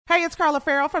Hey, it's Carla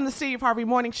Farrell from the Steve Harvey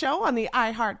Morning Show on the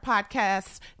iHeart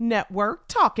Podcast Network,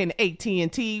 talking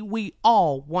AT&T. We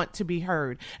all want to be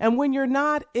heard. And when you're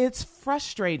not, it's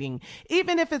frustrating.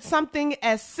 Even if it's something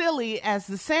as silly as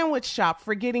the sandwich shop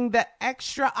forgetting the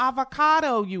extra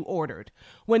avocado you ordered.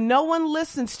 When no one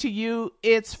listens to you,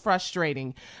 it's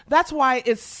frustrating. That's why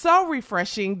it's so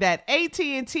refreshing that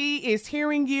AT&T is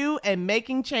hearing you and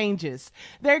making changes.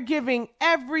 They're giving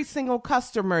every single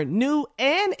customer, new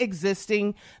and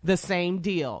existing, the same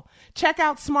deal. Check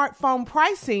out smartphone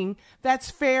pricing that's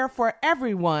fair for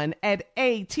everyone at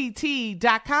att.com/best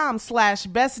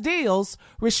deals.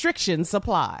 Restrictions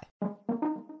apply.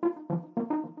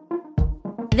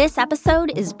 This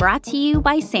episode is brought to you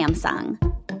by Samsung.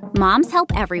 Moms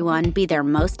help everyone be their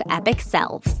most epic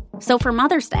selves. So for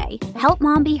Mother's Day, help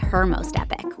mom be her most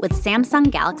epic with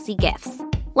Samsung Galaxy gifts.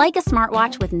 Like a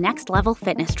smartwatch with next-level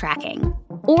fitness tracking.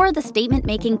 Or the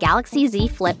statement-making Galaxy Z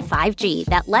Flip 5G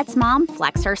that lets mom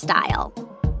flex her style.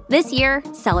 This year,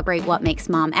 celebrate what makes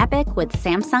mom epic with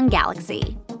Samsung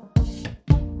Galaxy.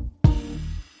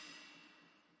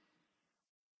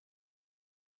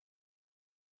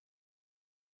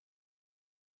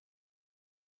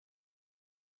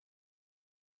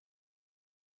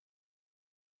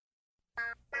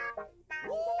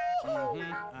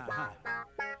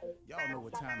 Y'all know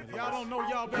what time it is. Y'all don't know,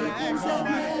 y'all better ask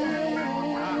somebody.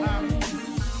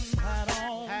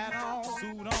 Hat on,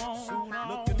 suit on,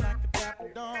 looking like a dapper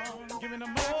dawn, giving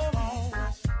them all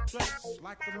dressed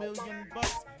like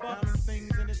 $1,000,000, diamond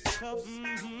things in its cuffs.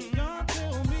 Y'all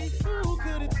tell me, who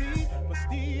could it be but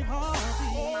Steve Harvey?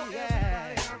 Oh,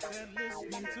 yeah,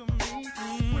 listening to me.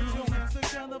 Put your hands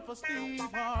together for Steve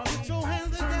Harvey. Put your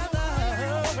hands together.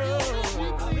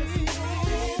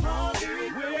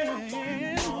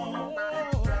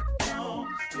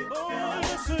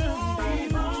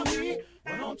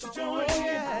 Why don't you join in?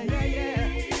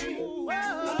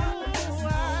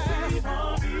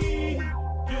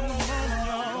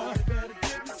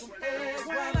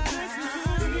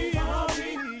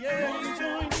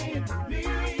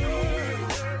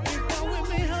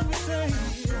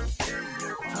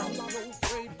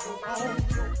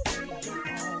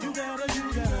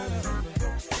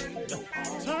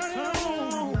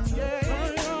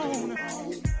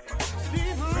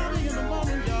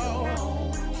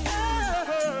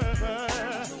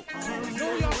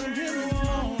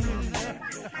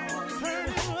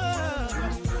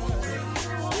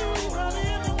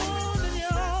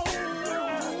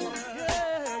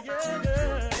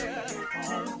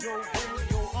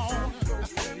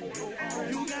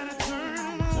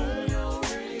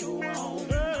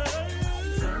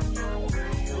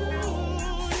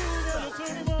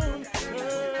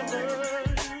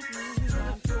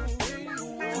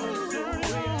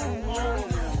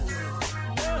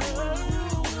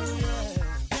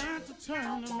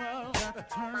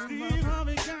 Steve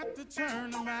Harvey got to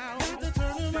turn them out. Got to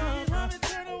turn them out. Harvey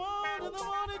turn them on in the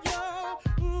morning, y'all.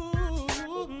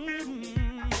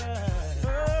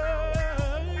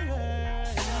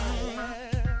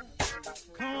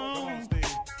 Come on, Steve.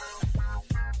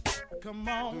 Come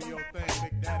on. Do your thing,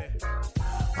 Big Daddy.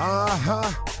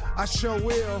 I sure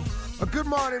will. Good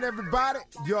morning, everybody.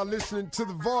 You're listening to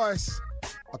The Voice.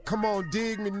 Come on,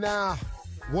 dig me now.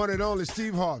 One and only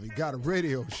Steve Harvey got a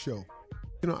radio show.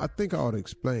 You know, I think I ought to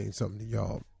explain something to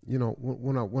y'all. You know,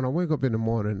 when I wake up in the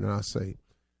morning and I say,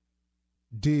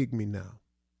 dig me now,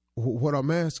 what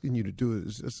I'm asking you to do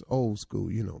is just old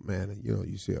school, you know, man. You know,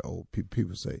 you see old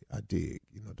people say, I dig,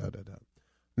 you know, da-da-da.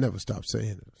 Never stop saying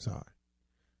it, I'm sorry.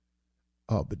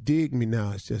 But dig me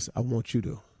now is just, I want you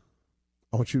to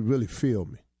really feel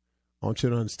me. I want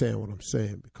you to understand what I'm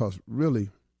saying, because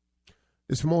really,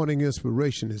 this morning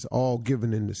inspiration is all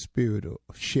given in the spirit of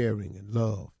sharing and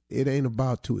love. It ain't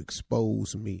about to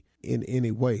expose me in any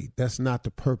way. That's not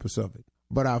the purpose of it.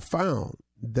 But I found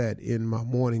that in my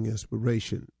morning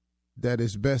inspiration, that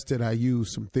it's best that I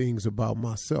use some things about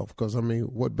myself. Because, I mean,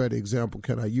 what better example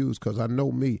can I use? Because I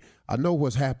know me. I know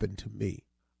what's happened to me.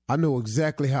 I know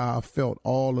exactly how I felt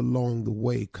all along the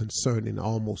way concerning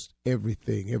almost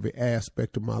everything, every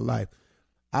aspect of my life.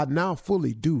 I now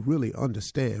fully do really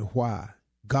understand why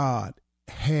God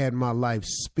had my life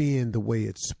spin the way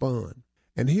it spun.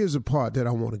 And here's a part that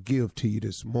I want to give to you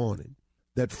this morning,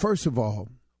 that first of all,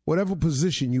 whatever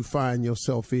position you find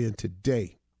yourself in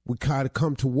today, we kind of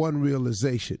come to one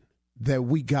realization, that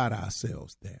we got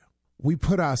ourselves there. We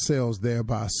put ourselves there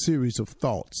by a series of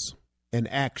thoughts and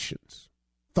actions.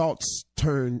 Thoughts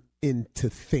turn into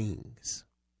things.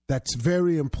 That's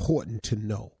very important to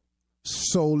know.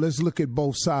 So let's look at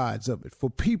both sides of it. For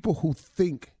people who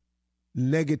think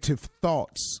negative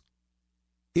thoughts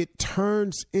it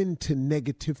turns into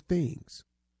negative things.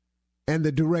 And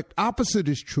the direct opposite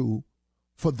is true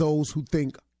for those who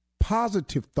think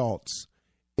positive thoughts.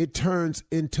 It turns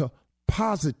into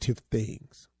positive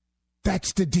things.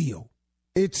 That's the deal.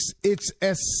 It's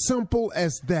as simple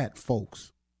as that,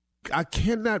 folks. I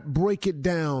cannot break it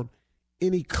down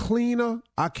any cleaner.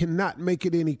 I cannot make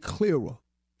it any clearer.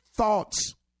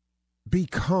 Thoughts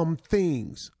become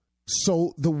things.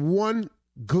 So the one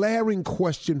glaring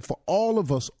question for all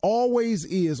of us always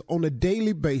is, on a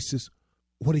daily basis,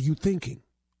 what are you thinking?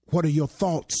 What are your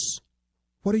thoughts?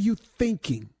 What are you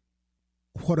thinking?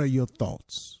 What are your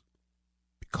thoughts?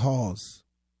 Because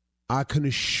I can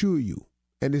assure you,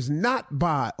 and it's not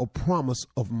by a promise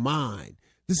of mine.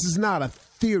 This is not a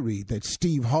theory that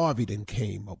Steve Harvey then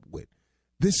came up with.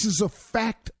 This is a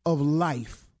fact of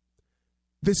life.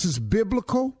 This is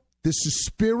biblical. This is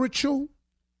spiritual.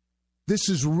 This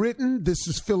is written. This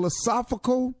is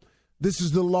philosophical. This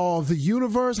is the law of the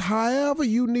universe. However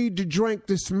you need to drink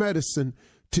this medicine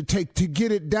to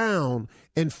get it down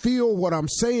and feel what I'm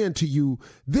saying to you,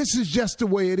 this is just the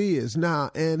way it is.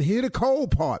 Now, and here the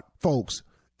cold part, folks.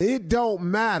 It don't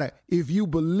matter if you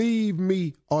believe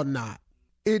me or not.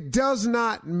 It does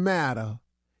not matter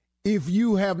if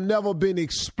you have never been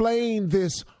explained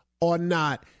this or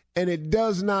not. And it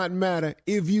does not matter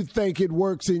if you think it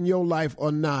works in your life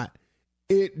or not.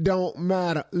 It don't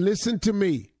matter. Listen to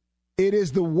me. It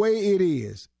is the way it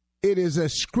is. It is a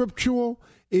scriptural.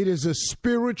 It is a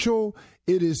spiritual.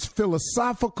 It is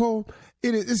philosophical.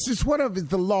 It's just whatever. It's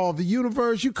the law of the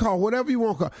universe. You call whatever you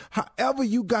want to call. However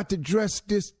you got to dress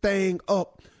this thing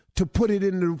up to put it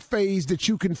in the phase that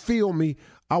you can feel me,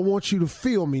 I want you to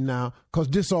feel me now, because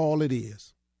this is all it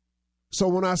is. So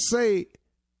when I say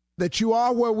that you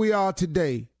are where we are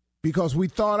today because we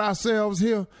thought ourselves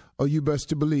here, oh, you best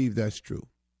to believe that's true.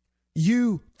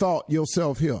 You thought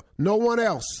yourself here. No one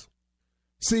else.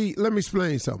 See, let me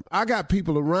explain something. I got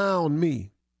people around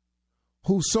me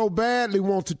who so badly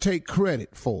want to take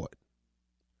credit for it,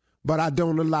 but I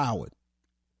don't allow it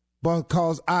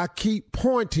because I keep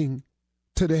pointing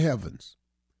to the heavens.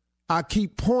 I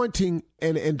keep pointing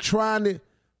and trying to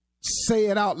say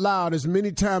it out loud as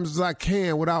many times as I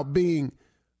can without being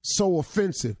so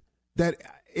offensive, that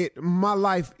my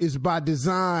life is by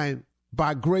design,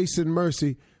 by grace and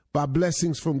mercy, by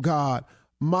blessings from God.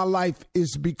 My life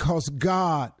is because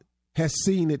God has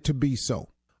seen it to be so.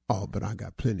 Oh, but I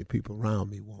got plenty of people around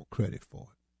me want credit for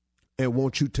it and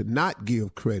want you to not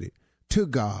give credit to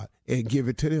God and give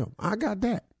it to them. I got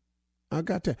that.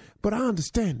 But I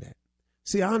understand that.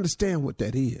 See, I understand what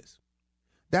that is.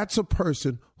 That's a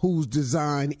person whose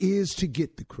design is to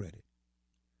get the credit.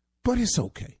 But it's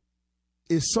okay.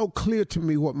 It's so clear to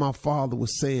me what my father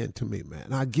was saying to me,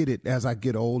 man. I get it as I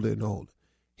get older and older.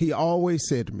 He always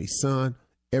said to me, son,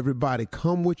 everybody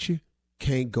come with you,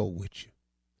 can't go with you.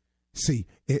 See,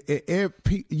 I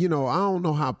don't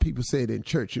know how people say it in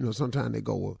church. Sometimes they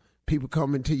go, well, people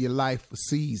come into your life for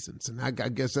seasons. And I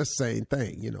guess that's the same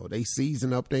thing. They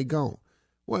season up, they gone.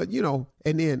 Well,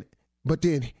 but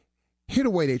then hear the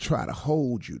way they try to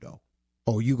hold you, though.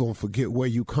 Oh, you going to forget where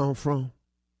you come from?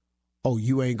 Oh,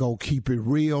 you ain't going to keep it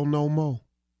real no more.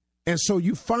 And so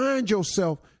you find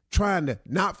yourself trying to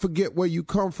not forget where you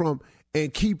come from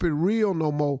and keep it real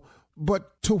no more.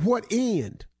 But to what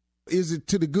end? Is it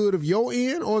to the good of your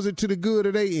end, or is it to the good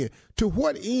of their end? To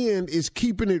what end is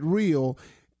keeping it real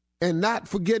and not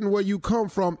forgetting where you come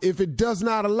from if it does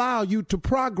not allow you to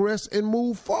progress and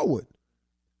move forward?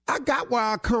 I got where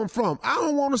I come from. I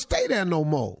don't want to stay there no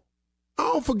more. I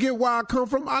don't forget where I come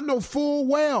from. I know full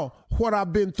well what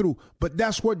I've been through, but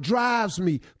that's what drives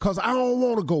me, because I don't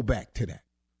want to go back to that.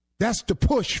 That's the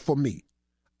push for me.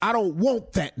 I don't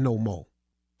want that no more.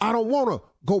 I don't want to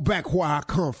go back where I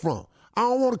come from. I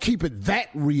don't want to keep it that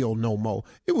real no more.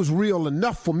 It was real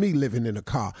enough for me living in a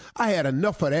car. I had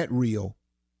enough of that real.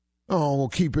 I don't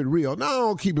want to keep it real. No, I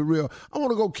don't keep it real. I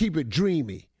want to go keep it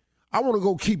dreamy. I want to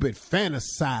go keep it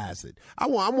fantasizing. I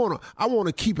want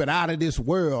to keep it out of this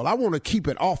world. I want to keep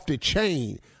it off the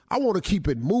chain. I want to keep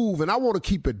it moving. I want to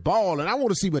keep it balling. I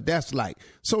want to see what that's like.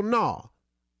 So, nah,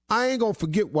 I ain't going to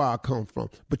forget where I come from,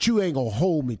 but you ain't going to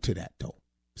hold me to that, though.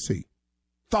 See,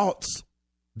 thoughts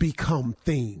become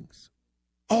things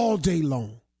all day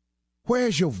long.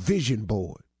 Where's your vision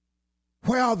board?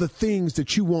 Where are the things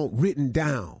that you want written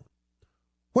down?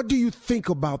 What do you think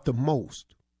about the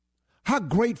most? How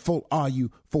grateful are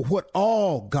you for what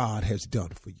all God has done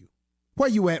for you? Where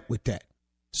you at with that?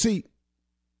 See,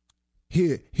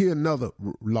 here another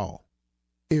law.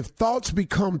 If thoughts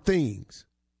become things,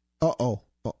 here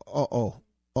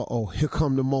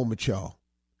come the moment, y'all.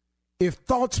 If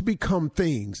thoughts become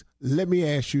things, let me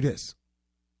ask you this.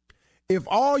 If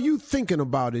all you thinking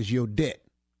about is your debt,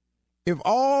 if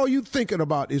all you thinking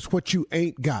about is what you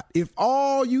ain't got, if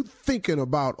all you thinking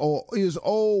about is,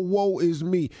 oh, woe is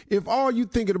me, if all you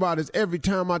thinking about is every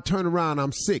time I turn around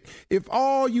I'm sick, if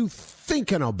all you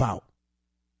thinking about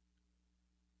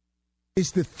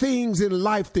is the things in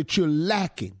life that you're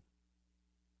lacking,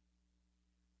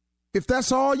 if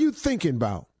that's all you thinking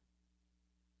about,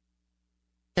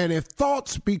 and if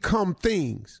thoughts become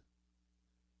things,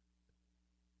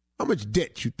 how much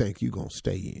debt you think you gonna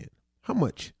stay in? How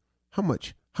much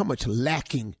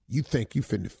lacking you think you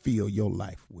finna fill your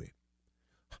life with?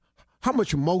 How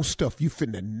much more stuff you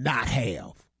finna not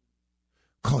have?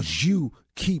 Cause you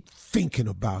keep thinking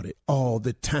about it all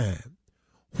the time.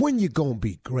 When you gonna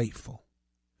be grateful?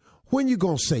 When you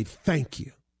gonna say thank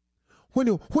you? When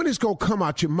it's gonna come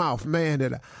out your mouth, man,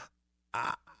 that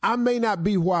I may not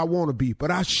be where I want to be,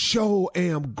 but I sure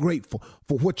am grateful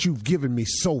for what you've given me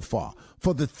so far,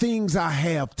 for the things I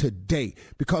have today,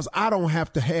 because I don't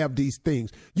have to have these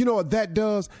things. You know what that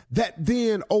does? That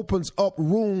then opens up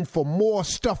room for more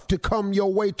stuff to come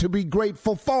your way to be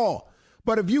grateful for.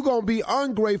 But if you're going to be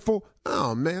ungrateful,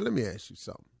 oh, man, let me ask you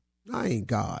something. I ain't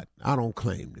God. I don't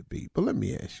claim to be, but let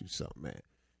me ask you something, man.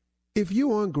 If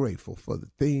you're ungrateful for the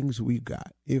things we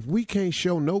got, if we can't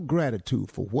show no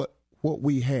gratitude for what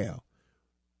we have,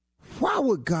 why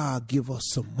would God give us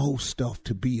some more stuff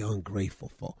to be ungrateful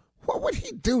for? What would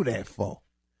he do that for?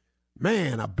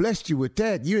 Man, I blessed you with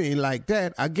that. You ain't like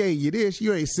that. I gave you this.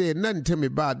 You ain't said nothing to me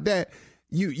about that.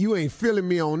 You ain't feeling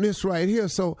me on this right here.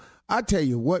 So I tell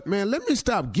you what, man, let me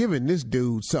stop giving this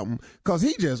dude something, because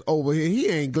he just over here. He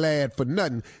ain't glad for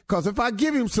nothing, because if I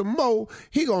give him some more,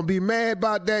 he going to be mad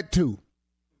about that too.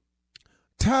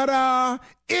 Ta-da!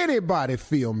 Anybody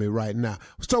feel me right now?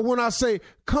 So when I say,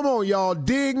 come on, y'all,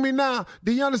 dig me now,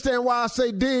 do you understand why I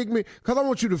say dig me? Because I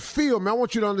want you to feel me. I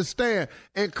want you to understand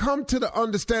and come to the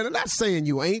understanding. Not saying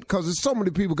you ain't, because there's so many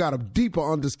people got a deeper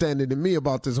understanding than me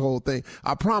about this whole thing.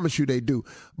 I promise you they do.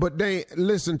 But they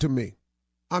listen to me.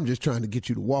 I'm just trying to get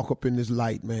you to walk up in this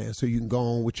light, man, so you can go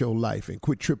on with your life and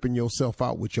quit tripping yourself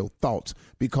out with your thoughts,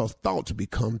 because thoughts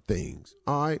become things.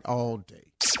 All right, all day.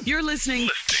 You're listening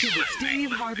to the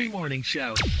Steve Harvey Morning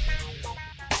Show.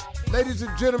 Ladies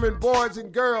and gentlemen, boys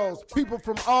and girls, people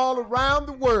from all around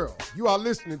the world, you are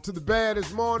listening to the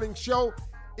baddest morning show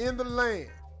in the land.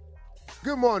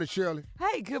 Good morning, Shirley.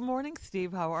 Hey, good morning,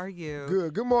 Steve. How are you?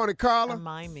 Good. Good morning, Carla. I'm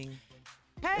miming.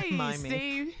 Hey, Miming.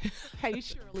 Steve. Hey,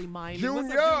 Shirley Miming. Junior.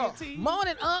 What's up, Junior T?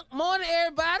 Morning, Unc. Morning,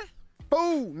 everybody.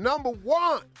 Who? Number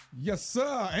one. Yes,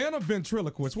 sir. And a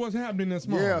ventriloquist. What's happening this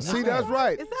morning? Yeah, see, that's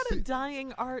right. Is that a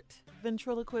dying art,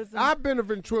 ventriloquism? I've been a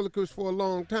ventriloquist for a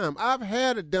long time. I've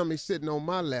had a dummy sitting on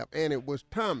my lap, and it was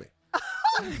Tommy.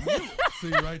 See,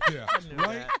 right there.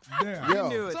 Right there. Yeah.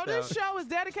 knew it, So though. this show is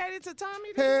dedicated to Tommy?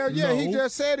 Hell yeah, he No.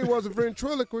 just said he was a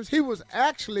ventriloquist. He was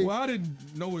actually, Well, I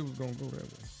didn't know it was going to go that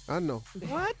way. I know.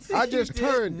 What? I just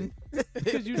turned it.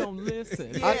 Because you don't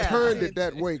listen. I turned it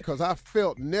that way because I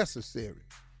felt necessary.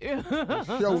 The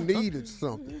show needed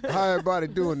something. How everybody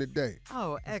doing today?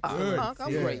 Oh, Good. excellent. Unc,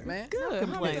 I'm Yeah. great, man. Good.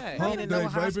 complain. How was I that? ain't in no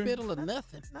Hump day, baby. hospital or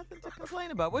nothing. Nothing to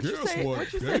complain about. What you Guess say?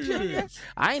 what You day say, it Junior? is.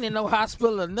 I ain't in no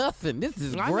hospital or nothing. This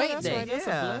is I know great that's day. right. That's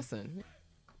Yeah. a blessing.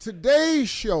 Today's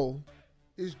show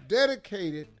is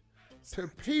dedicated to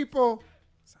people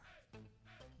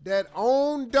that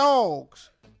own dogs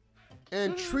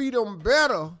and treat them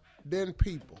better than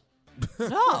people.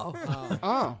 No,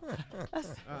 Oh,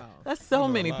 that's so I know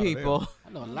many a lot of them. people. I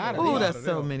know a lot of Oh, them. that's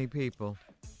so many people.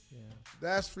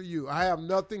 That's for you. I have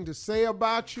nothing to say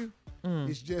about you.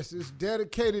 It's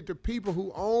dedicated to people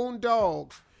who own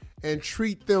dogs and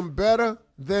treat them better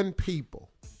than people.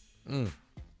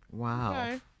 Wow.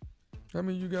 Okay. How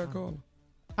many you got, Carla?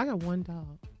 I got one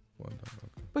dog. One dog.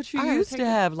 Okay. But you I gotta used take to it.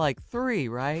 have like 3,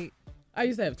 right? I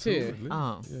used to have two. At least.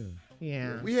 Oh. Yeah.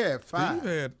 Yeah. We had Steve 5.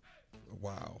 had,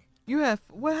 wow. You have,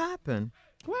 what happened?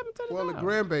 What happened to the Well, the dog?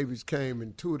 grandbabies came,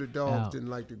 and 2 of the dogs Oh. didn't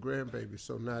like the grandbabies,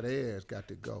 so now their ass got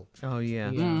to go. Oh,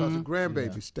 yeah. Yeah. Because the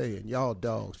grandbabies staying. Y'all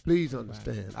dogs, please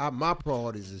understand. My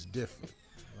priorities is different.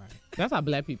 That's how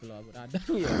black people are without dogs.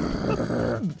 You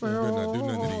better not do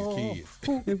nothing to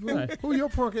these kids. Right. Who your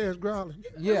punk ass growling?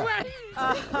 Yeah.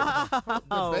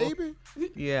 The baby?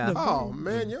 Yeah. Oh,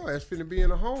 man, your ass finna be in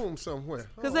a home somewhere.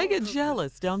 Because they get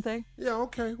jealous, don't they? Yeah,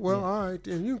 okay. Well, all right,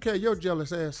 then. You can carry your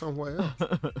jealous ass somewhere else.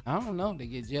 I don't know. They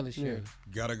get jealous, sure.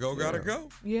 Gotta go, gotta go.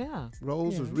 Yeah.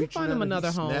 Rose was we'll reaching find out him and he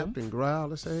another home. snapped and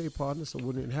growled. I said, hey, partner, so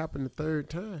wouldn't it happen the third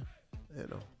time? You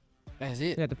know. That's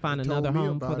it. You had to find They told another me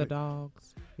home for about the it.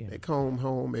 dogs. Yeah. They come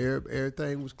home,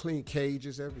 everything was clean,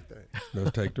 cages, everything.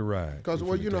 Let's take the ride. Because,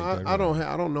 well, I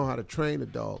don't know how to train a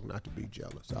dog not to be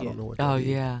jealous. I don't know what that is.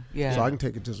 Yeah. So I can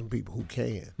take it to some people who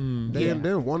can. They're in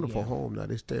a wonderful home now.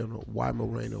 They stay on a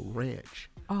Weimaraner ranch.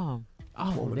 Oh.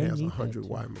 This woman has 100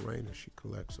 Weimaraners. She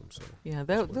collects them. So yeah,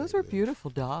 those were beautiful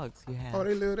dogs you had. Oh,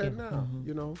 they live there now,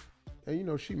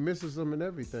 And, she misses them and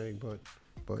everything, but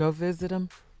go visit them?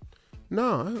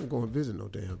 No, I ain't going to visit no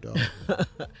damn dog.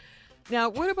 Now,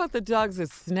 what about the dogs that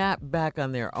snap back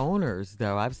on their owners,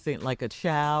 though? I've seen like a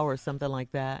chow or something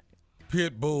like that.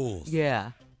 Pit bulls.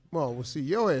 Yeah. Well, see,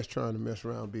 your ass trying to mess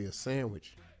around and be a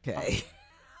sandwich. Okay.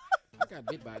 I got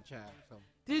bit by a child. So.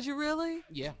 Did you really?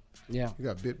 Yeah. Yeah. You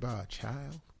got bit by a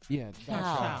child? Yeah.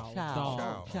 Chow.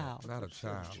 Not a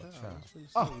child.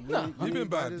 Oh, no. He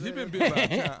been bit by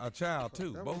a child,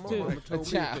 too. Both Mama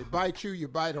told me if they bite you, you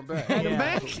bite them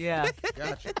back. Yeah.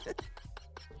 Gotcha.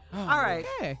 All right.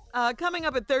 Coming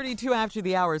up at 32 after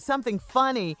the hour, something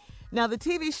funny. Now, the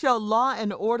TV show Law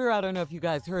and Order, I don't know if you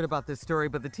guys heard about this story,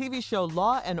 but the TV show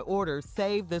Law and Order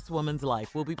saved this woman's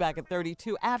life. We'll be back at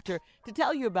 32 after to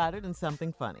tell you about it and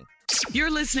something funny.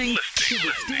 You're listening to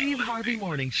the Steve Harvey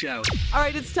Morning Show. All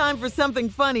right, it's time for something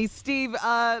funny. Steve,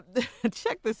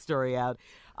 check this story out.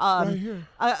 Right here.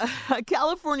 A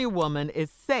California woman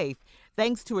is safe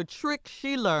thanks to a trick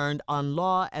she learned on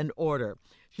Law and Order.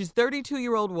 She's a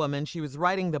 32-year-old woman. She was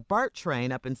riding the BART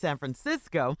train up in San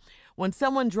Francisco when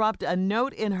someone dropped a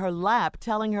note in her lap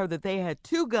telling her that they had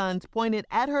two guns pointed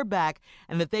at her back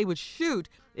and that they would shoot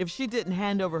if she didn't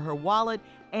hand over her wallet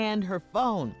and her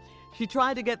phone. She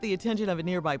tried to get the attention of a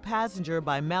nearby passenger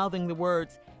by mouthing the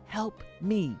words, "Help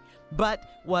me,"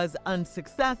 but was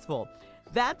unsuccessful.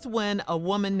 That's when a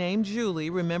woman named Julie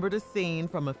remembered a scene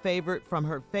from her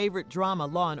favorite drama,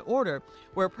 Law and Order,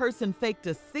 where a person faked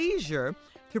a seizure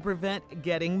to prevent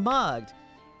getting mugged.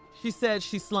 She said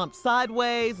she slumped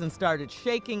sideways and started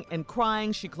shaking and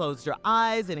crying. She closed her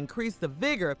eyes and increased the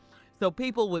vigor so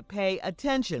people would pay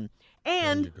attention.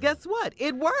 And guess what?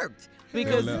 It worked.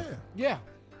 Because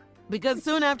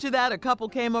soon after that, a couple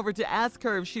came over to ask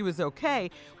her if she was okay,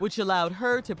 which allowed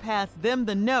her to pass them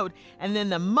the note, and then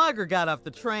the mugger got off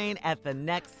the train at the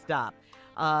next stop.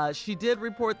 She did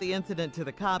report the incident to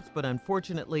the cops, but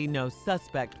unfortunately, no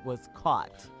suspect was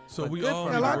caught. So But we good all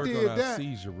for need to her. work did on our that.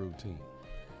 seizure routine.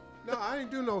 No, I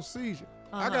ain't do no seizure.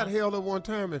 I got held up one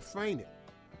time and fainted.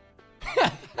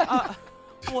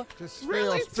 Just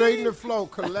fell straight in the floor,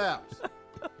 collapsed.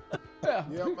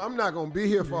 Yep, I'm not going to be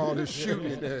here for all this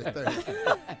shooting and everything.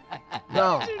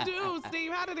 No. What did you do,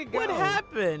 Steve? How did it go? What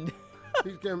happened?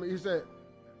 He said,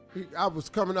 I was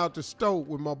coming out the stove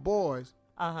with my boys,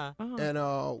 Uh-huh. and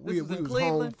we This was in was home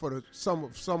Cleveland? for the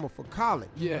summer for college.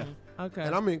 Yeah. Okay.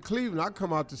 And I'm in Cleveland. I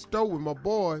come out the stove with my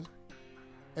boys,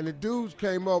 and the dudes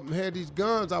came up and had these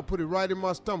guns. I put it right in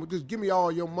my stomach. Just give me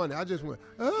all your money. I just went,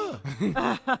 And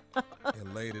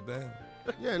laid it down.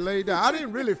 yeah, and laid down. I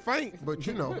didn't really faint, but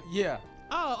Yeah.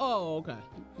 Oh, okay.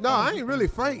 no, I ain't really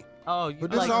faint. Oh, But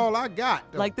this is all I got,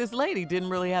 though. like this lady didn't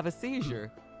really have a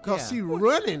seizure. Because she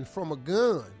running from a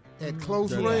gun at close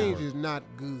That range don't is not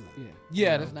good.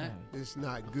 Yeah, that's not. It's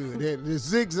not good. The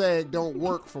zigzag don't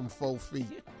work from 4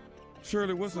 feet.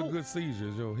 Shirley, what's a good seizure?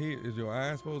 Is your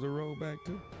eyes supposed to roll back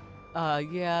too?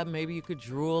 Yeah, maybe you could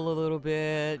drool a little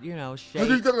bit, shake.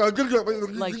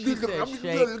 Like she said,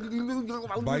 shake.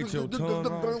 Bite your tongue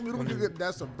off?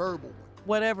 That's a verbal one.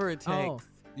 Whatever it takes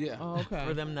Yeah. Oh, okay.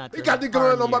 for them not to He got the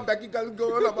harm gun on my you. back. He got the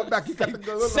gun on my back. He got the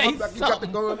gun on Say my back. He got the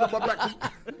gun on my back.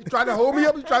 He trying to hold me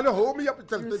up. He trying to hold me up. I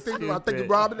think he's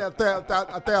robbing. I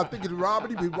think he's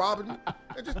robbing. He be robbing me.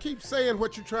 And just keep saying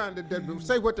what you're trying to do.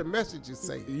 Say what the message is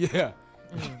saying. Yeah.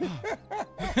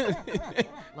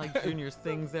 Like Junior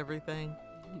sings everything.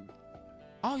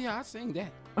 Oh, yeah, I sing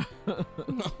that.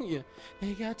 Yeah.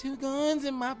 They got two guns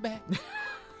in my back.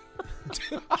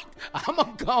 I'm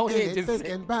going to go ahead And and they just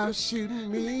thinking about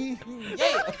shooting me.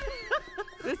 yeah.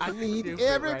 This I is need stupid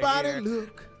everybody right here.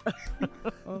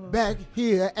 look back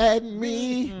here at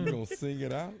me. You gonna sing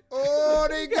it out? Oh,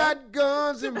 they got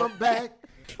guns in my back.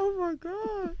 Oh my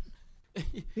God.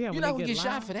 Yeah, You're not going to get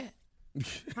shot for that.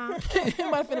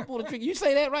 Somebody finna pull the trigger. You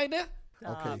say that right there?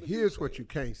 Okay, here's what you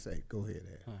can't say. Go ahead,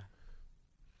 Al.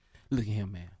 Look at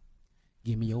him, man.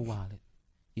 Give me your wallet.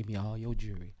 Give me all your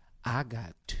jewelry. I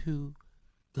got two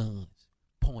guns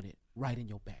pointed right in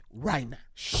your back right now.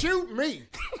 Shoot me.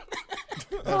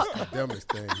 That's the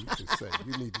dumbest thing you can say.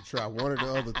 You need to try one of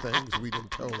the other things we done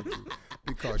told you.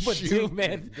 Because But shoot, dude,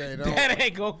 man, they don't. that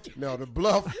ain't going to No, the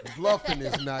bluffing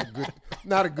is not good.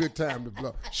 Not a good time to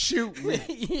blow. Shoot me.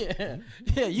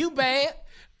 Yeah, you bad.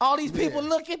 All these people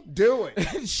looking. Do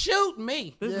it. Shoot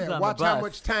me. This is Yeah, on watch the bus. how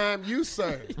much time you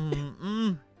serve.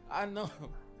 I know.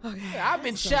 Yeah, I've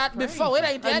been shot before. It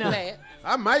ain't that bad.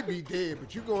 I might be dead,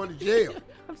 but you going to jail.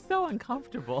 I'm so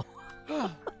uncomfortable. Yeah,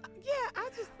 I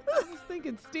was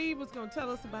thinking Steve was going to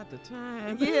tell us about the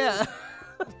time. Yeah.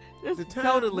 This The time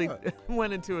totally what?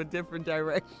 went into a different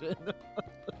direction.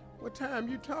 What time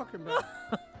you talking about?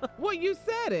 Well, you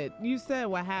said it. You said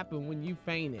what happened when you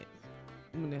fainted,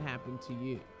 when it happened to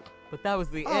you. But that was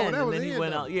the Oh, end, that and was then the he end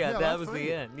went of out. it. Yeah, Yeah, that I was the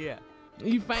fainted. end. Yeah.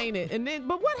 You fainted, and then,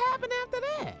 but what happened after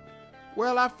that?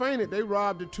 Well, I fainted. They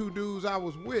robbed the two dudes I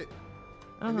was with.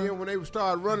 And then when they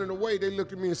started running away, they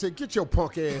looked at me and said, "Get your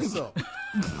punk ass up."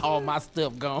 All my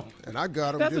stuff gone. And I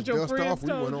got them That's just what your dust friends off. We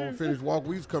told went on, you? finished walk.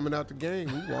 We was coming out the game.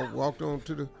 We walked on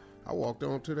to the. I walked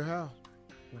on to the house.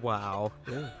 Wow.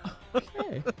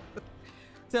 Okay.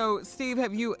 So, Steve,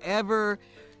 have you ever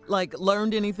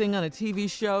learned anything on a TV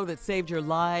show that saved your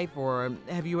life, or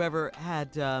have you ever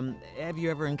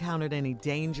encountered any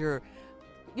danger,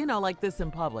 like this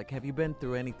in public? Have you been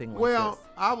through anything like Well, this?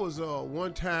 I was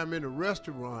one time in a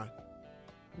restaurant,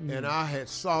 and I had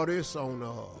saw this on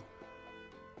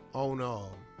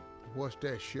what's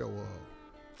that show?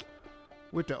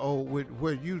 With the old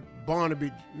where you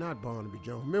not Barnaby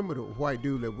Jones. Remember the white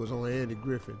dude that was on Andy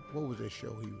Griffin? What was that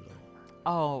show he was on?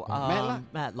 Oh, Matlock?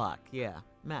 Matlock. Yeah,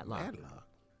 Matlock. Matlock.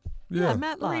 Yeah,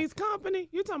 Matlock. Three's Company?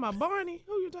 You talking about Barney?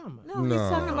 Who you talking about? No, he's No.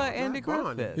 talking about Andy Not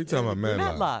Barney. Griffith. He talking about Matlock.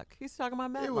 Matlock. He's talking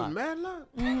about Matlock. It was Matlock.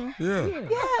 Yeah.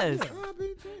 Yes.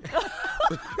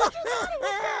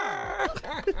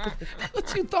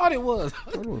 What you thought it was?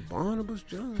 It was Barnabas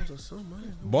Jones or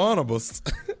something. Barnabas.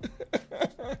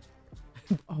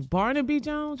 Oh, Barnaby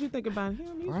Jones? You think about him?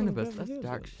 He's from Barnabas, Beverly that's Hills.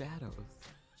 Dark Shadows.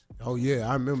 Oh yeah,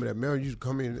 I remember that. Man used to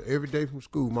come in every day from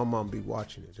school. My mom be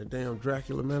watching it. That damn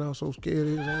Dracula, man, I was so scared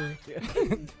of his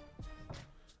ass.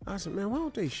 I said, man, why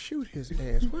don't they shoot his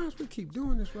ass? Why don't we keep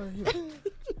doing this right here?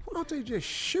 Why don't they just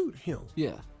shoot him?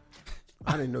 Yeah.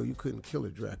 I didn't know you couldn't kill a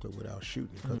Dracula without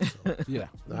shooting him. So Yeah.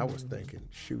 I was thinking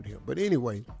shoot him. But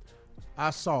anyway, I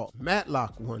saw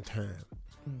Matlock one time,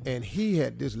 and he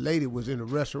had this lady was in a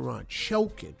restaurant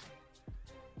choking,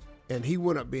 and he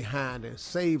went up behind and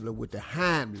saved her with the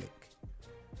Heimlich.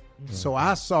 So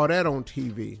I saw that on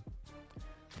TV.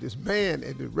 This man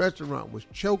at the restaurant was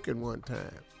choking one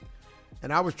time,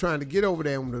 and I was trying to get over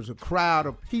there when there was a crowd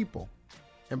of people.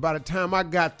 And by the time I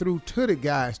got through to the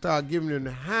guy and started giving him the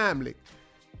Heimlich,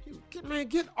 man,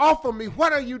 get off of me.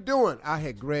 What are you doing? I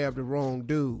had grabbed the wrong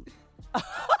dude.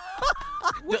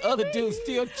 The other dude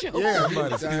still choking. Yeah, he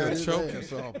Somebody was still dying his choking.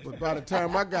 ass off. But by the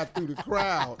time I got through the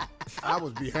crowd, I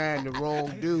was behind the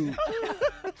wrong dude.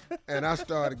 And I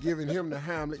started giving him the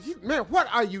Heimlich. Man, what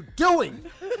are you doing?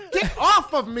 Get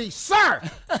off of me, sir.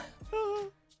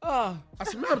 I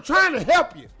said, man, I'm trying to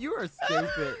help you. You are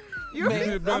stupid. You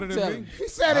did better than me. He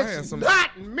said I had it's some-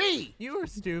 not me. You are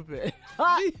stupid.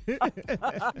 No,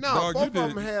 Dog, both you of did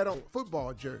them it. had on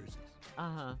football jerseys.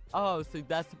 Uh-huh. Oh, so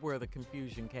that's where the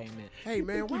confusion came in. Hey,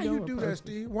 man, why you do that,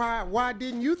 Steve? Why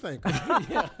didn't you think of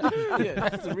it? Yeah,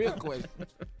 that's the real question.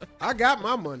 I got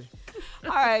my money. All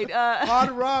right. Hard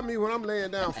to rob me when I'm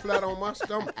laying down flat on my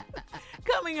stomach.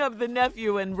 Coming up, the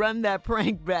nephew and Run That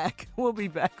Prank Back. We'll be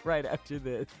back right after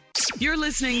this. You're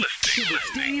listening to the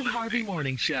Steve Harvey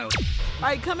Morning Show. All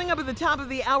right, coming up at the top of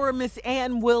the hour, Miss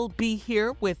Ann will be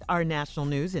here with our national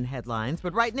news and headlines.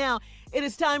 But right now, it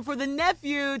is time for the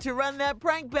nephew to run that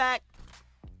prank back.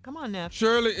 Come on, Neff.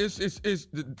 Shirley,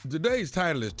 today's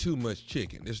title is Too Much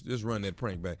Chicken. Let's run that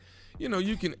prank back. You know,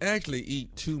 you can actually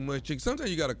eat too much chicken.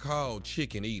 Sometimes you got to call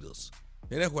chicken eaters.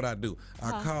 And that's what I do.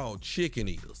 I call chicken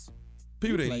eaters.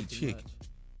 People that eat chicken.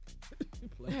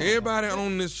 Everybody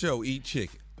on this show eat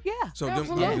chicken. Yeah. So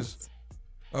absolutely.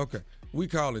 Okay. We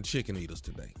calling chicken eaters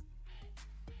today.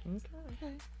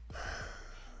 Okay.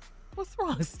 What's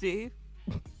wrong, Steve?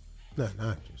 No,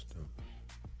 just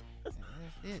That's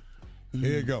it.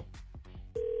 Here you go.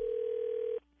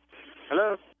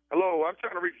 Hello? Hello, I'm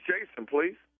trying to reach Jason,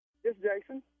 please. This is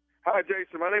Jason. Hi,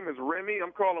 Jason. My name is Remy.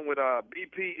 I'm calling with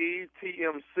BPE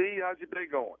TMC. How's your day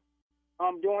going?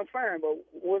 I'm doing fine, but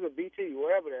what's a BT,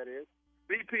 wherever that is?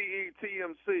 BPE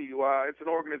TMC, it's an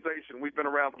organization. We've been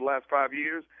around for the last 5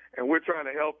 years, and we're trying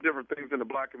to help different things in the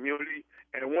black community.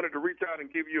 And I wanted to reach out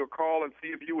and give you a call and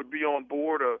see if you would be on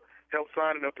board or help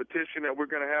signing a petition that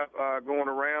we're going to have going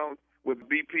around with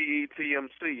BPE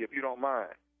TMC, if you don't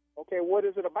mind. Okay, what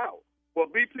is it about? Well,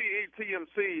 BPE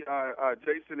TMC,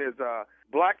 Jason, is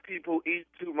black people eat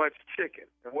too much chicken.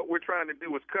 And what we're trying to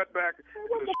do is cut back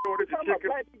What the the shortage of talking about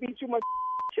chicken. black people eat too much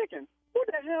chicken? What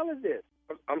the hell is this?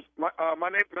 My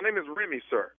name is Remy,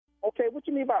 sir. Okay, what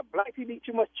you mean by black people eat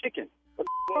too much chicken? What's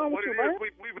wrong with you, man?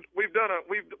 We've done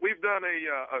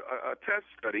a test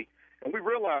study, and we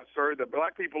realized, sir, that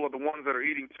black people are the ones that are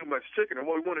eating too much chicken. And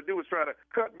what we want to do is try to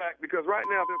cut back because right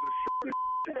now there's a shortage.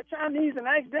 The Chinese and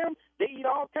ask them, they eat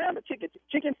all kinds of chicken.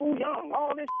 Chicken food young,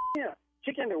 all this here.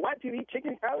 Chicken, the white people eat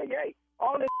chicken alligator.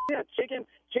 All this here. Chicken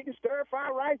stir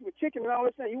fried rice with chicken and all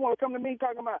this thing. You want to come to me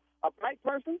talking about a black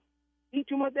person eat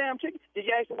too much damn chicken? Did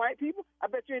you ask the white people? I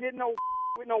bet you didn't know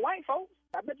with no white folks.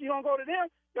 I bet you don't go to them.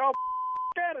 Y'all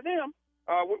scared of them.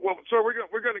 Well, sir, we're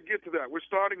going to get to that. We're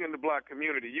starting in the black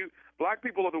community. Black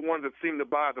people are the ones that seem to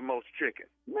buy the most chicken.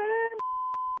 Man,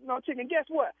 no chicken. Guess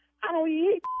what? I don't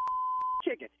eat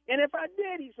chicken. And if I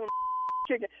did eat some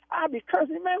chicken, I'd be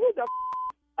cursing. Man, what the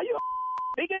are you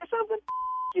big or something?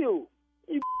 You.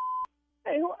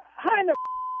 Hey, how in the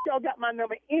y'all got my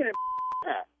number in it?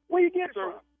 Where you get it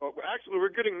from? Actually,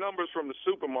 we're getting numbers from the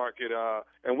supermarket,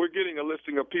 and we're getting a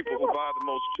listing of people who buy the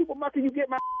most. Supermarket? You get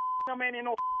my number in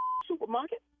no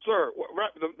supermarket? Sir,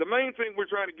 the main thing we're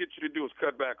trying to get you to do is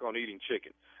cut back on eating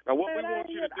chicken. Now, what we want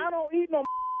you to do... I don't eat no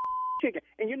chicken.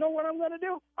 And you know what I'm going to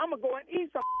do? I'm going to go and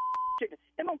eat some chicken.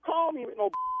 And don't call me with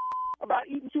no about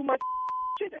eating too much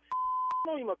chicken.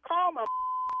 Don't even call my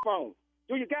phone.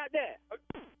 Do you got that?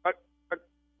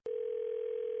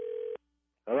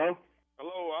 Hello?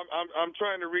 Hello, I'm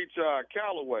trying to reach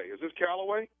Callaway. Is this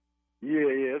Callaway?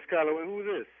 Yeah, it's Callaway. Who's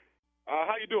this?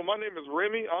 How you doing? My name is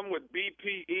Remy. I'm with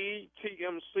BPE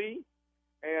TMC,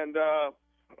 and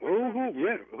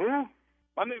Who?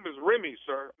 My name is Remy,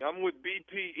 sir. I'm with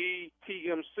BPE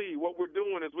TMC. What we're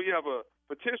doing is we have a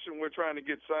petition we're trying to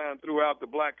get signed throughout the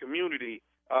black community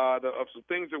of some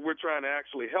things that we're trying to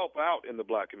actually help out in the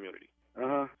black community.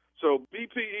 So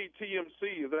BPE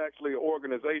TMC is actually an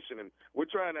organization, and we're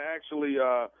trying to actually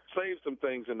save some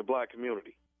things in the black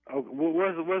community. Oh,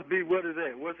 what is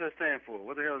that? What's that stand for?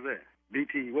 What the hell is that?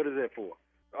 BT, what is that for?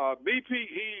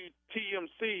 BPE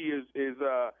TMC is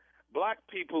black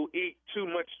people eat too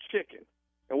much chicken.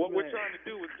 And what we're trying to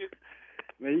do is get...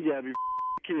 Man, you gotta be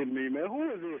kidding me, man. Who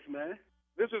is this, man?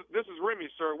 This is Remy,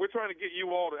 sir. We're trying to get you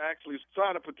all to actually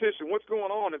sign a petition. What's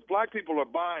going on is black people are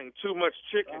buying too much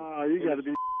chicken. Oh, you gotta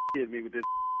be kidding me with this,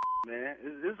 man.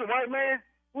 Is this a white man?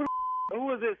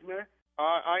 Who is this, man?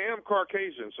 I am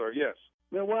Caucasian, sir, yes.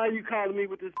 Man, why are you calling me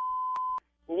with this?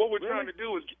 Well, what we're trying to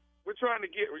do is we're trying to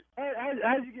get...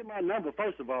 How did you get my number,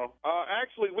 first of all?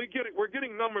 Actually, we're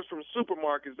getting numbers from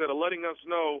supermarkets that are letting us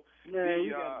know man,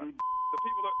 the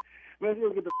people that... Man,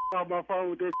 you get the off my phone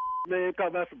with this, man.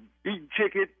 Talk about some eating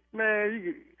chicken. Man,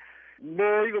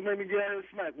 you gonna make me get out and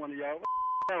smack one of y'all.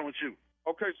 What's wrong with you?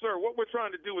 Okay, sir, what we're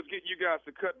trying to do is get you guys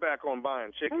to cut back on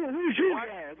buying chicken. Who's you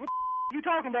guys? What you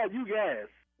talking about, you guys?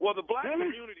 Well, the black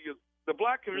community is... The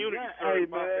black community, sir... Hey,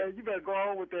 man, you better go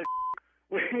on with that.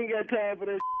 We ain't got time for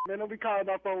that, man. Don't be calling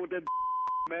my phone with that,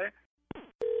 man.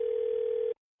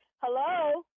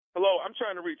 Hello? Hello, I'm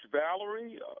trying to reach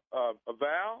Valerie,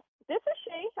 Val. This is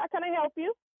she. How can I help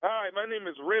you? Hi, my name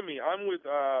is Remy. I'm with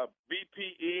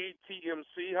BPE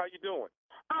TMC. How you doing?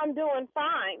 I'm doing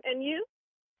fine. And you?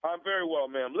 I'm very well,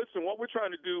 ma'am. Listen, what we're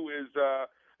trying to do is,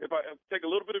 if I take a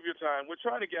little bit of your time, we're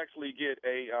trying to actually get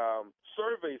a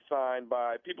survey signed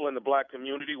by people in the black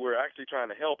community. We're actually trying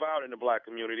to help out in the black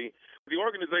community. The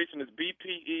organization is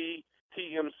BPE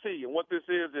TMC, and what this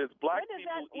is black people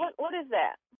eat... What is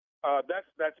that?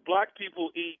 That's black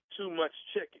people eat too much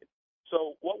chicken.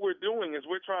 So what we're doing is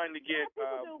we're trying to get...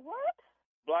 Black people do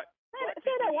what?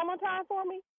 Say that one more time for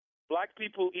me. Black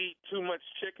people eat too much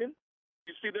chicken.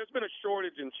 You see, there's been a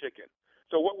shortage in chicken.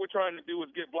 So what we're trying to do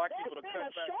is get black people to cut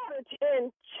back. There's been a shortage in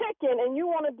chicken, and you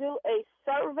want to do a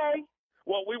survey?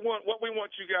 Well, what we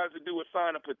want you guys to do is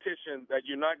sign a petition that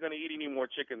you're not going to eat any more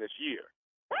chicken this year.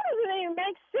 That doesn't even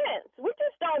make sense. We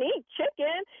just don't eat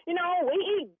chicken. You know, we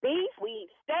eat beef, we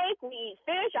eat steak, we eat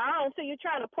fish. I don't see you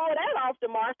trying to pull that off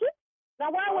the market. Now,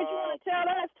 why would you want to tell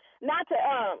us not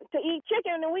to eat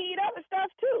chicken and we eat other stuff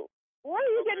too? Where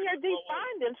are you getting your deep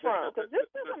findings from? Because this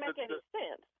doesn't make any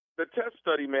sense. The test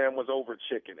study, ma'am, was over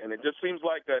chicken, and it just seems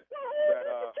like that.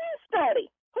 The test study?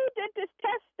 Who did this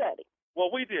test study?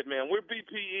 Well, we did, man. We're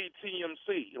BPE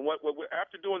TMC, and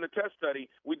after doing the test study,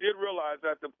 we did realize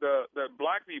that the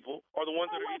black people are the ones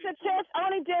that are eating. Was the test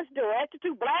only just directed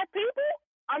to black people?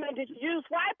 I mean, did you use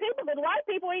white people? Because white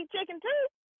people eat chicken too.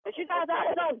 But you guys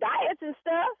always on diets and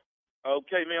stuff.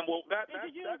 Okay, ma'am. Well,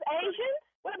 did you use Asians?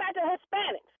 What about the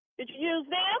Hispanics? Did you use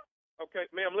them? Okay,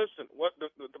 ma'am, listen, what the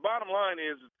bottom line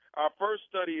is our first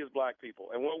study is black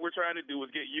people, and what we're trying to do is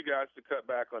get you guys to cut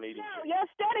back on eating chicken. Your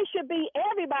study should be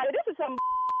everybody. This is some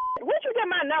Where'd you get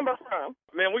my number from?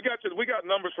 Man, we got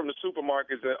numbers from the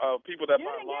supermarkets and people that You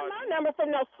buy didn't get large. my number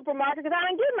from no supermarket because I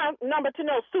didn't get my number to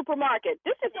no supermarket.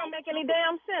 This just don't make any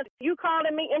damn sense. You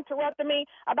calling me, interrupting me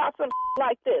about some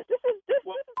like this. This is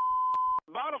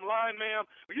Bottom line, ma'am,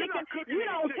 you're not cooking. You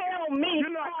don't tell me,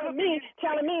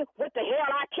 telling me what the hell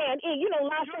I can't eat. You don't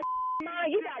lost your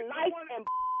mind. You got life and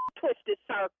twisted,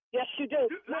 sir. Yes, you do.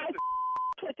 Life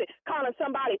twisted. Calling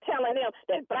somebody, telling them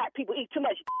that black people eat too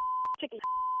much chicken.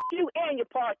 You and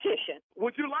your partition.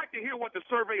 Would you like to hear what the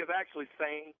survey is actually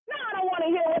saying? No, I don't want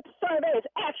to hear what the survey is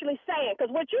actually saying,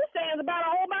 because what you're saying is about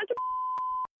a whole bunch of.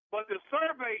 But the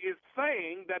survey is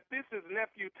saying that this is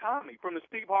nephew Tommy from the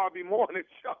Steve Harvey Morning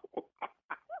Show. Who?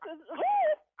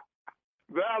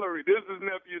 Valerie, this is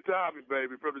nephew Tommy,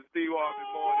 baby, from the Steve Harvey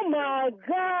Morning Show. Oh my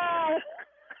God.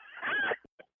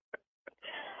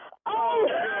 Oh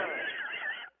God.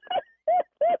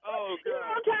 Oh God. You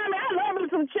know, Tommy, I love me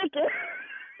some chicken.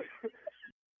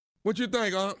 What you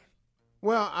think, Unc?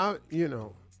 Well,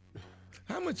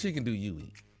 How much chicken do you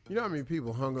eat? you know how many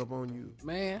people hung up on you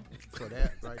Man. for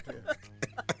that right there?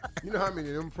 You know how many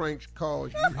of them prank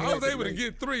calls you had I was able to make?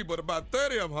 get 3, but about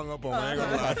 30 of them hung up on me. I ain't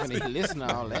gonna lie. I finna even listen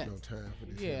to all that. No time for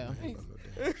this. Yeah. Man.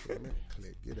 No damn shit, man.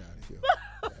 Click, get out of here.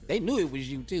 They knew it was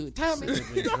you too. Tommy.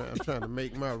 I'm trying to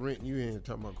make my rent. You ain't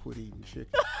talking about quit eating chicken.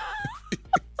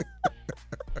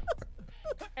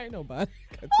 Ain't nobody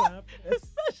got time for that.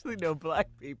 Especially no black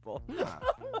people.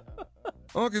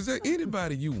 Unc, is there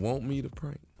anybody you want me to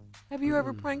prank? Have you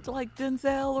ever pranked like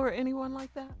Denzel or anyone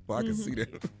like that? Well, I can see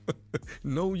that.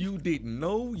 No, you didn't.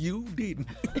 No, you didn't.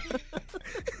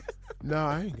 No,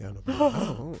 I ain't got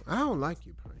no. I don't like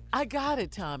you pranks. I got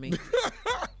it, Tommy.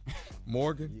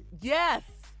 Morgan? Yes.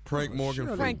 Prank Morgan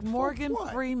Shirley. Frank Freeman. Morgan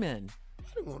what? Freeman. I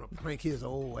didn't want to prank his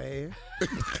old ass.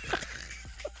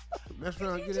 That's when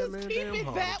I get that man keep damn it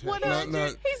heart that attack. one No, up. no.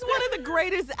 He's one of the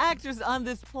greatest actors on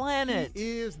this planet.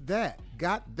 He is that.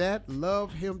 Got that.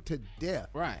 Love him to death.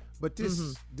 Right. But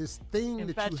this thing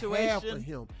that you have for Infatuation.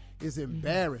 him is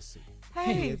embarrassing.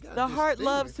 Hey, You got the this heart thing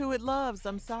loves that- who it loves.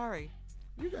 I'm sorry.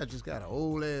 You just got an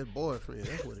old ass boyfriend.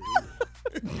 That's what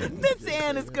it is. Miss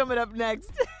Ann is coming up next.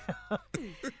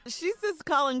 She says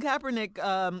Colin Kaepernick,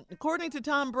 according to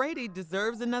Tom Brady,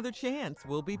 deserves another chance.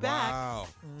 We'll be back. Wow.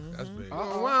 That's big.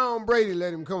 Why don't Brady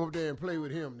let him come up there and play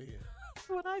with him then? That's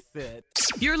what I said.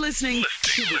 You're listening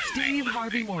to the Steve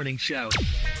Harvey Morning Show.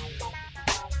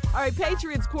 All right,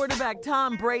 Patriots quarterback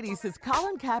Tom Brady says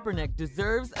Colin Kaepernick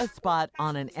deserves a spot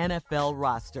on an NFL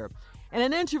roster. In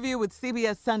an interview with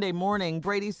CBS Sunday Morning,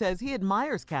 Brady says he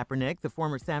admires Kaepernick, the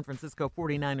former San Francisco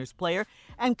 49ers player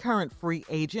and current free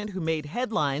agent who made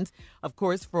headlines, of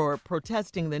course, for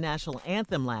protesting the national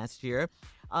anthem last year.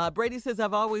 Brady says,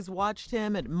 I've always watched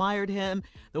him, admired him,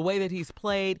 the way that he's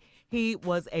played. He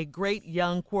was a great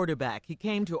young quarterback. He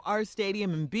came to our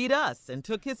stadium and beat us and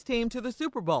took his team to the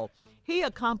Super Bowl. He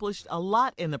accomplished a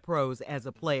lot in the pros as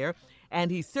a player, and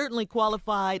he's certainly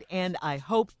qualified, and I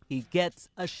hope he gets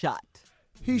a shot.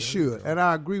 He should, and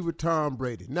I agree with Tom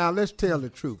Brady. Now, let's tell the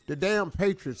truth. The damn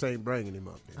Patriots ain't bringing him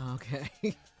up there.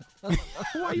 Okay.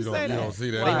 Why you You say don't that? see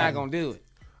that. They're not going to do it.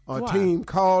 A team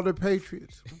called the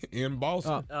Patriots In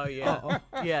Boston. Oh, yeah.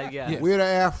 Yeah. with an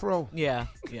afro. Yeah.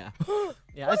 What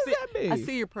does that mean? I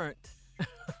see your print.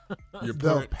 Your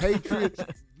The parent. Patriots,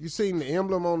 you seen the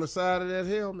emblem on the side of that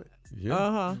helmet? Yeah.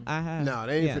 Uh-huh. I have. No,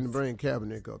 they ain't Yes. finna bring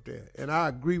Kaepernick up there. And I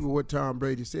agree with what Tom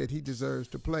Brady said. He deserves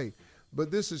to play.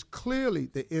 But this is clearly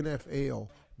the NFL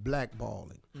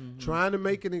blackballing, trying to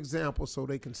make an example so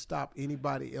they can stop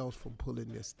anybody else from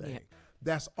pulling this thing. Yeah.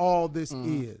 That's all this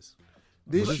is.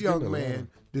 This young man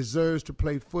deserves to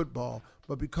play football,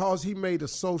 but because he made a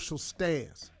social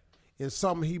stance in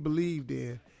something he believed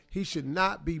in, he should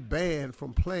not be banned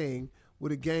from playing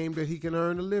with a game that he can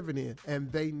earn a living in,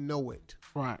 and they know it.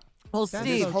 Right. Well, This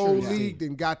Steve, whole league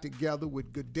then got together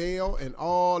with Goodell and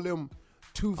all them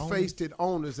two-faced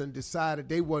owners and decided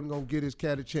they wasn't going to get his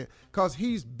cat a chance because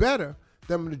he's better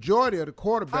than the majority of the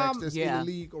quarterbacks that's in the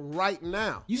league right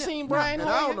now. You seen Brian And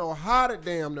I Hoyer? don't know how the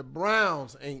damn the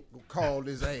Browns ain't called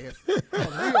his ass. 'Cause we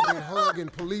have been hugging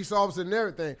police officers and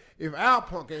everything. If our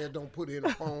punk ass don't put in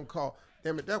a phone call,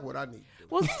 damn it, that's what I need to do.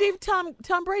 well, Steve, Tom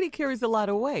Brady carries a lot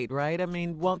of weight, right? I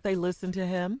mean, won't they listen to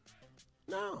him?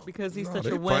 No. Because he's No, such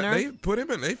they a winner. They put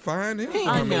him in. They find him.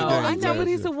 I know, Games but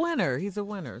he's last a winner. He's a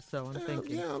winner, so I'm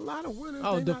thinking. Yeah, a lot of winners.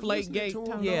 Oh, they not Deflate listening Gate to him,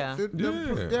 time. no.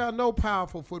 Yeah. There are no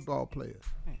powerful football players.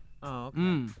 Oh,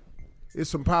 okay. It's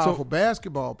some powerful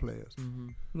basketball players.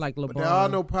 Like LeBron. But there are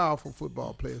no powerful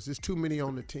football players. There's too many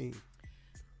on the team.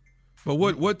 But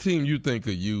what team you think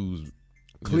could use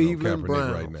Cleveland Kaepernick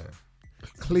Browns. right now?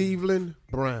 Cleveland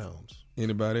Browns.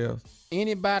 Anybody else?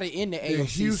 Anybody in the AFC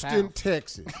Houston, South.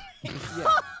 Texas. Yeah.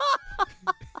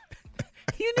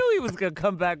 You knew he was going to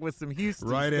come back with some Houston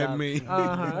Right stuff. at me.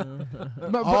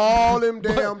 All them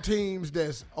damn teams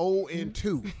that's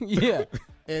 0-2. Yeah.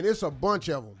 And it's a bunch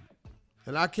of them.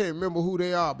 And I can't remember who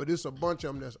they are, but it's a bunch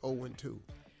of them that's 0-2.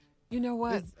 You know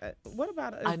what? What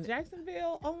about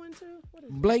Jacksonville 0-2? What is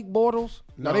Blake Bortles?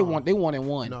 No, they won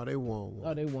 1-1. No, they won 1.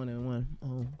 Oh, they 1-1.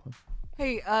 Oh, okay.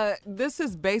 Hey, this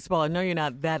is baseball. I know you're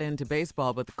not that into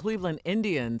baseball, but the Cleveland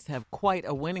Indians have quite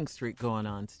a winning streak going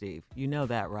on, Steve. You know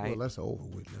that, right? Well, that's over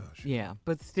with now. Yeah,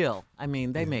 but still, I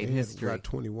mean, they made history. Got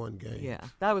 21 games. Yeah,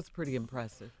 that was pretty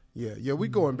impressive. Yeah, we're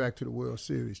going back to the World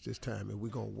Series this time, and we're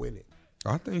going to win it.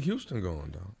 I think Houston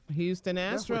going, though. Houston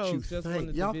Astros. That's what you just think. won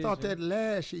the Y'all division. thought that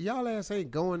last year. Y'all ass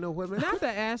ain't going nowhere, man. Not the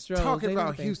Astros. Talking They don't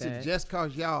about think Houston that. just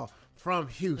because y'all from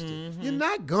Houston. You're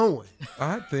not going.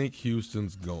 I think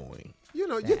Houston's going. You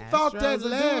know, The you thought Astros that are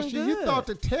last doing year. You good. thought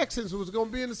the Texans was going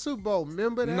to be in the Super Bowl.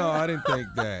 Remember that? No, I didn't think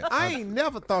that. I ain't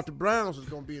never thought the Browns was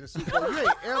going to be in the Super Bowl. You ain't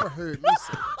ever heard me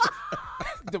say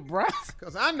The Browns.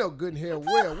 because I know good and hell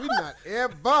well we not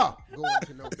ever going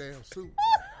to no damn Super Bowl.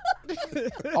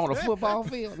 On a football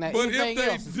field. Now, But if anything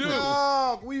they else is do- good.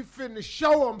 Dog, we finna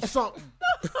show them something.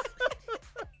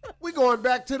 We going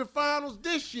back to the finals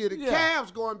this year. The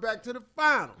Cavs going back to the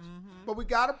finals. But we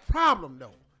got a problem,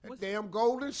 though. That damn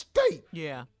Golden State.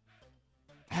 Yeah.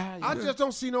 I just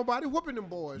don't see nobody whooping them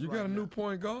boys. You got a new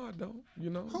point guard, though. You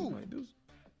know, Who? You might do.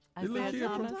 The little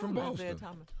kid from Isaiah Boston.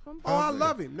 Thomas. Oh, I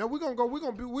love him. Now we're gonna go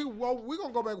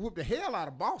back and whoop the hell out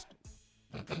of Boston.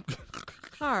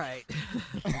 All right.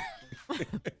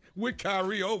 With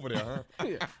Kyrie over there, huh?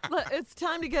 Look, it's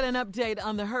time to get an update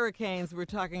on the hurricanes. We're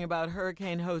talking about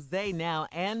Hurricane Jose now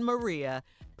and Maria.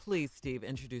 Please, Steve,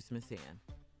 introduce Miss Ann.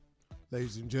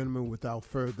 Ladies and gentlemen, without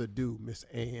further ado, Miss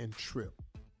Ann Tripp.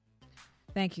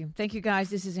 Thank you. Thank you, guys.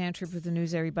 This is Ann Tripp with the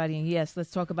news, everybody. And yes,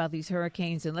 let's talk about these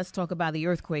hurricanes, and let's talk about the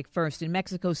earthquake first. In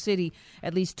Mexico City,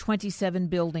 at least 27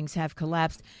 buildings have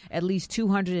collapsed. At least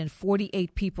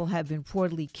 248 people have been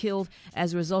reportedly killed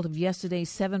as a result of yesterday's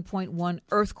 7.1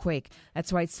 earthquake.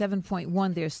 That's right,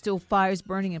 7.1. There's still fires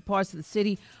burning in parts of the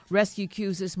city. Rescue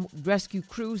crews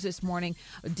this morning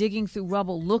are digging through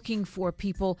rubble looking for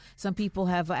people. Some people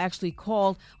have actually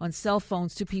called on cell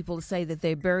phones to people to say that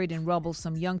they're buried in rubble.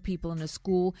 Some young people in the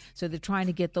school, so they're trying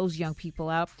to get those young people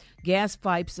out. Gas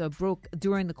pipes broke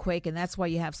during the quake, and that's why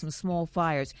you have some small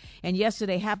fires. And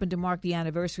yesterday happened to mark the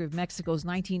anniversary of Mexico's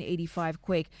 1985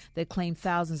 quake that claimed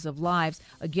thousands of lives.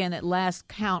 Again, at last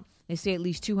count, they say at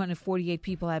least 248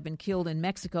 people have been killed in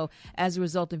Mexico as a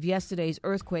result of yesterday's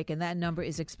earthquake, and that number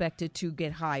is expected to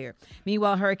get higher.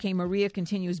 Meanwhile, Hurricane Maria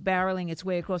continues barreling its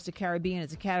way across the Caribbean.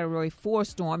 It's a Category 4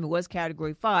 storm. It was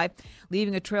Category 5,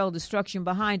 leaving a trail of destruction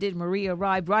behind it. Maria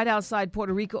arrived right outside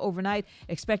Puerto Rico overnight,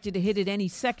 expected to hit it any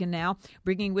second now,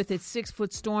 bringing with it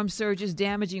 6-foot storm surges,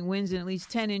 damaging winds, and at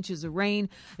least 10 inches of rain.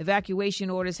 Evacuation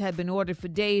orders had been ordered for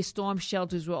days. Storm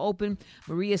shelters were open.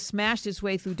 Maria smashed its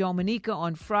way through Dominica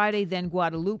on Friday, then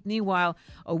Guadeloupe. Meanwhile,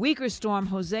 a weaker storm,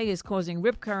 Jose, is causing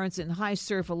rip currents and high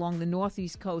surf along the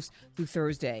northeast coast through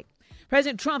Thursday.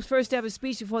 President Trump's first ever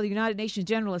speech before the United Nations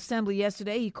General Assembly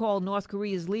yesterday, he called North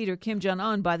Korea's leader, Kim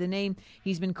Jong-un, by the name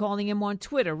he's been calling him on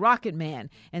Twitter, Rocket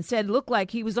Man, and said it looked like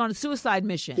he was on a suicide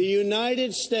mission. The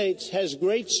United States has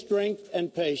great strength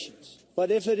and patience,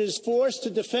 but if it is forced to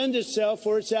defend itself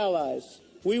or its allies,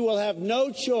 we will have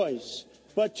no choice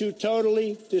but to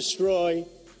totally destroy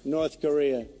North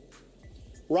Korea.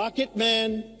 Rocket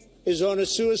Man is on a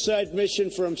suicide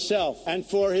mission for himself and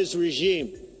for his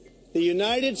regime. The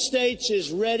United States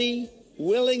is ready,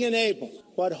 willing, and able,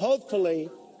 but hopefully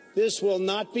this will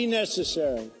not be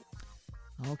necessary.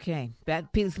 Okay.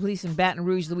 Police in Baton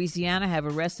Rouge, Louisiana, have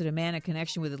arrested a man in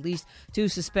connection with at least 2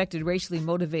 suspected racially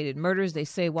motivated murders. They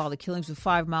say while the killings were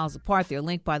 5 miles apart, they're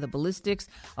linked by the ballistics.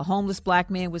 A homeless black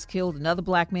man was killed. Another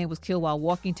black man was killed while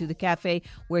walking to the cafe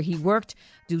where he worked.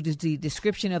 Due to the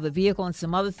description of the vehicle and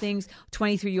some other things,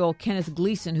 23-year-old Kenneth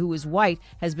Gleason, who is white,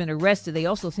 has been arrested. They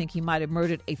also think he might have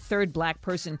murdered a third black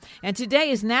person. And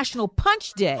today is National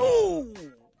Punch Day. Ooh.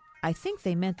 I think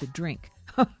they meant the drink.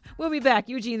 We'll be back.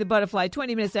 Eugene the Butterfly,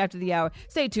 20 minutes after the hour.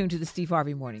 Stay tuned to the Steve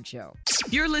Harvey Morning Show.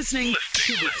 You're listening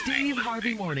to the Steve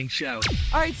Harvey Morning Show.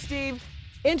 All right, Steve,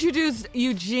 introduce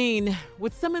Eugene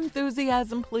with some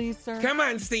enthusiasm, please, sir. Come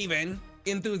on, Steven.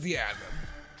 Enthusiasm.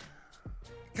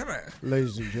 Come on.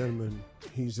 Ladies and gentlemen,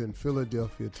 he's in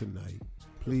Philadelphia tonight.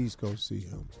 Please go see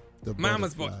him. The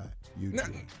Mama's boy.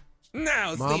 Eugene.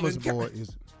 No, Mama's Steven. boy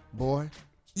is... Boy...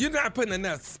 You're not putting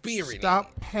enough spirit in it.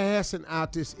 Stop passing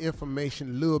out this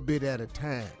information a little bit at a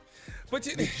time. But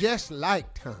you're just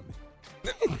like Tommy.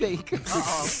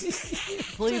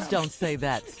 Please don't say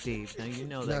that, Steve. Now you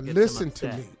know that Now gets listen him to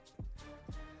upset. me.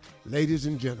 Ladies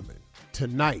and gentlemen,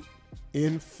 tonight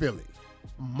in Philly,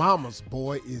 Mama's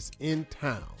Boy is in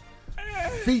town,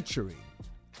 featuring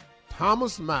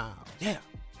Thomas Miles,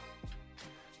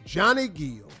 Johnny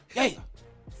Gill, Say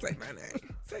my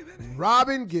name. Say my name.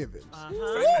 Robin Givens,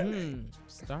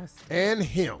 Say my name. and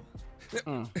him.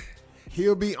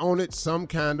 He'll be on it some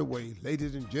kind of way.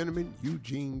 Ladies and gentlemen,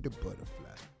 Eugene the Butterfly.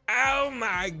 Oh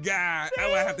my God.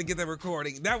 Oh, I have to get the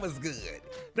recording. That was good.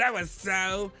 That was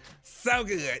so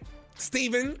good.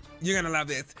 Steven, you're going to love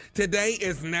this. Today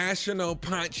is National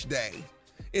Punch Day.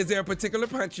 Is there a particular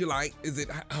punch you like? Is it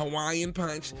Hawaiian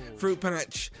punch, fruit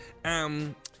punch,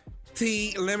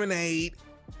 tea, lemonade?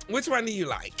 Which one do you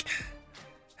like?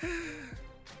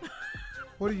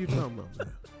 What are you talking about,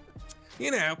 man?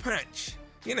 You know, punch.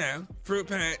 You know, fruit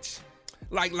punch.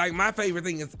 Like my favorite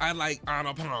thing is I like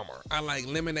Arnold Palmer. I like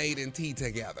lemonade and tea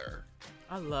together.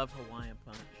 I love Hawaiian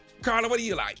punch. Carla, what do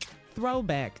you like?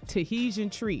 Throwback Tahitian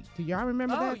treat. Do y'all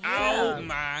remember that? Oh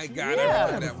my God, I Yeah,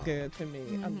 remember that that was one. good to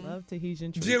me. I love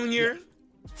Tahitian treat. Junior,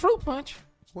 Fruit punch.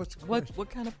 What's the What question? what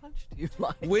kind of punch do you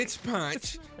like? which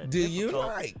punch do you difficult.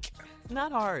 like? It's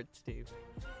not hard, Steve.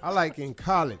 I like in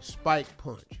college, spike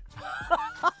punch.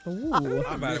 Ooh. I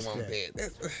Nobody miss want that. that.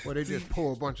 That's- Where they just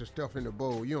pour a bunch of stuff in the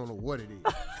bowl. You don't know what it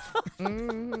is.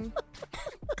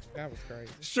 That was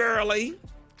crazy. Shirley.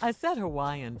 I said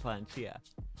Hawaiian punch, yeah.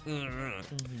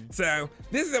 So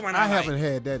this is the one I I like. haven't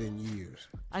had that in years.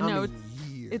 I know mean,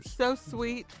 years. it's so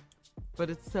sweet, but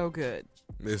it's so good.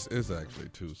 It's actually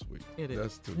too sweet. It is.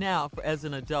 That's too Now, as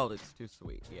an adult, it's too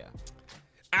sweet, yeah.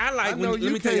 I like I know when you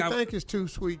let me tell can't you. think it's too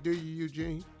sweet, do you,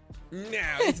 Eugene? No,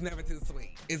 it's never too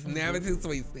sweet. It's never too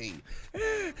sweet, Steve.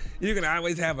 You can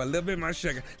always have a little bit more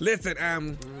sugar.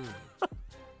 Listen,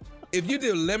 if you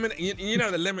do lemon, you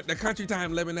know the country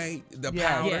time lemonade, the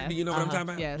powder. Yes. Do you know what I'm talking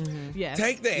about? Yes. Yes.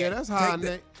 Take that. Yeah, that's high. Take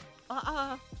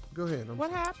Nate. Go ahead.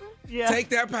 What happened? Yeah. Take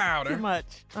that powder Too much.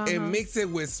 and mix it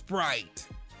with Sprite.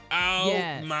 Oh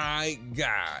Yes. my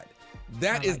God,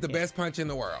 that I is like the it. best punch in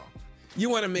the world. You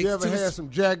want to mix You ever two? had some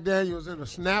Jack Daniels in a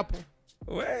Snapple?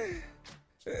 What?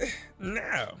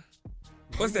 No.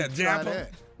 What's that? Try Japple?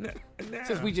 that. No.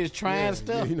 Since we just trying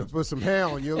stuff. You know, put some hair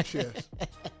on your chest.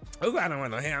 Oh, I don't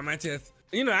want no hair on my chest.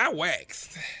 You know, I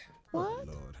waxed. What? Oh,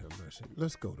 Lord have mercy.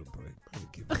 Let's go to break. I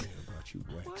don't give a damn about you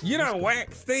wax. You Let's don't go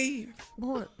wax, to break. Steve?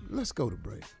 Boy, let's go to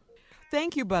break.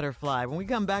 Thank you, Butterfly. When we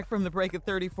come back from the break at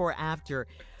 34 after,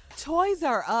 Toys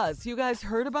R Us. You guys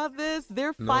heard about this?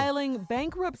 They're filing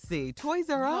bankruptcy. Toys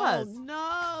R Us.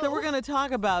 No. So we're going to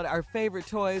talk about our favorite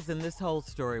toys and this whole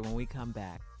story when we come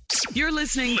back. You're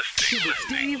listening to the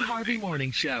Steve Harvey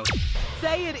Morning Show.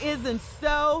 Say it isn't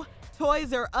so.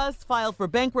 Toys R Us filed for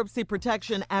bankruptcy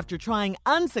protection after trying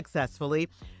unsuccessfully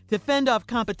to fend off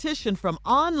competition from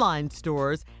online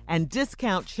stores and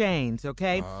discount chains,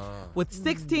 okay? With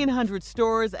 1,600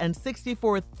 stores and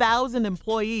 64,000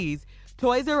 employees,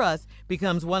 Toys R Us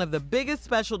becomes one of the biggest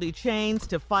specialty chains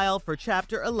to file for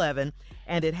Chapter 11,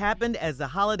 and it happened as the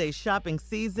holiday shopping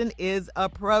season is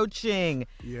approaching.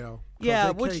 Yeah. 'Cause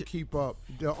Yeah, they which- can't keep up.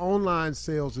 The online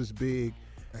sales is big.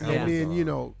 Yeah. And then, you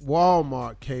know,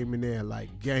 Walmart came in there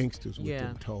like gangsters with Yeah.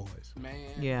 them toys. Man.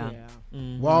 Yeah.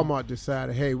 Walmart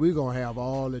decided, hey, we're going to have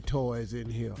all the toys in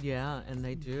here Yeah, and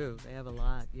they do. They have a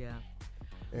lot, yeah.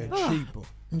 and cheaper.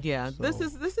 Yeah, this So-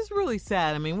 is really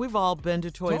sad. I mean, we've all been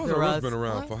to Toys Toys R R Us Us. been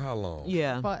around for how long?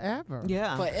 Yeah. Forever.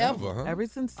 Yeah. Forever. Huh? Ever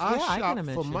since, I yeah, I can shop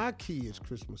imagine. for my kids'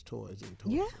 Christmas toys and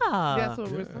toys. Yeah. That's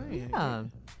what we're saying. Yeah.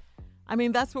 I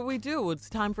mean, that's what we do. It's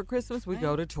time for Christmas. We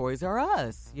go to Toys R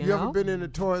Us. You You know? ever been in the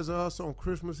Toys R Us on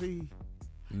Christmas Eve?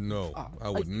 No, I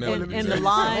would never. in do the that.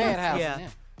 line? Madhouse, Yeah. yeah.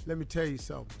 Let me tell you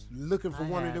something. Looking for I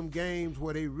one have. of them games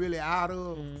where they really out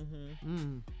of.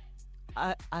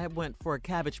 I went for a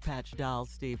Cabbage Patch doll,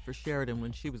 Steve, for Sheridan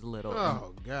when she was little.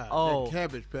 Oh, God. Oh. That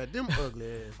Cabbage Patch. Them ugly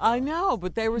ass. I know,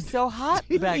 but they were so hot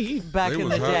back They in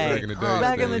was the hot day. back in the day,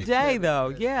 Back in the Steve. day, though,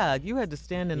 yeah, you had to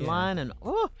stand in Yeah. line, and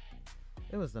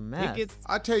it was a mess. It gets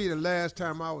I tell you, the last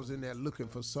time I was in there looking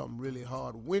for something really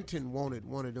hard, Winton wanted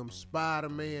one of them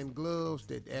Spider-Man gloves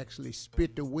that actually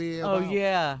spit the web Oh out.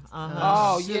 yeah.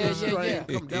 Oh, yeah, Straight yeah,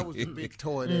 yeah. come- That was the big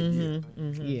toy that year.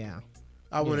 yeah.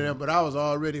 I went in there, but I was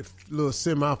already a little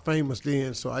semi-famous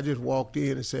then, so I just walked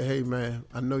in and said, hey, man,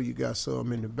 I know you got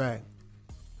some in the back.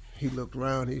 He looked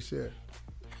around, he said,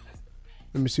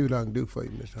 let me see what I can do for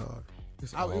you, Mr. Hart.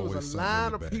 It's It always was a something line in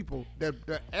the of back. people.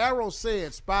 The arrow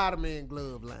said Spider-Man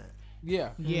glove line.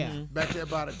 Yeah. Yeah. Back there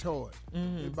by the toy.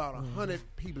 There's about 100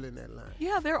 people in that line.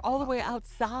 Yeah, they're all the way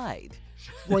outside.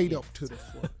 Straight up to the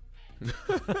front.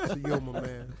 So, yo, my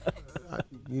man,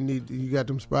 You got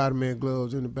them Spider-Man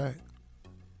gloves in the back?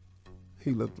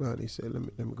 He looked around. He said,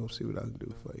 let me go see what I can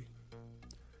do for you.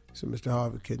 He said, Mr.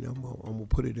 Harvey, I'm gonna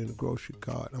put it in a grocery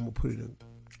cart. I'm gonna put it in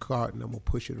a cart and I'm gonna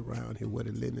push it around here where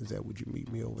the linen's at. Would you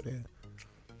meet me over there?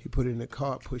 He put it in the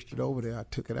cart, pushed it over there. I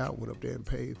took it out, went up there and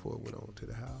paid for it, went on to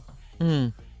the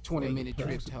house. 20-minute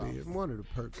trip talk. One of the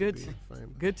perks Good, of being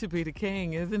famous. good to be the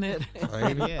king, isn't it?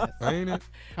 Ain't it? Yes. Ain't it?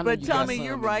 But Tommy,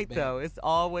 you're right though. It's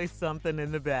always something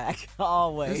in the back.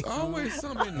 Always. There's always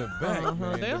something in the back,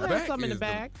 man. They'll the have back some in the is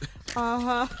back.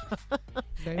 And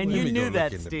Let you me knew go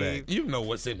that, look in the Steve. back. You know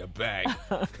what's in the back.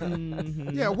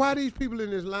 Yeah, why these people in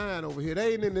this line over here?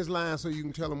 They ain't in this line so you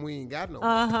can tell them we ain't got no.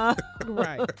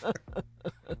 Right.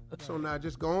 So now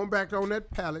just go on back on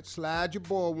that pallet, slide your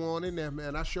boy one in there,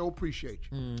 man. I sure appreciate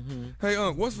you. Hey,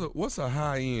 what's a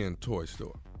high-end toy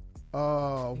store?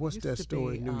 What's that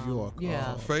store in New York?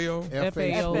 Yeah. FAO?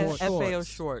 FAO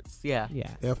Schwartz. Yeah.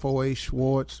 FOA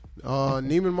Schwartz.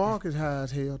 Neiman Marcus high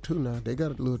as hell too now. They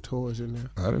got little toys in there.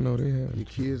 I didn't know they had. Your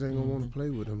kids ain't gonna want to play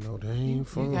with them though. They ain't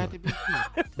fun. You got to be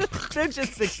They're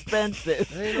just expensive.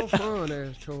 They ain't no fun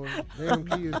ass toys. Them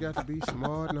kids got to be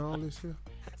smart and all this here.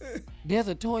 There's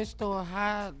a toy store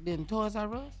higher than Toys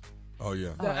R Us? Oh,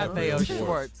 yeah. FAO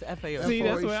Schwartz. FAO. See,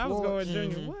 that's FOA where I was going, Schwartz.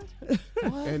 Junior.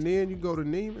 What? And then you go to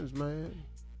Neiman's, man.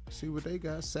 See what they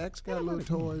got. Saks got little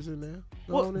toys in there.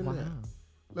 Go on in there.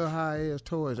 Little high-ass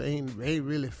toys ain't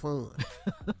really fun.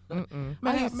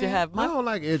 I used to have I don't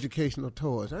like educational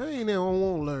toys. I ain't never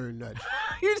want to learn nothing.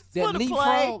 You just That want to play.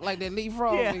 leapfrog, like that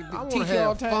leapfrog. Yeah. They I want to teach you all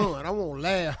have the time. fun. I want to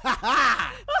laugh. Ha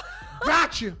ha!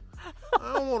 Gotcha.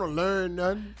 I don't want to learn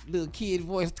nothing. Little kid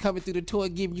voice coming through the toy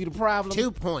giving you the problem. 2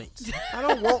 points. I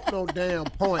don't want no damn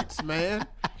points, man.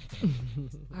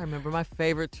 I remember my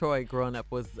favorite toy growing up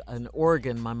was an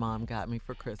organ my mom got me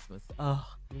for Christmas. Oh,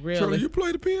 Really? Shirley, you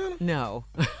play the piano? no.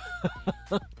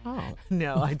 Oh.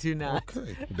 No, I do not.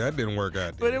 Okay. That didn't work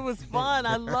out. But it was fun.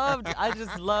 I loved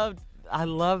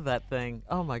that thing.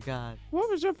 Oh my God. What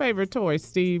was your favorite toy,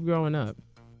 Steve, growing up?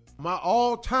 My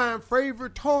all-time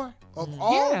favorite toy of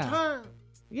all Yeah. time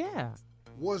Yeah.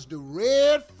 was the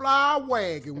red flower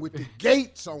wagon with the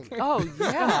gates on it. Oh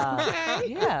yeah.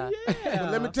 Yeah.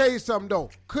 But let me tell you something, though.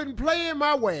 Couldn't play in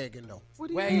my wagon, though. What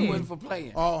do you Wagon mean? wasn't for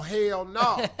playing. Oh, hell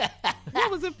no.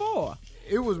 What was it for?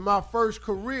 It was my first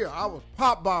career. I was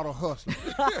pop bottle hustling.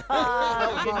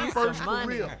 That was my first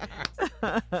career.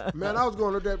 Man, I was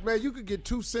going to that. Man, you could get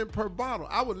 2 cents per bottle.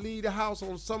 I would leave the house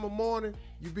on summer morning.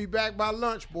 You be back by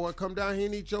lunch, boy. Come down here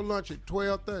and eat your lunch at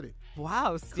 12:30.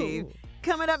 Wow, Steve. Cool.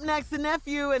 Coming up next, the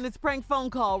nephew and his prank phone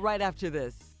call right after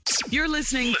this. You're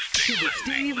listening to the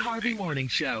Steve Harvey Morning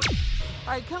Show.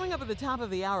 All right, coming up at the top of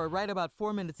the hour, right about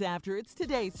 4 minutes after, it's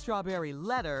today's Strawberry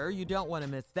Letter. You don't want to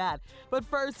miss that. But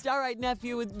first, all right,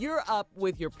 nephew, you're up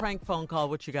with your prank phone call.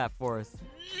 What you got for us?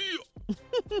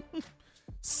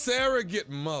 Surrogate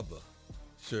mother.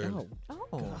 Shirley.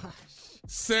 Oh.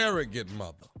 Surrogate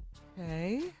mother.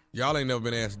 Okay. Y'all ain't never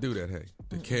been asked to do that, hey?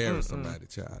 To carry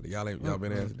somebody's child. Y'all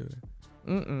been asked to do that?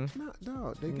 No,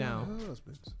 dog, they got No.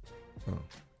 husbands. Oh.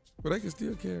 But they can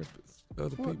still carry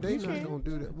other Well, people. they not can. going to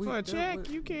do that. For a check,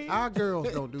 you can. Our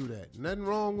girls don't do that. Nothing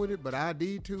wrong with it, but I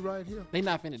did too right here. They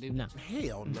not finna do No.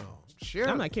 Hell no. Sure.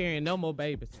 I'm not carrying no more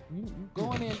babies.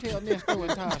 Go in there and tell Nestor and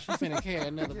Tosh she finna carry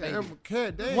another baby.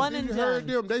 One you and heard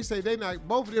done. them. They say they not.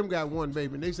 Both of them got one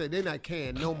baby, and they say they not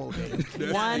carrying no more babies.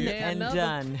 One Yeah, and another.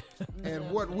 done.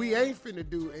 And what we ain't finna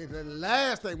do is the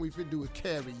last thing we finna do is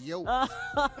carry yoke.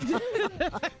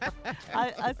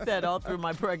 I said all through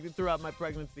throughout my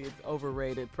pregnancy, it's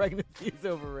overrated. Pregnancy is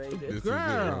overrated. This is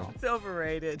Girl. It's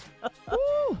overrated.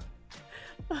 Woo.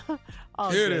 All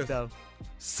Here it good, is. though.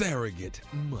 Surrogate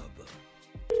mother.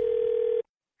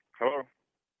 Hello?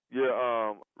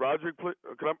 Yeah, Roderick, please.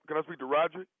 Can I speak to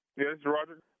Roderick? Yeah, this is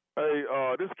Roderick. Hey,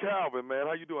 this is Calvin, man.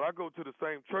 How you doing? I go to the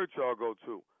same church y'all go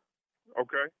to.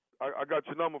 Okay. I got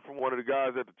your number from one of the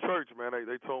guys at the church, man.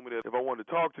 They told me that if I wanted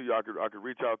to talk to you, I could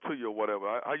reach out to you or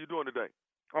whatever. How you doing today?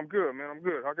 I'm good, man. I'm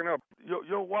good. How can I help?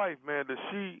 Your wife, man, does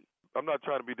she? I'm not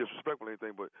trying to be disrespectful or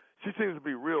anything, but she seems to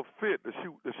be real fit. Does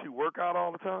she work out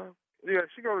all the time? Yeah,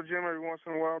 she go to the gym every once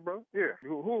in a while, bro. Yeah.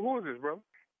 Who is this, brother?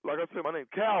 Like I said, my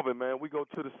name's Calvin, man. We go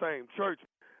to the same church.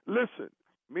 Listen,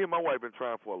 me and my wife been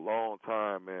trying for a long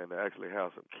time, man, to actually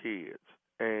have some kids.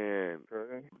 And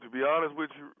to be honest with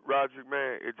you, Roderick,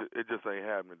 man, it just ain't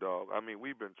happening, dog. I mean,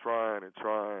 we've been trying and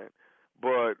trying.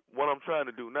 But what I'm trying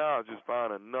to do now is just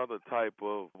find another type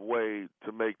of way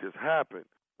to make this happen.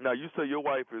 Now, you say your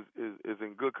wife is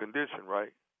in good condition,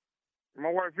 right? My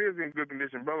wife is in good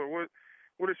condition, brother. What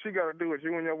does she got to do with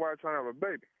you and your wife trying to have a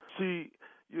baby? She,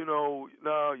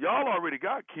 now, y'all already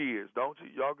got kids, don't you?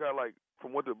 Y'all got like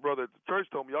from what the brother at the church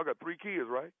told me, y'all got 3 kids,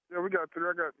 right? Yeah, we got 3.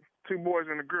 I got 2 boys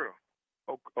and a girl.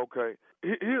 Okay.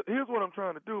 Here's what I'm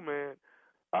trying to do, man.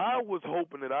 I was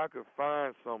hoping that I could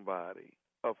find somebody,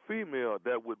 a female,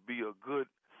 that would be a good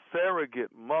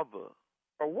surrogate mother.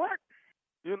 A what?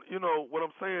 You know, what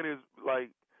I'm saying is,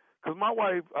 like, because my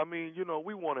wife, I mean, you know,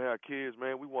 we want to have kids,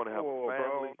 man. We want to have a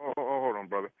family. Hold on,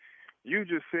 brother. You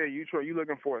just said you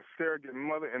looking for a surrogate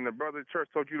mother, and the brother at church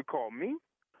told you to call me?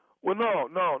 Well, no.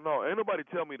 Ain't nobody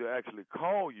tell me to actually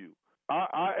call you.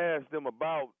 I asked them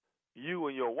about you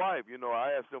and your wife. You know,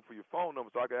 I asked them for your phone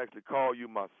number so I could actually call you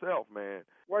myself, man.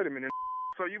 Wait a minute.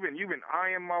 So you've been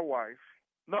eyeing my wife?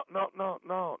 No.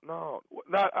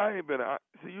 I ain't been.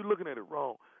 See, you looking at it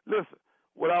wrong. Listen,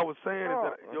 what I was saying is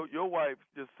that your wife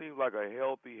just seems like a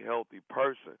healthy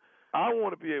person. I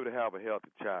want to be able to have a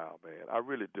healthy child, man. I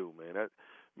really do, man.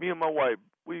 Me and my wife,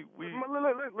 we.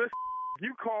 Listen,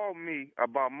 you called me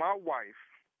about my wife,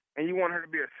 and you want her to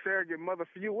be a surrogate mother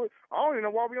for you. I don't even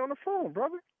know why we on the phone,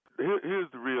 brother. Here's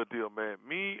the real deal, man.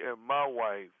 Me and my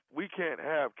wife, we can't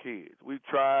have kids. We've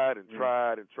tried and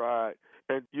tried and tried.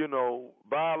 And, you know,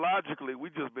 biologically, we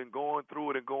just been going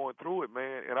through it,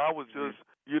 man. And I was just,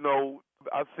 you know,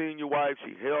 I seen your wife.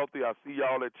 She healthy. I see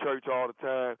y'all at church all the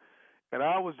time. And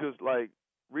I was just, like,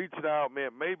 reaching out,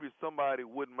 man. Maybe somebody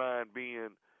wouldn't mind being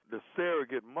the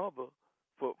surrogate mother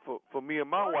for me and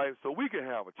my wife so we can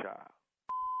have a child.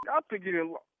 I'm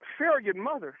thinking surrogate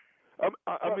mother.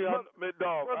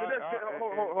 Dog.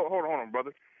 Hold on,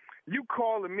 brother. You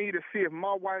calling me to see if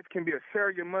my wife can be a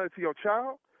surrogate mother to your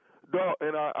child? Dog,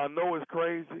 and I know it's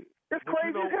crazy. It's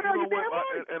crazy as hell. You damn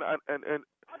right. And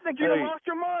I think you done lost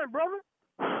your mind, brother.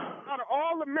 Out of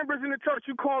all the members in the church,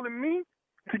 you calling me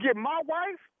to get my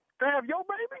wife to have your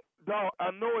baby? Dog,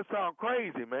 I know it sounds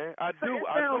crazy, man. I know it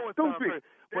sounds sounds crazy.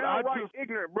 But I just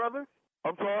ignorant, brother.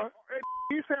 I'm sorry?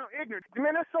 You sound ignorant.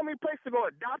 Man, there's so many places to go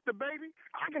adopt a baby.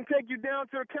 I can take you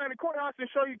down to the county courthouse and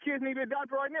show you kids need to be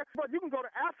adopted right now. But you can go to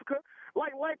Africa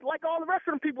like all the rest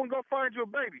of them people and go find you a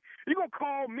baby. You going to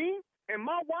call me and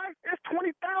my wife? There's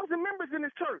 20,000 members in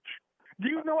this church. Do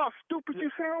you know how stupid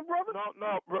you sound, brother?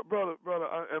 No, brother.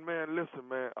 And, man, listen,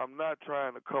 man, I'm not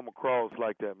trying to come across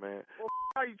like that, man. Well,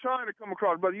 how you trying to come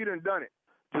across, brother? You done done it.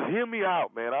 Just hear me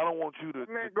out, man. I don't want you to...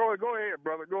 Man, go ahead,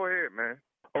 brother. Go ahead, man.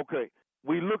 Okay.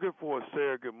 We looking for a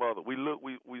surrogate mother. We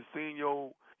seen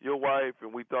your wife,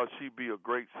 and we thought she'd be a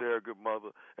great surrogate mother.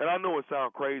 And I know it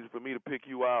sounds crazy for me to pick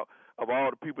you out of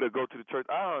all the people that go to the church.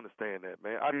 I understand that,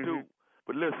 man. I do.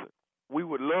 But listen, we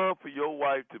would love for your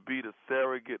wife to be the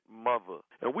surrogate mother,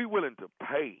 and we willing to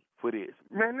pay for this.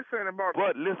 Man, this ain't about...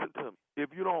 But listen to me. If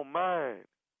you don't mind,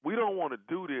 we don't want to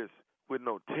do this with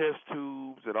no test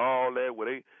tubes and all that,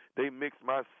 where they mix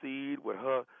my seed with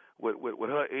her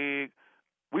egg.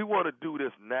 We want to do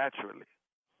this naturally.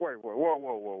 Whoa.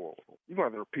 You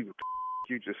going to repeat what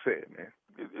you just said, man.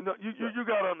 You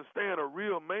got to understand, a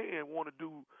real man want to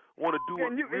do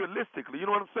it realistically. You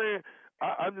know what I'm saying?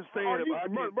 I'm just saying.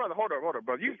 Brother, hold on,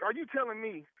 brother. Are you telling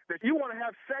me that you want to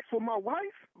have sex with my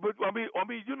wife? But I mean,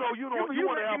 you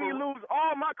want to have me lose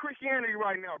all my Christianity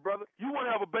right now, brother. You want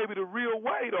to have a baby the real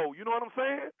way, though. You know what I'm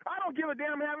saying? I don't give a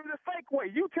damn having it the fake way.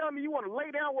 You telling me you want to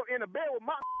lay down in a bed with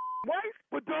my wife?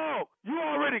 But dog, you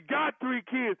already got 3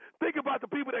 kids. Think about the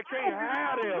people that can't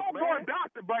have them, man. Go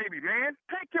adopt the baby, man.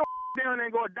 Take your down there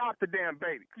and go adopt the damn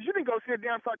baby. Because you didn't go see a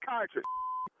damn psychiatrist.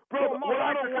 Bro, my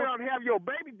wife don't want to have your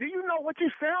baby. Do you know what you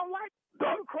sound like?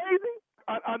 Are you crazy?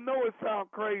 I know it sounds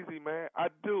crazy, man. I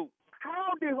do.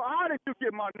 How did you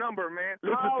get my number, man?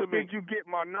 How did you get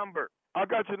my number? I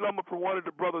got your number from one of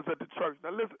the brothers at the church.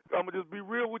 Now listen, I'm going to just be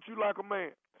real with you like a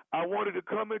man. I wanted to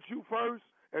come at you first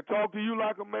and talk to you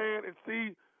like a man and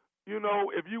see, you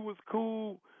know, if you was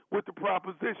cool with the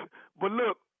proposition. But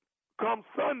look, come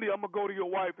Sunday, I'm going to go to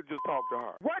your wife and just talk to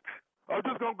her. What? I'm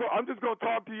just going to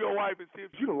talk to your wife and see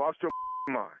if you done lost your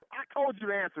mind. I told you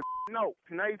the answer. No.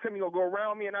 Now you tell me you're going to go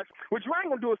around me and what you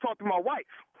ain't going to do is talk to my wife.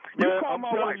 You call I'm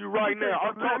my telling wife. you right now.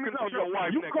 I'm talking to your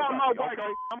wife. You next call my Sunday, wife.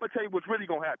 okay? I'm going to tell you what's really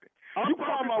going to happen. I'm you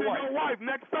call my wife. your wife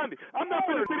next Sunday. I'm not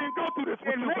going to sit here and go through this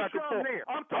with you back and forth.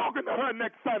 I'm talking to her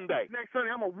next Sunday. Next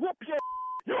Sunday, I'm going to whoop your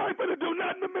You ain't going to do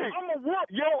nothing to me. I'm going to whoop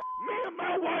your... Me and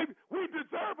my wife, we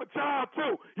deserve a child,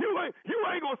 too. You ain't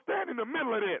going to stand in the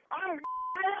middle of this. I'm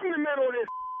in the middle of this.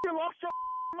 You lost your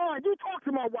mind. You talk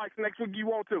to my wife next week you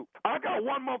want to. I got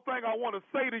one more thing I want to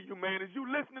say to you, man. Is you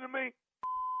listening to me?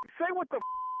 Say what the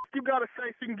you got to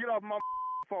say so you can get off my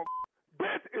phone.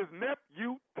 This is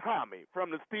nephew Tommy from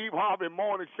the Steve Harvey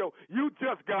Morning Show. You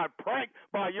just got pranked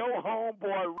by your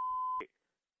homeboy.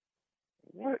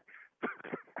 What?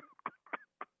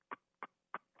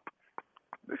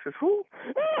 This is who?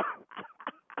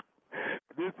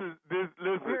 Listen.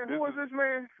 Man, who is this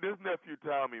man? This nephew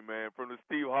Tommy, man, from the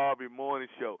Steve Harvey Morning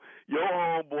Show. Your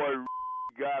homeboy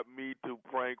got me to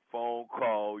prank phone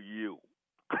call you.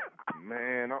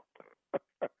 Man,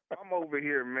 I'm over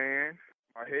here, man.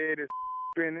 My head is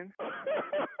spinning.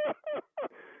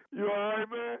 You all right,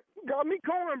 man? Got me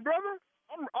going, brother.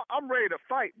 I'm ready to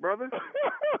fight, brother.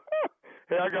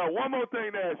 Hey, I got one more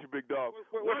thing to ask you, big dog.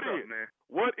 What's up, man?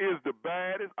 What is the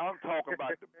baddest, I'm talking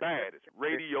about the baddest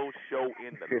radio show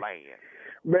in the land?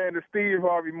 Man, the Steve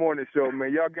Harvey Morning Show,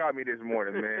 man. Y'all got me this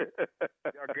morning, man.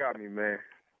 Y'all got me, man.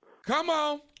 Come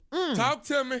on. Talk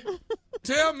to me.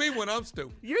 Tell me when I'm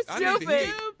stupid. You're I need to stupid.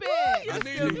 hear it. I need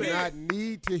to You do hear not it.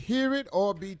 need to hear it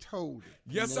or be told it.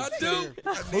 Yes, I do.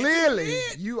 Clearly,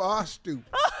 you are stupid.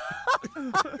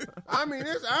 I mean,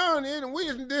 this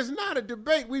is not a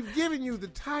debate. We've given you the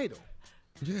title.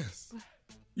 Yes.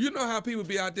 You know how people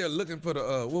be out there looking for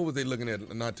the, what was they looking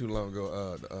at not too long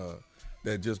ago,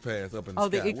 that just passed up in the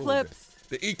sky? The eclipse.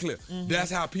 The eclipse. Mm-hmm.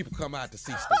 That's how people come out to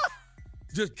see stupid.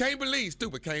 Just can't believe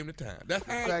stupid came to town. That's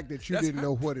The how, fact that you didn't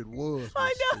know what it was.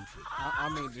 I know. I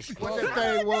mean, the What that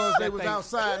thing was, they was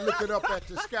outside looking up at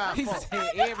the sky He for. said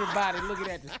everybody looking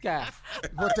at the sky.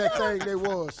 What that thing they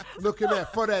was looking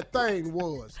at for that thing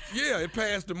was. Yeah, it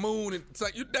passed the moon and it's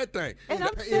like, that thing. And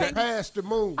I'm It saying, passed the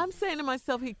moon. I'm saying to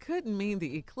myself, he couldn't mean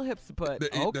the eclipse, but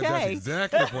That's okay.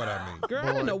 exactly what I mean. Girl,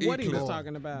 I didn't know what he was Eclipse.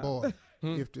 talking about. Boy,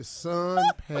 if the sun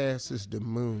passes the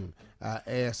moon, our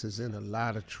ass is in a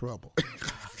lot of trouble.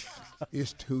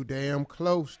 It's too damn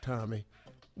close, Tommy.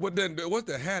 What's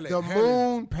the Halley? The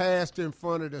moon passed in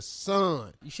front of the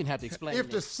sun. You shouldn't have to explain If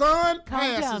it. the sun Calm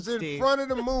down, passes in Steve. front of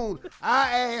the moon, our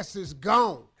ass is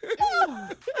gone.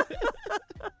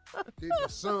 Did the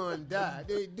sun die?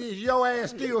 Is your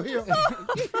ass still here?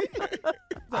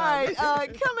 All right,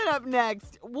 coming up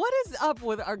next, what is up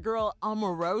with our girl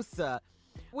Omarosa?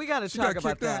 We got to She talk got about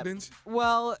kicked out, that. didn't she?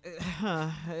 Well,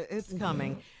 it's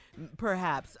coming,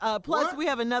 perhaps. Plus, What? we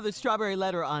have another strawberry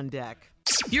letter on deck.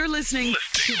 You're listening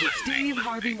to the Steve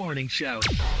Harvey Morning Show.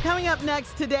 Coming up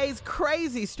next, today's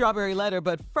crazy strawberry letter.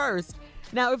 But first,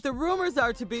 now, if the rumors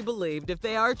are to be believed, if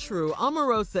they are true,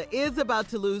 Omarosa is about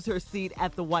to lose her seat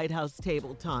at the White House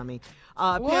table, Tommy.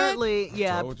 Apparently,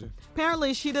 told you.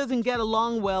 apparently she doesn't get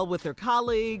along well with her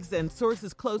colleagues, and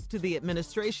sources close to the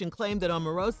administration claim that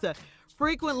Omarosa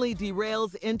frequently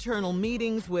derails internal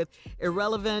meetings with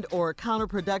irrelevant or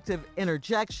counterproductive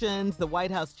interjections. The White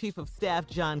House Chief of Staff,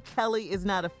 John Kelly, is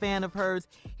not a fan of hers.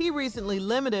 He recently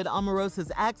limited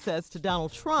Omarosa's access to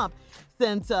Donald Trump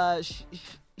since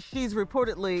she's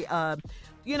reportedly,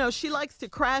 she likes to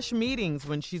crash meetings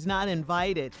when she's not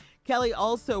invited. Kelly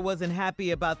also wasn't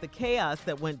happy about the chaos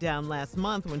that went down last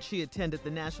month when she attended the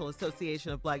National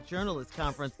Association of Black Journalists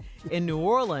Conference in New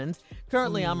Orleans.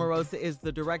 Currently, Omarosa is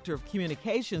the Director of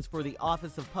Communications for the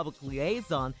Office of Public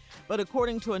Liaison, but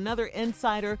according to another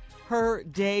insider, her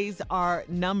days are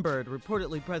numbered.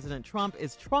 Reportedly, President Trump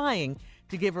is trying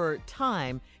to give her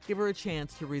time, give her a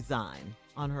chance to resign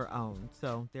on her own.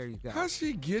 So there you go. How'd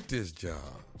she get this job?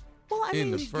 Well, I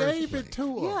in mean, the first Gave place? it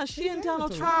to her. yeah, she and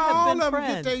Donald Trump How have all been of them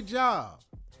friends. get their job?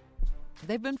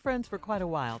 They've been friends for quite a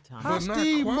while, Tom. How But not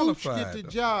Steve Mooch qualified, get the though.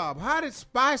 job? How did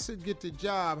Spicer get the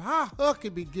job? How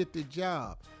Huckabee get the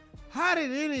job? How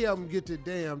did any of them get the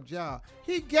damn job?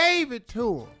 He gave it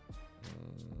to him.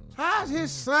 How's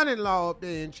his son-in-law up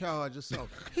there in charge or something?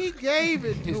 He gave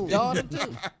it to His him. daughter,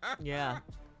 too. Yeah.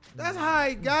 That's how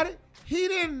he got it. He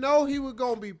didn't know he was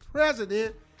going to be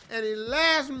president, and in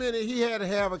last minute, he had to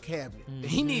have a cabinet.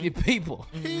 He needed people.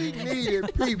 He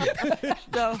needed people.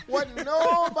 So,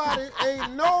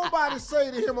 Ain't nobody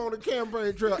say to him on the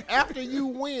campaign trail, after you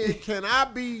win, can I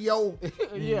be your,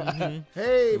 Yeah.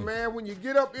 hey, man, when you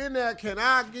get up in there, can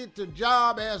I get the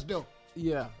job as the,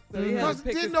 Yeah. so he had because to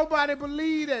pick didn't his- nobody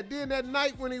believe that. Then that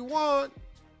night when he won,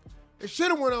 they should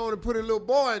have went on and put a little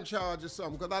boy in charge or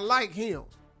something, because I like him.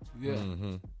 Yeah.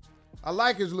 I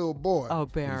like his little boy. Oh,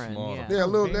 Barron, smart. yeah. Their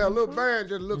little Baron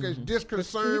just look as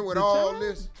disconcerted with all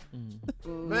this.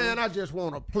 Man, I just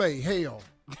want to play hell.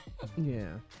 Yeah.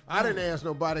 I didn't ask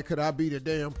nobody, could I be the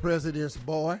damn president's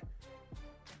boy?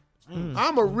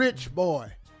 I'm a rich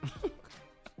boy. I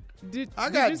did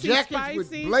got you see jackets with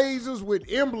Spicy? blazers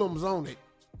with emblems on it.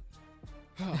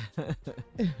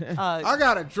 I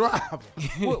got a driver.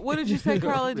 What did you say,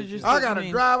 Carly? Did you say I got a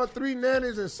mean? driver, 3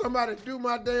 nannies, and somebody to do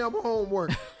my damn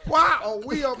homework. Why are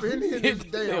we up in here in this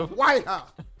damn White House?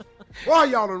 Why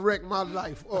y'all done wrecked my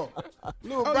life up?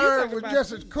 Little you Bird talking was about-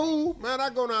 just as cool. Man, I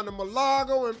go down to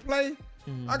Malago and play.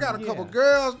 I got a couple Yeah.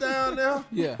 girls down there.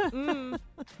 Yeah.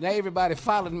 Now everybody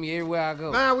following me everywhere I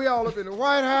go. Now we all up in the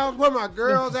White House. Where my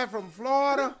girls at from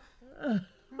Florida?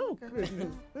 Oh,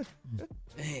 goodness.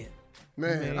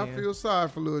 Man, I feel sorry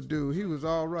for little dude. He was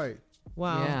all right.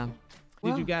 Wow. Yeah.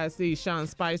 Did you guys see Sean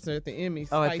Spicer at the Emmys?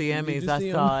 Oh, at the Emmys,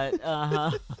 I saw it.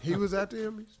 Uh-huh. He was at the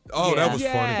Emmys? Oh, that was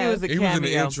funny. He was a He was in the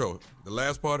cameo. intro, the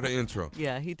last part of the intro.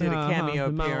 Yeah, he did a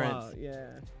cameo the appearance.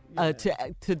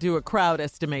 monologue, To do a crowd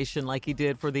estimation like he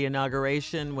did for the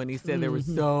inauguration when he said there were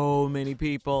so many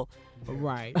people.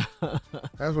 Right.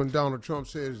 That's when Donald Trump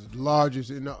said it's the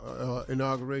largest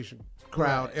inauguration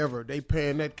crowd ever. They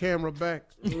pan that camera back.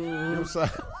 I'm sorry.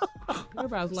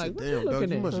 Everybody's like, what damn, you looking dog,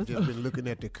 you at? must have just been looking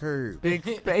at the curb. Big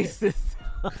spaces.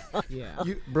 Yeah.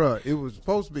 Bruh, it was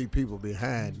supposed to be people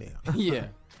behind there. Yeah.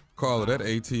 Carla, that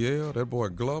ATL, that boy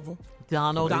Glover.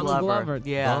 Donald Glover.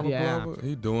 Yeah. Donald Glover,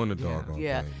 he doing the doggone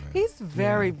Yeah. thing, man. He's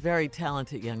very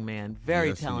talented young man. Very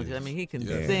Yes, he talented. I is. mean, he can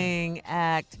Yeah. sing,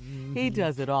 act. He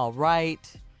does it all right.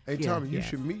 Hey, Yeah. Tommy, you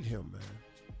should meet him, man.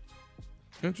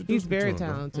 Introduce He's me to very him, bro.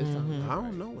 talented. I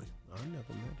don't know him. I never met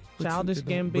him. Childish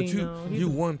But Gambino. you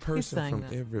one sang person from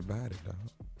that. everybody, dog.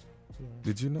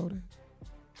 Did you know that?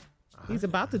 He's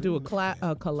about to do a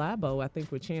collabo, I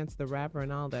think, with Chance the Rapper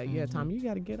and all that. Yeah, Tom, you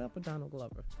got to get up with Donald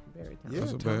Glover. Very talented.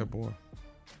 That's a bad boy.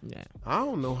 Yeah. I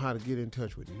don't know how to get in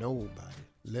touch with nobody.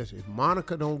 Unless if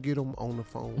Monica don't get him on the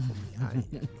phone for me, I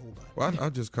ain't got nobody. Well, I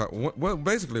just call. Well,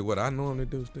 basically, what I normally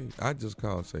do, Steve, I just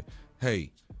call and say,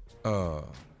 "Hey,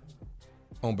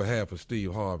 on behalf of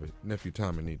Steve Harvey, nephew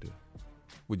Tommy,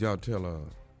 would y'all tell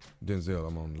Denzel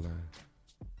I'm on the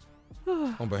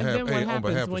line? On behalf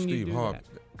of Steve Harvey."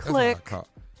 That's what I Click. call.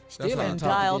 Still in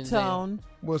dial tone.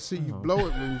 Well, see, you blow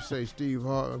it when you say Steve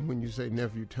Harvey, when you say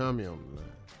nephew Tommy on the line.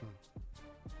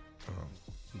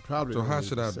 You probably So don't how need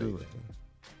should to I say do that. it?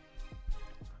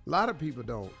 A lot of people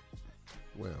don't.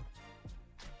 Well,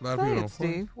 A lot of Say people it, don't fuck.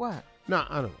 Steve. What? no,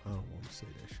 I don't want to say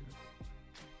that shit.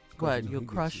 What? You know, You'll he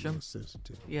gets crush a little him?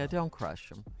 sensitive. Yeah, don't crush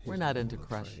him. We're not into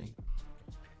crushing.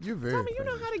 You're very. Tommy, you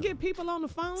know how to get people on the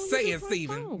phone? Say You it, can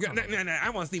Steven. phone No, call. no, I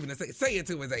want Steven to say it. Say it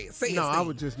to his ass. Say it, No, Steve. I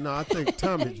would just no. I think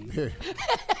Tommy's very.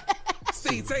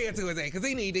 Steve, say it to his ass, because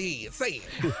he need to hear it. Say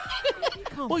it.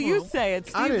 Well, you say it.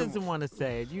 I Steve didn't- doesn't want to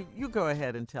say it. You go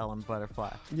ahead and tell him,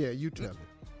 Butterfly. Yeah, you tell him.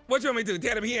 What you want me to do?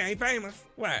 Tell him he ain't famous?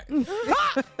 What?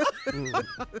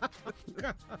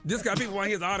 Just because people want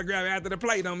his autograph after the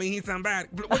play don't mean he's somebody.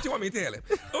 What you want me to tell him?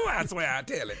 Oh, I swear I'll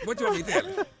tell him. What you want me to tell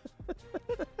him?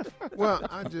 Well,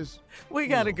 I just. We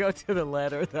got to go to the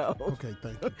letter, though. Okay,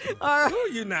 thank you. All right.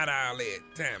 Ooh, you're not all that,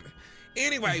 Tammy.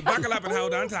 Anyway, buckle up and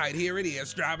hold on tight. Here it is.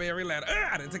 Strawberry letter.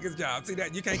 I done took his job. See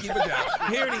that? You can't keep a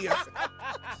job. Here it is.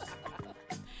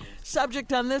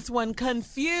 Subject on this one,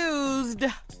 confused.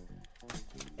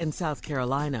 In South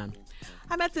Carolina,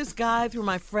 I met this guy through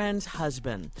my friend's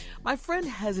husband. My friend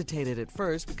hesitated at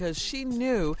first because she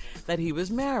knew that he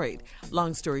was married.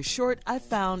 Long story short, I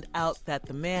found out that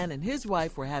the man and his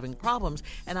wife were having problems,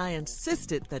 and I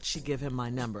insisted that she give him my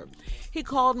number. He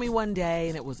called me one day,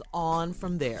 and it was on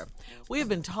from there. We have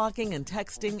been talking and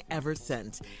texting ever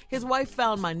since. His wife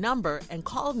found my number and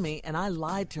called me, and I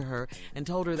lied to her and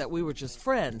told her that we were just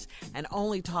friends and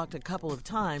only talked a couple of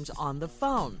times on the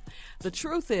phone. The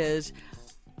truth is,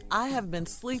 I have been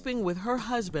sleeping with her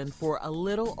husband for a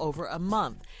little over a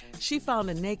month. She found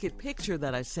a naked picture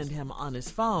that I sent him on his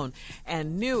phone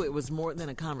and knew it was more than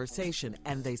a conversation,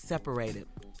 and they separated.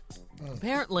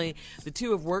 Apparently, the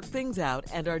two have worked things out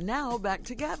and are now back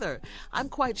together. I'm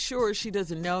quite sure she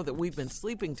doesn't know that we've been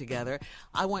sleeping together.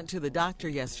 I went to the doctor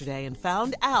yesterday and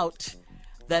found out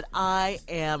that I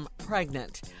am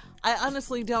pregnant. I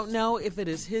honestly don't know if it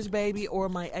is his baby or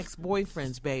my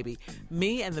ex-boyfriend's baby.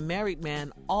 Me and the married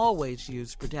man always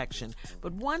use protection,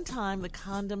 but one time the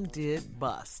condom did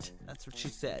bust. That's what she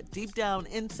said. Deep down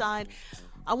inside,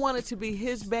 I want it to be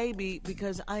his baby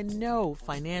because I know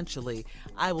financially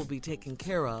I will be taken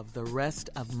care of the rest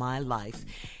of my life.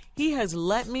 He has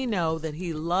let me know that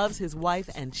he loves his wife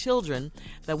and children,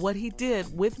 that what he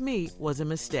did with me was a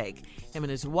mistake. Him and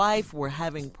his wife were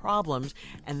having problems,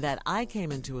 and that I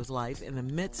came into his life in the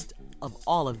midst of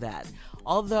all of that.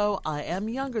 Although I am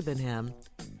younger than him,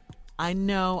 I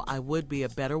know I would be a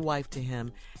better wife to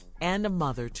him and a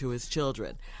mother to his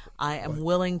children. I am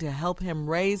willing to help him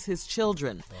raise his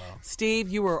children. Wow. Steve,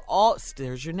 you were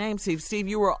there's your name, Steve. Steve,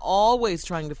 you were always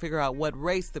trying to figure out what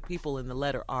race the people in the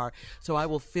letter are, so I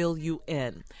will fill you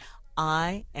in.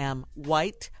 I am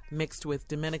white mixed with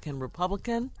Dominican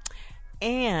Republican,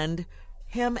 and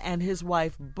him and his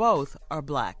wife both are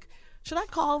black. Should I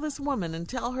call this woman and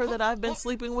tell her that I've been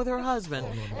sleeping with her husband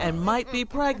and might be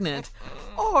pregnant?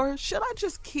 Or should I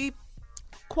just keep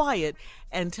quiet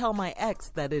and tell my ex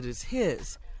that it is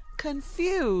his?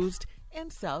 Confused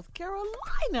in South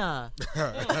Carolina.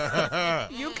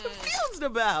 You confused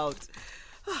about.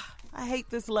 I hate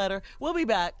this letter. We'll be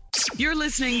back. You're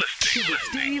listening to the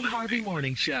Steve Harvey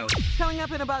Morning Show. Coming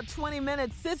up in about 20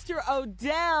 minutes, Sister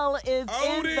Odell is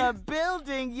in the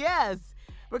building. Yes.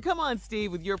 But come on,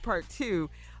 Steve, with your part 2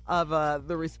 of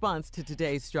the response to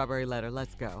today's Strawberry Letter.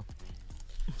 Let's go.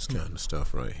 This kind of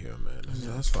stuff right here, man.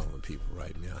 That's fine when people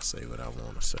write me. I say what I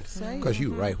want to say. Because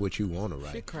you write what you want to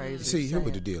write. You're crazy. See, here's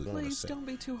what the deal I want to Please say. don't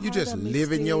be too hard You just on me,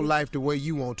 living your Steve. life the way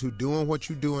you want to, doing what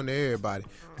you doing to everybody.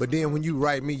 But then when you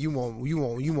write me, you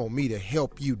want me to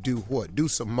help you do what? Do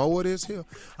some more of this here?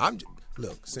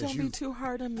 Look, since Don't you be too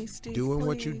hard on me, Steve. doing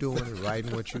what you please. doing and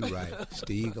writing what you write,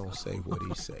 Steve gonna say what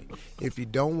he say. If you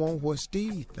don't want what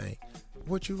Steve think,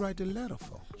 what you write the letter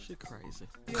for? She crazy.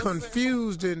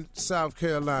 Confused in South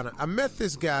Carolina. I met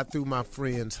this guy through my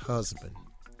friend's husband.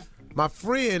 My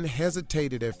friend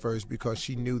hesitated at first because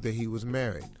she knew that he was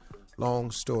married. Long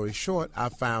story short, I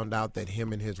found out that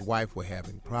him and his wife were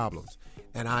having problems,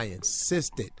 and I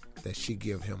insisted that she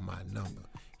give him my number.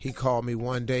 He called me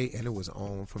one day, and it was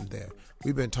on from there.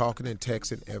 We've been talking and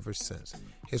texting ever since.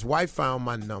 His wife found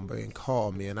my number and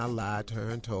called me, and I lied to her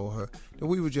and told her that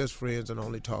we were just friends and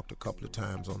only talked a couple of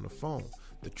times on the phone.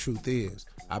 The truth is,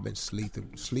 I've been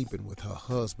sleeping with her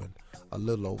husband a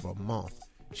little over a month.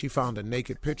 She found a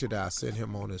naked picture that I sent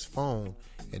him on his phone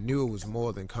and knew it was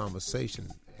more than conversation,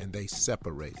 and they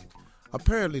separated.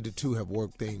 Apparently, the two have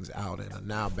worked things out and are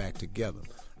now back together.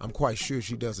 I'm quite sure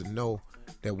she doesn't know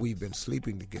that we've been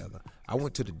sleeping together. I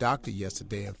went to the doctor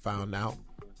yesterday and found out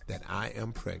that I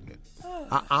am pregnant.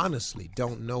 I honestly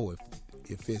don't know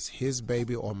if it's his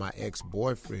baby or my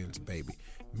ex-boyfriend's baby.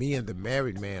 Me and the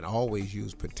married man always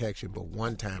use protection, but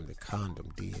one time the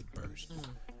condom did burst.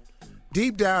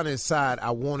 Deep down inside,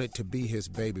 I want it to be his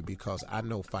baby because I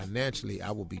know financially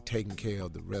I will be taking care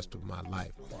of the rest of my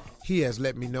life. He has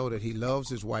let me know that he loves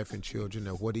his wife and children,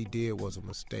 and what he did was a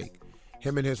mistake.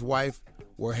 Him and his wife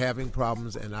were having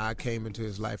problems, and I came into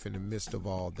his life in the midst of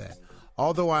all that.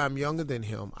 Although I am younger than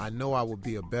him, I know I will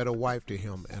be a better wife to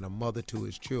him and a mother to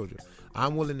his children.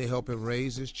 I'm willing to help him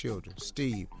raise his children.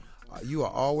 Steve, you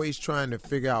are always trying to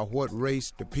figure out what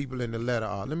race the people in the letter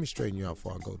are. Let me straighten you out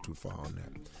before I go too far on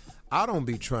that. I don't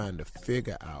be trying to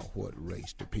figure out what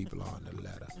race the people are in the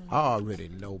letter. I already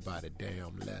know by the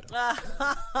damn letter.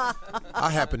 I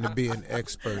happen to be an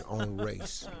expert on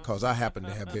race because I happen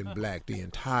to have been black the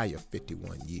entire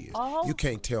 51 years. You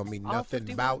can't tell me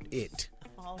nothing about it.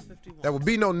 There will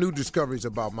be no new discoveries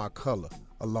about my color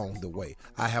along the way.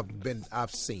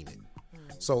 I've seen it.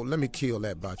 So let me kill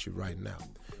that about you right now.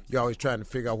 You're always trying to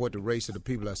figure out what the race of the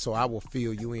people are, so I will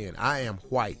fill you in. I am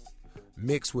white,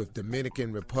 mixed with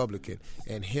Dominican Republican,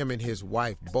 and him and his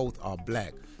wife both are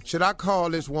black. Should I call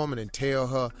this woman and tell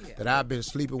her that I've been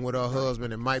sleeping with her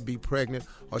husband and might be pregnant,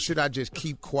 or should I just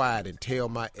keep quiet and tell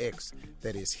my ex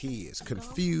that it's his?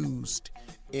 Confused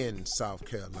in South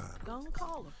Carolina. Don't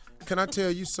call her. Can I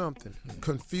tell you something?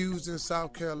 Confused in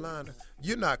South Carolina?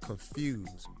 You're not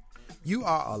confused. You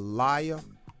are a liar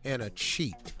and a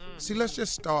cheat. See, let's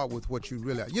just start with what you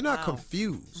really are. You're not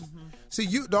confused. See,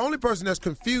 the only person that's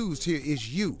confused here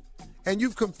is you. And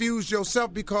you've confused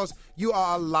yourself because you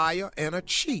are a liar and a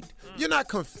cheat. You're not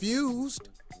confused.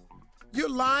 You're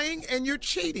lying and you're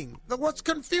cheating. What's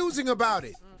confusing about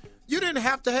it? You didn't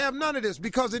have to have none of this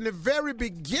because in the very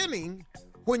beginning,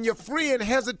 when your friend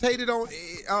hesitated on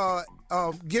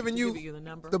giving you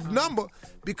the number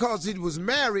because he was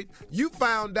married, you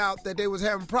found out that they was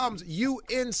having problems. You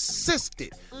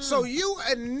insisted. So you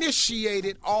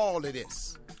initiated all of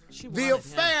this. The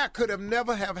affair could have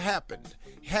never have happened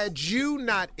had you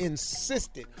not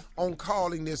insisted on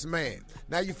calling this man.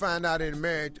 Now you find out in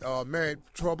marriage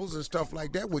troubles and stuff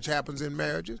like that, which happens in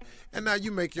marriages, and now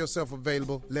you make yourself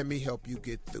available. Let me help you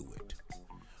get through it.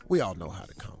 We all know how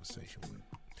the conversation went.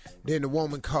 Then the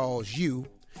woman calls you,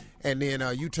 and then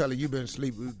you tell her you've been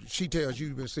sleeping. She tells you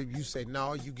you've been sleeping. You say,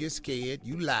 no, you get scared.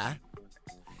 You lie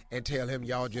and tell him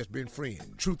y'all just been friends.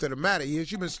 Truth of the matter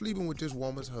is you've been sleeping with this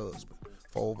woman's husband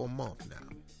for over a month now.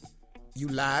 You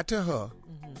lied to her,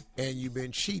 and you've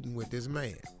been cheating with this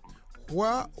man.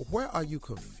 Where are you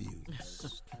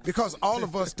confused? Because all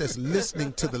of us that's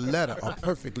listening to the letter are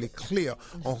perfectly clear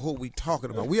on who we talking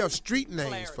about. We have street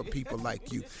names for people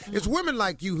like you. It's women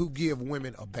like you who give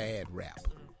women a bad rap.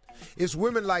 It's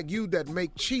women like you that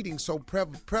make cheating so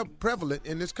prevalent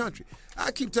in this country.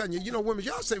 I keep telling you, women,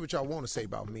 y'all say what y'all want to say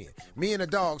about men. Men and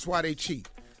dogs, why they cheat.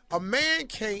 A man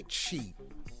can't cheat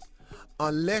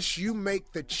unless you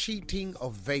make the cheating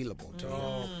available to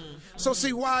him. So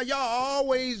see, why y'all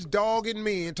always dogging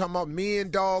men, talking about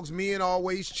men, dogs, men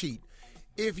always cheat.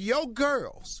 If your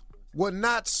girls were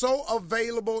not so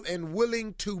available and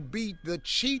willing to be the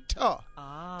cheater,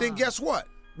 then guess what?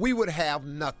 we would have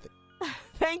nothing.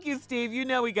 Thank you, Steve. You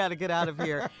know we got to get out of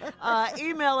here.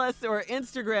 Email us or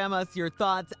Instagram us your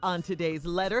thoughts on today's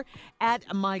letter at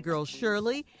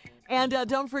MyGirlShirley. And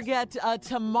don't forget,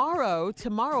 tomorrow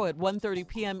at 1:30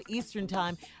 p.m. Eastern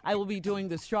Time, I will be doing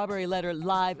the Strawberry Letter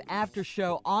Live After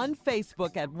Show on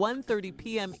Facebook at 1:30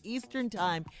 p.m. Eastern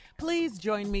Time. Please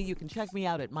join me. You can check me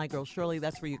out at My Girl Shirley.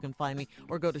 That's where you can find me.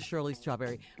 Or go to Shirley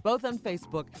Strawberry. Both on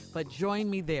Facebook, but join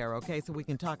me there, okay, so we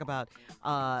can talk about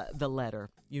the letter.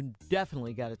 You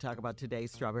definitely got to talk about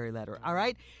today's Strawberry Letter, all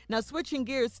right? Now, switching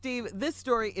gears, Steve, this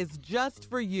story is just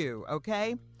for you,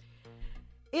 okay?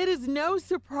 It is no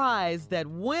surprise that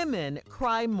women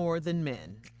cry more than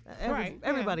men.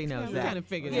 Everybody knows that. We kind of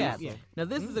figured that out. Yeah. Now,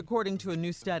 this is according to a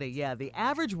new study. Yeah, the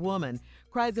average woman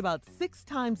cries about 6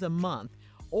 times a month,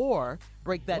 or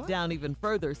break that down even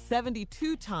further,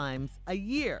 72 times a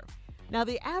year. Now,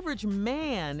 the average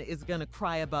man is going to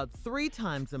cry about 3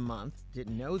 times a month.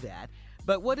 Didn't know that.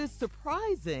 But what is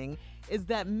surprising is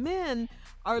that men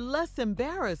are less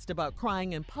embarrassed about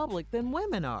crying in public than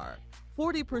women are.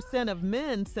 40% of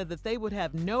men said that they would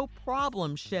have no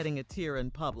problem shedding a tear in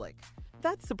public.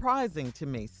 That's surprising to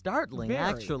me. Startling,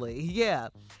 actually. Yeah.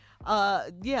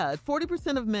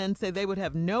 40% of men say they would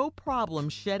have no problem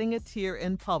shedding a tear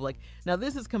in public. Now,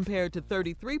 this is compared to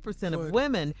 33% of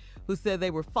women who said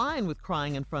they were fine with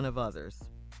crying in front of others.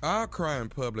 I'll cry in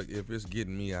public if it's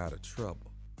getting me out of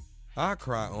trouble. I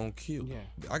cry on cue. Yeah.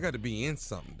 I got to be in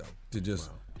something, though, to just...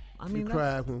 I mean, you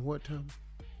cried when what time?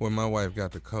 When my wife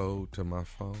got the code to my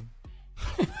phone.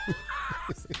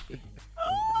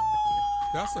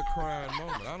 That's a crying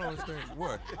moment. I don't understand.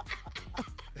 What?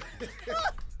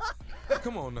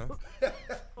 Come on now.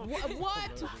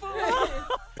 What?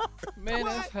 Man,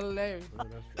 that's hilarious.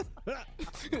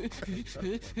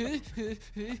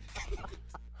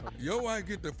 Your wife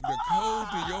get the code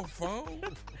to your phone?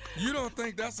 You don't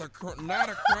think that's not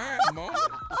a crying moment?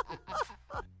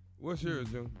 What's yours,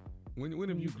 June? When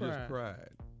have you just cried?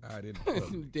 I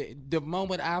didn't. The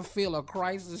moment I feel a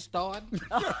crisis starting.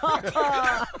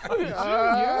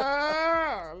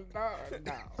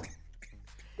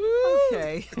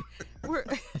 Okay,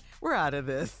 we're out of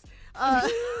this.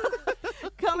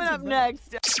 Coming up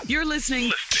next. You're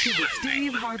listening to the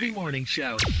Steve Harvey Morning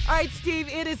Show. All right, Steve,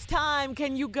 it is time.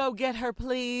 Can you go get her,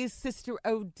 please, Sister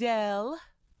Odell?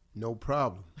 No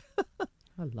problem.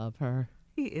 I love her.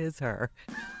 He is her.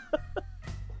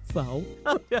 So?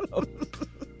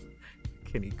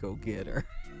 Can he go get her?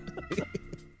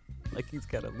 Like he's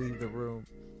got to leave the room.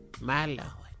 My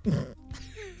Lord.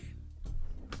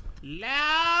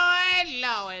 Lord,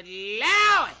 Lord,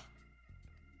 Lord.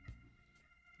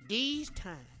 These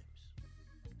times.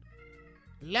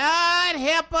 Lord,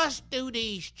 help us through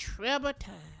these troubled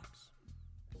times.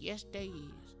 Yes, they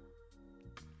is.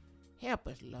 Help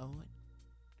us, Lord.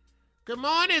 Good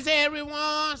morning,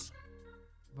 everyone.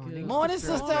 Morning,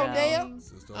 Sister Odell.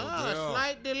 Sister A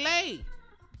slight delay.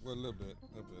 Well, a little bit.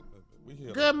 We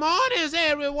here. Good morning,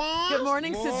 everyone. Good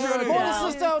morning, Sister Odell.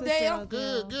 Morning, Sister Odell.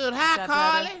 Good. Hi,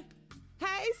 Carly.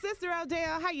 Hey, Sister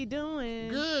Odell. How you doing?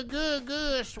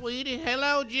 Good, sweetie.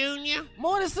 Hello, Junior.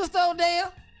 Morning, Sister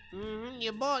Odell.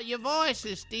 Your voice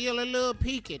is still a little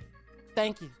peaked.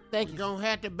 Thank you. You're gonna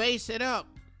have to bass it up.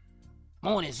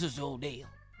 Morning, Sister Odell.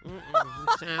 You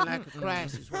sound like a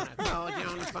crisis when I called you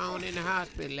on the phone in the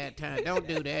hospital that time. Don't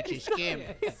do that, you scare me.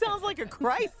 He sounds like a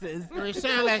crisis. It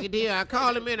sounds like a deal. I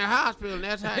called him in the hospital, and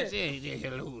that's how he said, he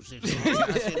said, hello, sister.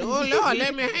 I said, oh, Lord,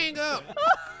 let me hang up.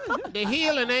 The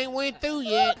healing ain't went through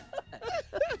yet.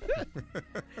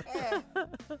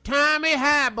 Tommy,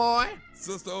 hi, boy.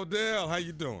 Sister Odell, how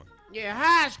you doing? Yeah,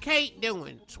 how's Kate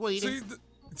doing, sweetie?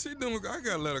 She doing. I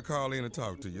gotta let her call in and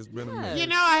talk to you. It's been a minute. You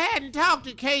know, I hadn't talked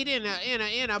to Kate in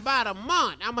about a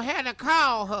month. I'm gonna have to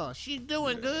call her. She's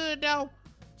doing good though.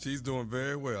 She's doing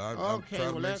very well. I'm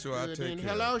trying to make sure I take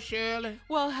care. Hello, Shirley.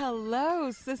 Well, hello,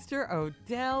 Sister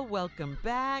Odell. Welcome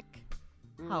back.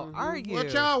 How are you?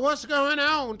 What's going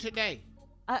on today?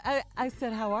 I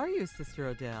said, how are you, Sister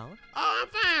Odell? Oh, I'm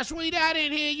fine, sweetie. I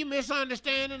didn't hear you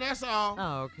misunderstanding, that's all.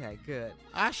 Oh, okay, good.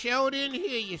 I sure didn't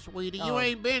hear you, sweetie. You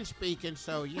ain't been speaking,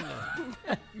 so, you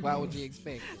know. Why would you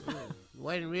expect it?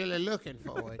 Wasn't really looking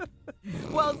for it.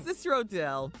 Well, Sister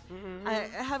Odell, I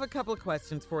have a couple of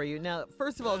questions for you. Now,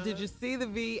 first of all, did you see the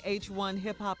VH1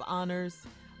 Hip Hop Honors?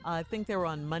 I think they were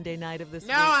on Monday night of this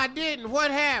week. No, I didn't.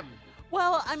 What happened?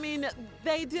 Well, I mean,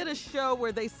 they did a show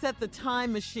where they set the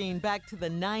time machine back to the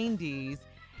 90s,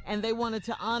 and they wanted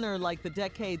to honor, like, the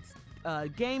decade's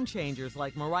game changers,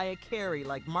 like Mariah Carey,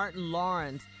 like Martin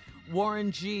Lawrence,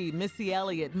 Warren G., Missy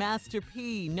Elliott, Master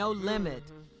P, No Limit.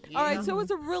 Yeah. All right, so it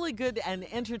was a really good and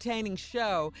entertaining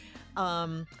show.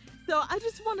 So So I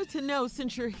just wanted to know,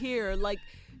 since you're here, like,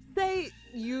 say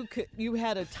you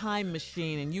had a time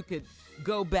machine and you could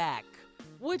go back.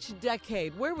 Which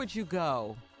decade? Where would you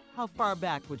go? How far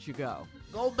back would you go?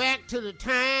 Go back to the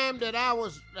time that I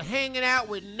was hanging out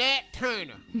with Nat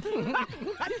Turner. I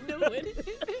knew it.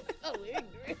 So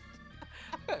ignorant.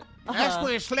 That's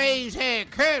when slaves had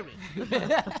courage.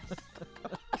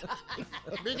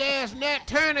 Big ass Nat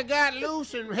Turner got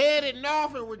loose and headed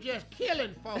north and was just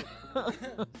killing folks.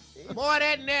 Boy,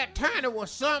 that Nat Turner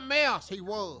was something else. He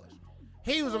was.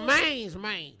 He was a man's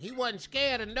man. He wasn't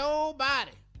scared of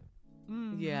nobody.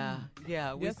 Yeah.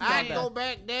 I'd go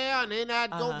back there, and then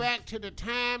I'd go back to the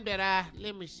time that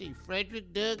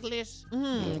Frederick Douglass.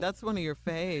 That's one of your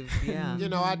faves, yeah. You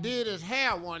know, I did his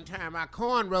hair one time. I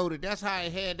cornrowed it. That's how he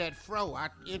had that fro. I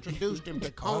introduced him to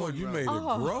cornrow. Oh, you made it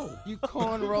grow. You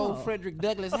cornrow Frederick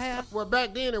Douglass hair? Well,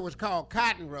 back then it was called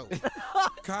cotton row.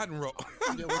 Cotton roll.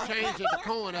 Yeah, we changed it to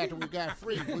corn after we got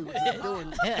free. We were just doing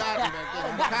cotton back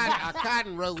then. I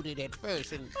cotton rowed it at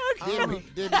first, and then we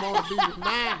didn't want to be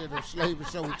reminded of slavery,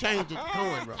 so we changed it to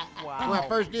corn row. Wow. When I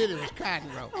first did it was cotton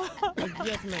row.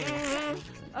 Yes, ma'am.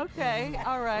 Okay,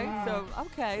 all right. So,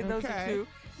 those are two.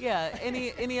 Yeah,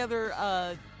 any other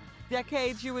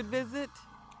decades you would visit?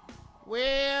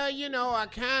 Well, you know, I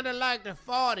kind of like the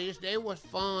 40s. They was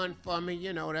fun for me.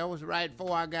 You know, that was right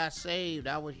before I got saved.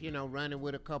 I was, running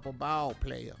with a couple ball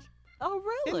players. Oh,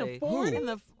 really? In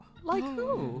the 40s? Like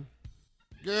who?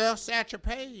 Girl, Satchel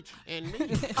Paige and me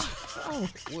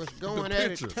was going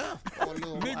at it tough for a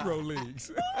little while. Negro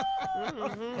leagues.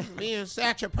 Me and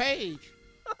Satchel Paige.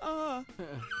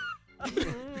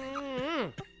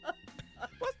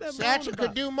 What's that? Satchel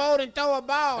could do more than throw a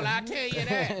ball, I tell you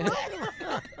that.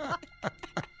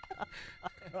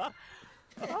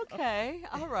 Okay,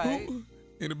 all right.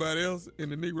 Anybody else in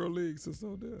the Negro leagues, Sister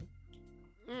Odell?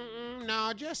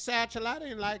 No, just Satchel. I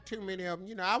didn't like too many of them.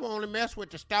 You know, I would only mess with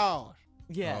the stars.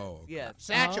 Yes, Oh, okay. yes.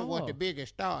 Satchel was the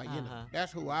biggest star, you know.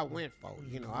 That's That's who I went for.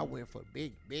 You know, I went for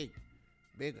bigger,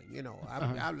 you know.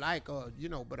 I like,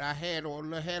 but I had a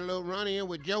little run-in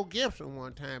with Joe Gibson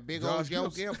one time. Big old Joe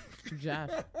Gibson. Josh.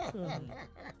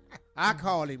 I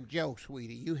call him Joe,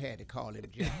 sweetie. You had to call him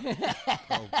Joe.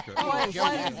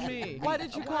 Why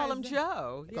did you call him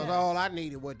Joe? Because all I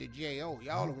needed was the J-O.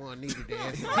 Y'all the one needed the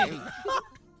S-H.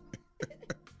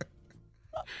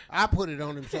 I put it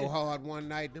on him so hard one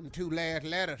night, them two last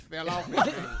letters fell off his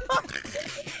name.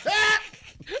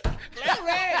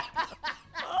 Glory!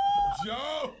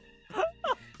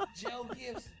 Joe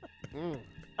Gibson.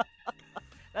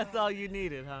 That's all you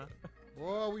needed, huh?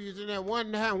 Boy, we was in that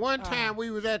one time. One time we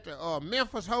was at the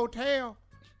Memphis Hotel.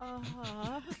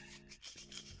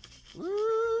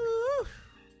 Woo!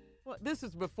 Well, this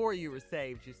was before you were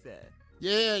saved, you said.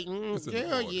 Yeah, yes.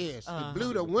 It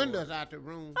blew the windows out the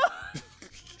room.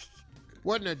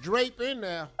 Wasn't a drape in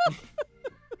there.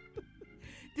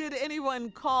 Did anyone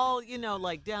call,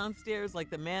 like downstairs, like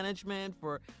the management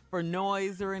for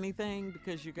noise or anything?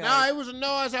 Because you guys... No, it was a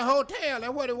noisy hotel.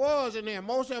 That's what it was in there.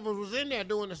 Most of us was in there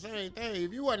doing the same thing.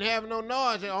 If you wasn't having no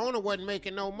noise, the owner wasn't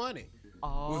making no money.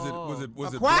 Oh. Was it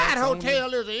a quiet blacks hotel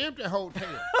only? is an empty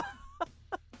hotel.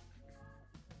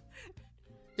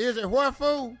 Is it what,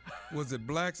 fool? Was it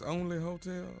blacks only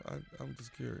hotel? I'm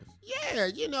just curious. Yeah,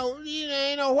 ain't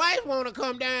no whites want to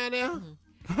come down there.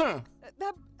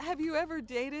 Have you ever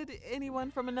dated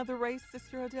anyone from another race,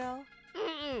 Sister Odell?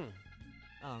 Mm-mm.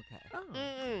 Okay.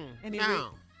 Mm-mm. No.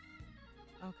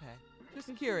 Okay.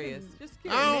 Just curious.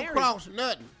 I don't cross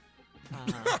nothing.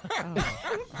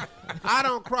 I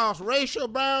don't cross racial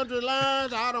boundary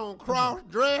lines. I don't cross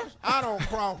dress. I don't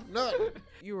cross nothing.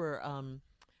 You were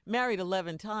married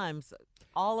 11 times.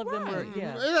 All of them were,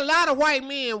 yeah. There's a lot of white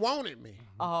men wanted me.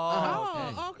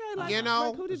 Oh, okay.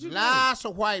 Like, who did you lots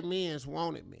of white men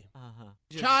wanted me.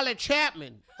 Charlie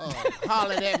Chapman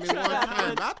hollered at me one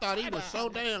time. I thought he was so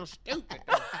damn stupid.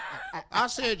 I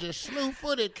said, you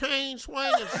slew-footed,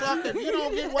 cane-swinging sucker, if you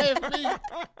don't get away from me.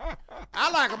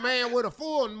 I like a man with a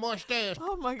full mustache.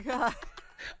 Oh, my God.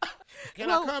 Can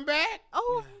I come back?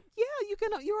 Oh, yeah, you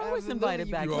can. You're always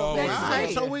invited back.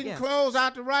 So we can close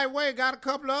out the right way. Got a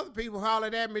couple other people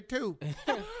hollered at me, too.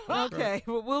 Okay,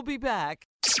 well, we'll be back.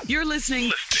 You're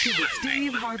listening to the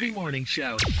Steve Harvey Morning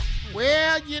Show.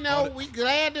 Well, we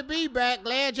glad to be back.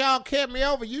 Glad y'all kept me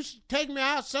over. You used to take me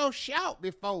out so short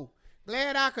before.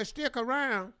 Glad I could stick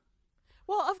around.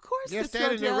 Well, of course, guess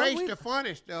that didn't erase the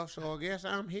funny stuff, so I guess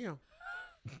I'm here.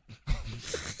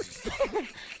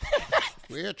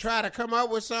 We'll try to come up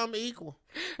with something equal.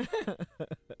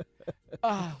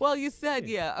 Well, you said,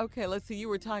 okay, let's see. You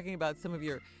were talking about some of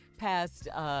your past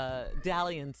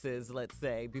dalliances, let's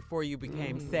say, before you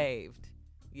became saved.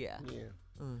 Yeah.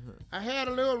 I had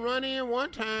a little run-in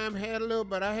one time,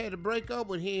 but I had to break up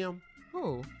with him.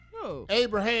 Who?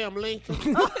 Abraham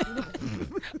Lincoln.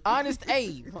 Honest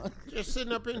Abe. Just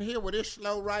sitting up in here with this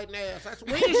slow writing ass. I said,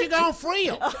 when is you gonna free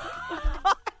him? Well,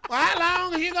 how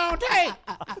long is you gonna take?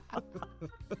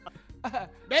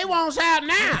 They want us out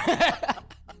now.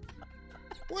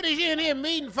 What is you in here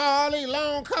meeting for all these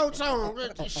long coats on?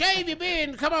 Shave your beard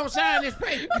and come on sign this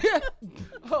paper.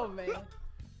 Oh, man.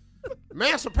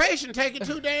 Emancipation taking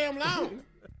too damn long.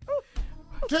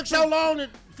 Took so long to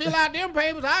fill out them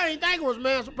papers, I didn't think it was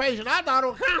emancipation. I thought it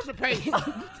was constipation.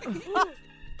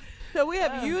 So we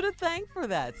have you to thank for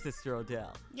that, Sister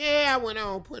Odell. Yeah, I went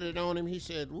on, put it on him. He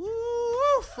said, woo,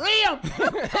 free him.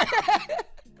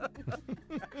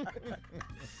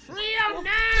 Free him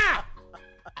now.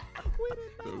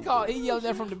 He yelled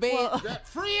that from the bed.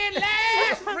 Free at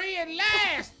last, free at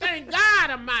last. Thank God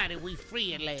Almighty, we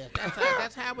free at last.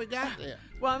 That's how we got there.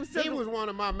 Well, he was one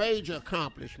of my major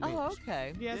accomplishments. Oh,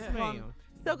 okay. Yes, Well, ma'am.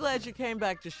 so glad you came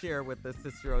back to share with us,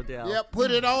 Sister Odell. Yep, put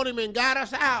it on him and got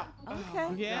us out.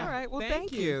 Okay. Yeah. All right. Well, Thank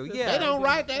thank you. you. Yeah. They don't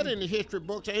write that in the history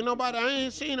books. I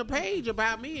ain't seen a page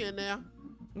about me in there.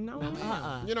 No.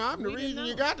 You know, I'm the reason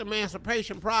you got the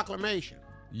Emancipation Proclamation.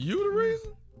 You the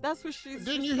reason? That's what she's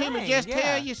Didn't just you hear me saying, just yeah.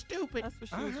 tell you, stupid? That's what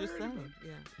she was just saying.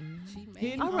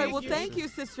 She All right. Well, thank you,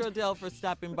 Sister Odell, for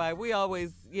stopping by. We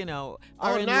always, are now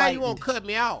enlightened. you won't cut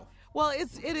me off. Well,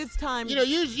 it is time. You know,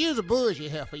 you's a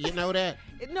bullshit heifer. You know that.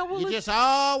 No, well, you just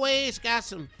always got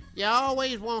some. You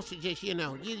always want to just, you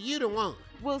the one.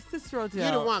 Well, Sister Odell.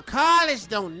 You the one. College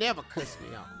don't never cuss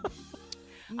me off.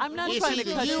 I'm not it's trying to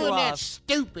either cut you you and that off.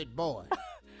 stupid boy.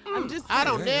 I'm just. I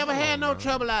don't never had no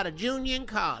trouble out of junior and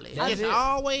college. That's There's it.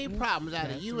 always problems out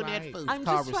of That's you and that right. fool. I'm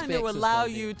called just trying to respect, allow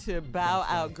Sister you to bow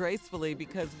out gracefully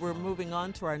because we're moving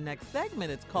on to our next segment.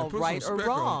 It's called Right or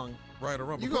Wrong. Right or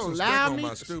wrong. You Put gonna some allow spec on me my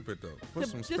to- stupid, though. Put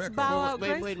some Just spec bow on out Wait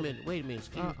a gracefully. minute,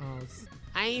 excuse me. Uh-oh.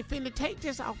 I ain't finna take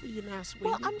this off of you now, sweetie.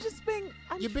 Well, I'm just being.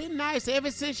 You've been nice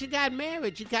ever since you got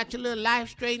married. You got your little life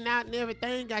straightened out and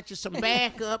everything. Got you some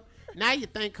backup. Now you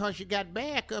think because you got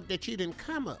backup that you didn't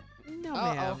come up. No,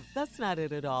 ma'am. That's not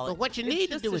it at all. But what you It's need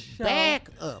to just do a is show. back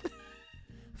up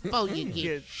before you get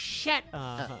Good. shut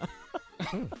Uh-huh.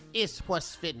 up. It's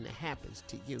what's fitting to happen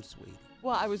to you, sweetie.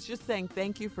 Well, I was just saying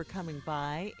thank you for coming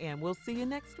by, and we'll see you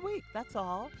next week. That's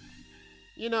all.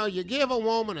 You know, you give a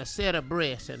woman a set of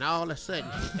breasts, and all of a sudden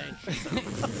she thinks she's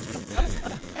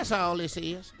something. That's all this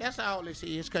is. That's all this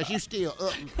is, because you still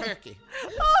up and perky.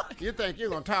 You think you're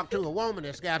going to talk to a woman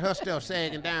that's got her stuff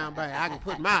sagging down by, I can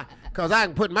put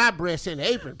my breasts in the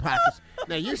apron pockets.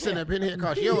 Now, you sitting up in here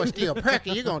because yours still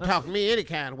perky. You're going to talk to me any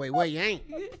kind of way. Well, you ain't.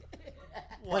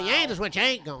 Well, you ain't is what you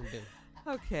ain't going to do.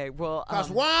 Okay, well.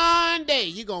 Because one day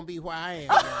you're going to be where I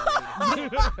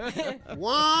am.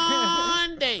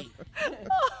 One day.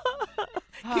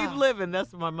 Keep living.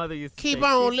 That's what my mother used to say. Keep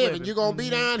on living. You're going to be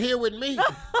down here with me,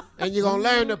 and you're going to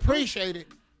learn to appreciate it.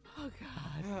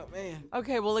 Oh, man.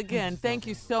 Okay, well, again, thank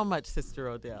you so much, Sister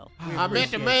Odell. We I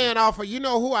met the appreciate man off of, you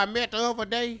know who I met the other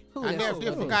day? Who I is never who?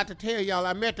 did forgot to tell y'all.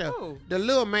 I met Who? the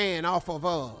little man off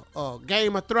of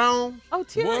Game of Thrones. Oh,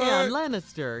 Tyrion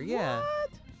Lannister, yeah.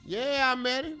 Yeah, I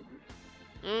met him.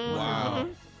 Wow.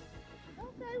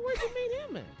 Okay, where'd you meet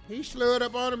him at? He slurred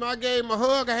up on him. I gave him a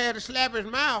hug. I had to slap his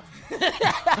mouth.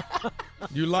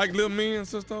 You like little men,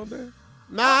 Sister Odell?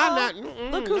 Nah, I'm not.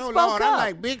 Look who no, spoke Lord, I up.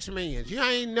 like big men. You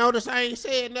ain't noticed I ain't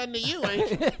said nothing to you,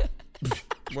 ain't you?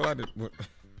 Well, I did.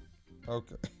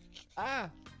 Okay. Ah.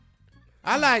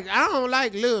 I don't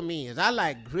like little men. I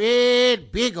like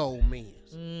great big old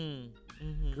men.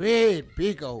 Great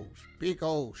big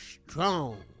old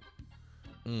strong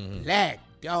black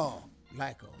dog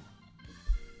like a.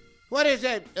 What is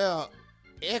that?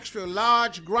 Extra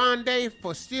large grande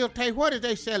for steel tape. What did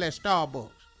they sell at Starbucks?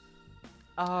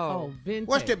 Oh, Venti.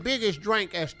 What's the biggest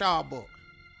drink at Starbucks?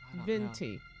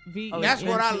 Venti. That's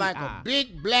what I like, a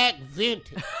big black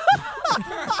venti.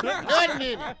 Nothing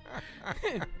in it.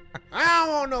 I don't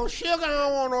want no sugar, I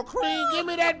don't want no cream. Give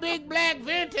me that big black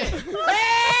venti.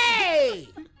 Hey!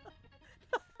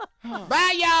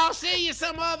 Bye, y'all. See you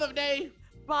some other day.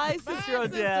 Bye, Sister Sister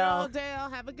Odell. Odell.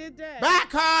 Have a good day. Bye,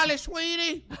 Carly,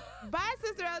 sweetie. Bye,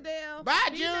 Sister Odell. Bye,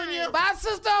 Be Junior. nice. Bye,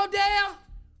 Sister Odell.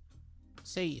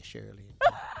 See you, Shirley.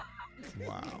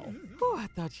 Wow. Oh, I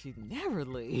thought she'd never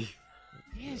leave.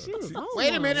 Yeah, she was on Wait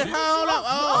a one. minute, hold up.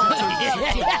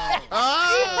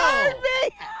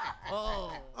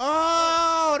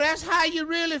 Oh, that's how you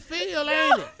really feel,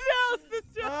 ain't it? No,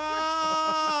 Sister.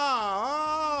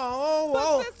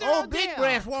 Oh, Sister big Odell.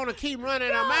 breasts want to keep running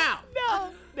them out. No.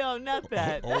 No, not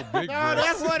that. Oh, big No, breasts.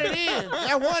 that's what it is.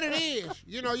 That's what it is.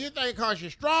 You know, you think because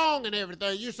you're strong and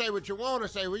everything, you say what you want to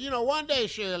say. Well, you know, one day,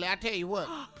 Shirley, I tell you what.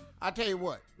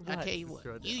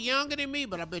 You younger than me,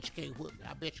 but I bet you can't whoop me.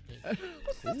 I bet you can't.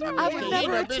 I would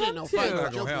never ain't been in no attempt fight. to.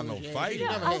 Not gonna have no fight. You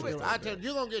never had no. I tell you,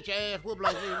 you're gonna get your ass whooped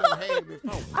like you ain't never had it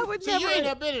before. I would See, never. you ain't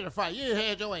never been in a fight. You ain't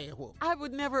had your ass whooped. I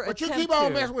would never But you attempt keep on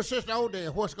to. messing with Sister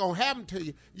Odell. What's gonna happen to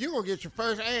you? You're gonna get your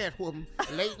first ass whooping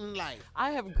late in life.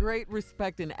 I have great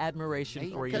respect and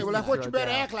admiration for you. Okay, well that's what you Sister better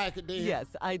Odell. act like it then. Yes,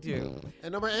 I do.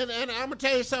 And I'm gonna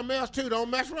tell you something else too. Don't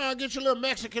mess around and get your little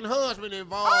Mexican husband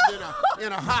involved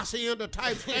in a hacienda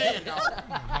type standoff.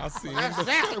 That's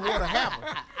exactly what'll happen.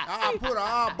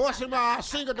 I'll bust him out,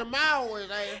 Cinco de Mayo his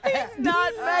ass. He's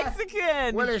not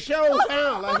Mexican. Well, it sure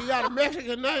sounds like he got a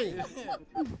Mexican name.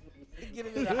 Get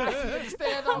him in the hacienda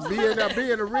stand-off.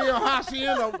 Being a real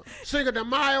hacienda Cinco de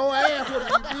Mayo ass.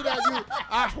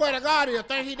 I swear to God, he'll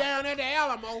think he down at the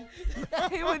Alamo.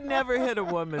 He would never hit a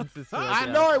woman, Sister I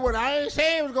Odell. know he would. I ain't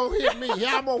saying he was gonna hit me.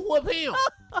 Yeah, I'm gonna whoop him.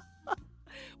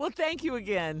 Well, thank you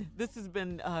again. This has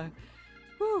been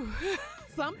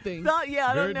something. So, yeah,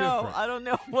 I Very don't know. different. I don't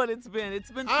know what it's been.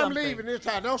 It's been I'm something. leaving this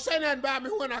time. Don't say nothing about me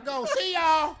when I go. See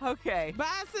y'all. Okay.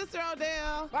 Bye, Sister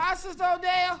Odell. Bye, Sister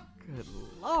Odell. Good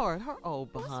Lord, her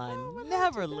old behind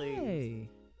never leaves.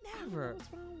 Never.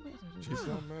 She's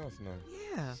something else now.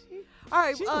 Yeah. All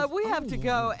right, She was we have to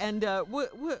go, old. and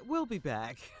we'll be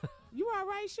back. You all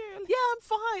right, Shirley?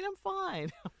 Yeah, I'm fine.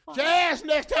 Jazz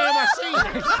next time I see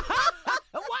you.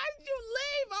 Why did you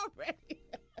leave already?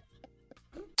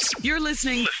 You're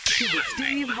listening to the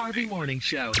Steve Harvey Morning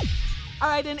Show. All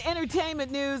right, in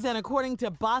entertainment news, and according to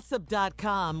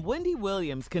Gossip.com, Wendy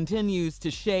Williams continues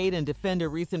to shade and defend her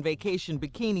recent vacation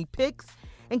bikini pics.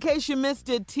 In case you missed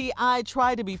it, T.I.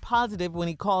 tried to be positive when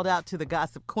he called out to the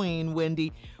gossip queen,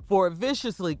 Wendy, for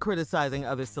viciously criticizing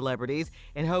other celebrities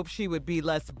in hopes she would be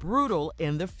less brutal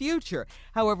in the future.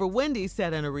 However, Wendy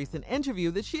said in a recent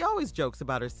interview that she always jokes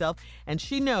about herself, and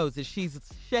she knows that she's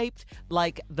shaped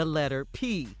like the letter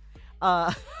P.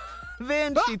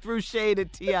 Then she threw shade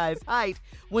at T.I.'s height.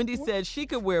 Wendy said she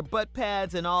could wear butt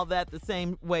pads and all that the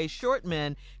same way short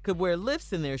men could wear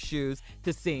lifts in their shoes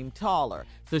to seem taller.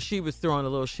 So she was throwing a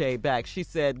little shade back. She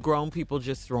said grown people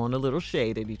just throwing a little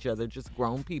shade at each other. Just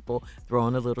grown people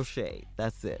throwing a little shade.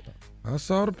 That's it. I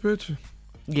saw the picture.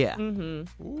 Yeah. Mm-hmm.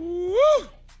 Woo!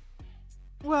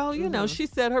 Well, you know, she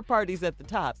said her party's at the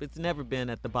top. It's never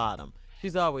been at the bottom.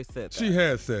 She's always said that. She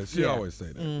has said. She Yeah. always say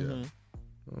that. Mhm. Yeah.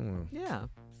 Oh, well. Yeah.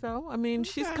 So, I mean,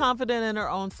 she's confident in her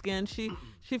own skin. She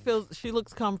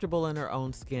looks comfortable in her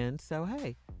own skin. So,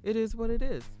 hey, it is what it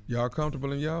is. Y'all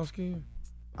comfortable in y'all skin?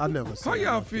 I never How said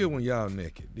y'all nothing feel when y'all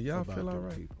naked? Do y'all about feel all them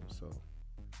right? people, so.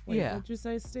 Wait, Yeah. what'd you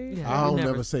say, Steve? Yeah. I you don't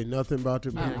never say nothing about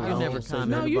the No, people. you I don't never say comment.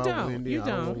 nothing No, you about don't. Wendy. You I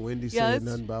don't don't. want Wendy Yeah, saying it's-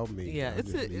 nothing about me. yeah, I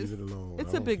it's just a- leave it's- it alone. it's I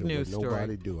a don't big care what news story.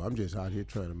 Nobody do. I'm just out here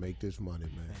trying to make this money,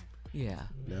 man. Yeah.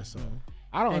 That's all.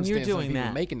 I don't And you're understand some doing people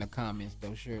that. making the comments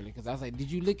though, Shirley, because I was like,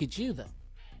 did you look at you though?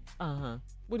 Uh-huh.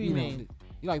 What do you mean? Know,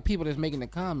 you like people that's making the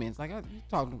comments. Like you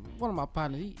talking to one of my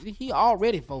partners, he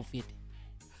already 450.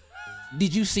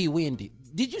 Did you see Wendy?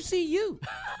 Did you see you?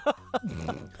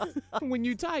 When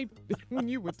you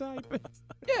were typing.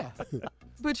 Yeah.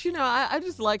 But, you know, I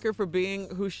just like her for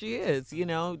being who she is. You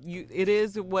know, it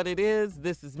is what it is.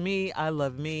 This is me. I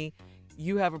love me.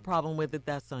 You have a problem with it.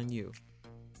 That's on you.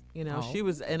 You know, Oh. she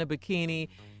was in a bikini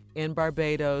in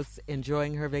Barbados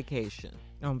enjoying her vacation.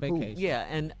 On vacation. Yeah,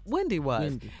 and Wendy was.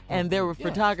 Wendy. And there were Yeah.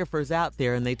 photographers out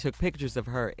there, and they took pictures of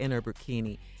her in her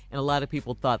bikini. And a lot of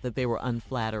people thought that they were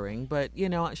unflattering. But, you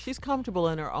know, she's comfortable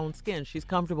in her own skin. She's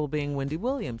comfortable being Wendy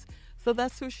Williams. So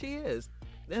that's who she is.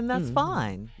 And that's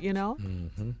fine, you know?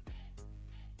 Mm-hmm.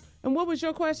 And what was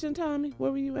your question, Tommy?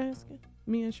 What were you asking?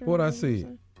 Me and Shirley? What I were you see.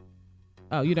 saying?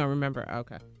 Oh, you don't remember?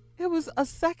 Okay. It was a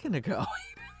second ago.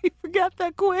 You forgot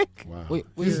that quick? Wow. Wait,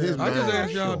 His I just mind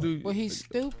asked y'all, short. do well, he's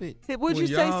stupid. What'd when you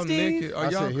say, y'all Steve? naked, are I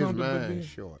y'all said his comfortable mind being?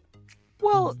 short.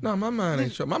 Well, No, my mind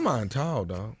ain't short. My mind tall,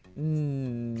 dog.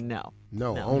 no.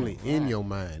 No, No. only in your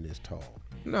mind is tall.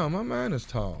 No, my mind is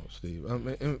tall, Steve. I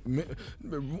mean,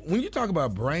 when you talk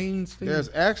about brains, Steve, There's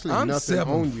actually I'm nothing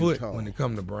 7 on you foot tall. when it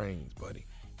comes to brains, buddy.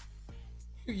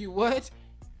 You what?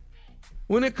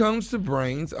 When it comes to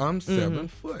brains, I'm 7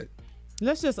 foot.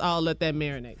 Let's just all let that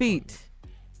marinate. Feet.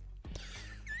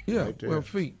 Yeah, Right there. well,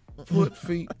 feet, foot,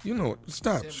 feet. You know,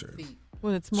 stop, sure.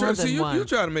 Well, it's more Sure, than see, one. you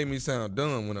try to make me sound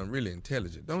dumb when I'm really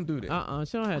intelligent. Don't do that.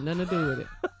 She don't have nothing to do with it.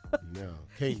 No,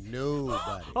 can't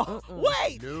nobody.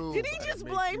 Wait, did he Nobody just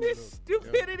make blame you his look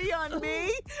stupidity on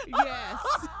me? Yes.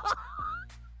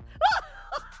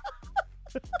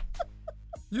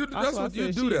 That's why I what you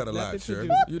said do she that has a lot, nothing to Shirley.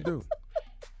 do with You do.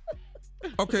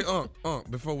 Okay,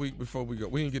 before we go,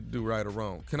 we didn't get to do right or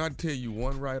wrong. Can I tell you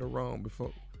one right or wrong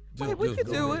before? Wait, we could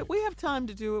do it. We have time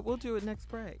to do it. We'll do it next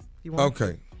break. You want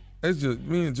Okay. It's just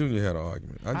me and Junior had an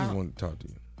argument. I just wanted to talk to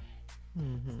you.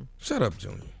 Mm-hmm. Shut up,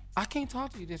 Junior. I can't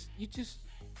talk to you. You just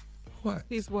what?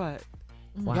 He's what?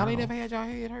 Wow. Y'all ain't ever had y'all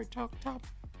head hurt talk?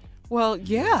 Well,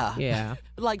 yeah. Yeah.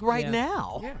 Like right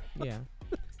now. Yeah.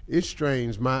 It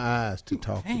strains my eyes to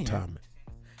talk to Tommy.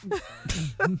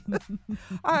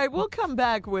 All right, we'll come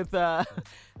back with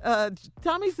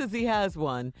Tommy says he has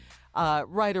one.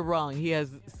 Right or wrong. He has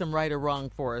some right or wrong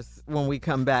for us when we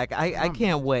come back. I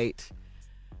can't wait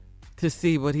to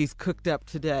see what he's cooked up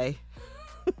today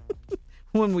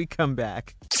when we come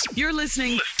back. You're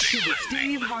listening to the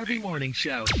Steve Harvey Morning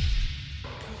Show.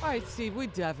 All right, Steve, we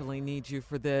definitely need you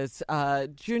for this.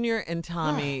 Junior and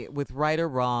Tommy with right or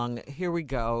wrong. Here we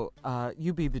go.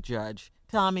 You be the judge.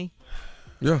 Tommy?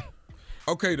 Yeah.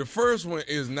 Okay, the first one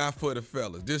is not for the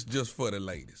fellas. This just for the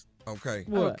ladies. Okay.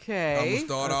 Okay. I'm gonna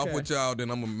start off with y'all, then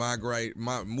I'm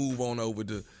gonna move on over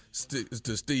to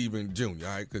Steve and Junior.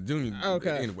 All right, because Junior.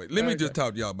 Okay. Anyway, let me just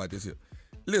talk to y'all about this here.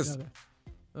 Listen,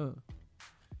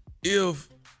 if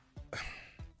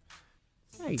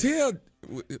tell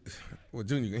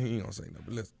Junior, he ain't gonna say nothing.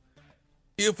 But listen,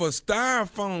 if a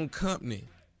styrofoam company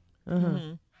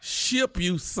ship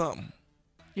you something,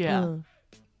 it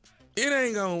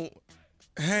ain't gonna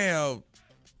have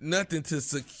nothing to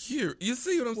secure. You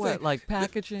see what I'm saying? What, like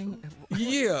packaging?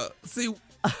 Yeah. See,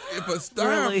 if a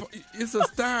styrofoam, it's a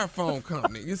styrofoam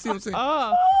company. You see what I'm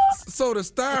saying? So the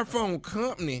styrofoam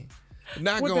company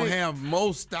not gonna have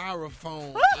most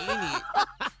styrofoam in it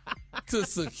to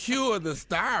secure the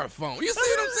styrofoam. You see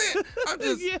what I'm saying? I'm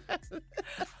just.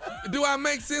 Do I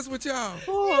make sense with y'all?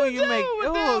 Oh, you make.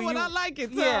 I like it,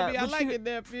 Tommy. I like it,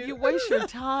 nephew. You waste your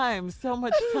time, so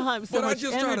much time, so but much I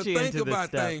just try to energy think into this about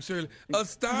stuff. things, Shirley. A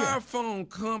styrofoam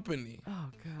company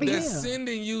that's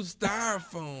sending you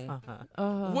styrofoam.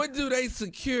 What do they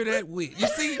secure that with? You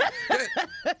see,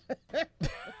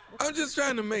 I'm just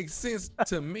trying to make sense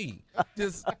to me.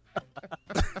 Just.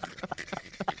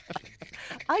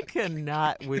 I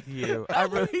cannot with you. I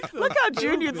really look how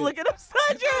Junior's looking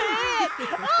upside your head.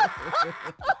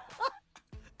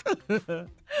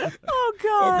 Oh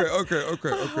God.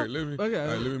 Okay. Let me. Okay. All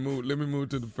right, let me move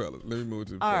to the fellas.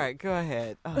 All right, go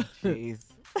ahead. Oh, jeez.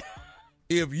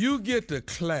 If you get the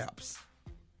claps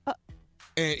and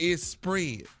it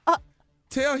spread,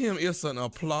 tell him it's an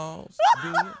applause.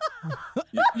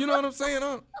 you know what I'm saying,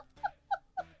 huh?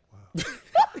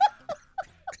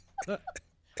 Wow.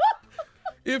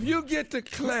 If you get the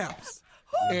claps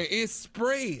and it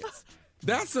spreads,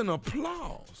 that's an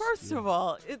applause. First of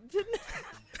all, it didn't.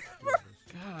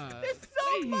 God. There's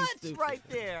so much right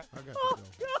there. I got Oh,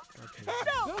 to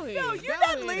no, Go no, ahead. you're Go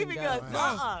not ahead leaving and us.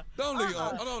 go. Don't leave.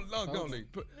 Don't leave.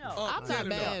 No, I'm not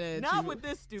mad at not you. with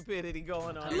this stupidity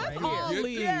going on. Let's right all here.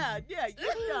 leave. Yeah, you're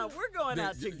done. We're going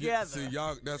out together.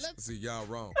 See, y'all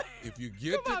wrong. If you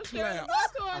get Come the on, Shirley, claps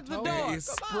walk towards the door. and it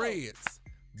Come on. spreads,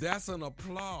 that's an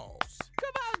applause.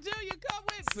 Come on, Junior, come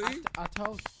with me. See? I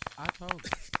told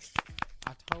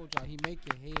y'all he make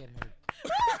your head hurt.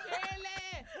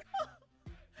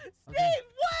 Steve,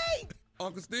 wait!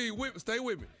 Uncle Steve, stay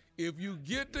with me. If you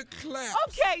get the claps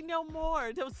Okay, no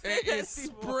more. Don't say and that it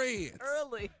anymore. spreads,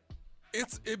 Early.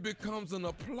 it becomes an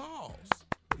applause.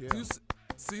 Yeah. You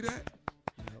see that?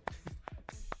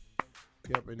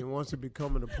 Yep, and then once it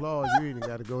become an applause, you ain't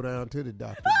got to go down to the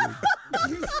doctor.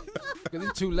 Because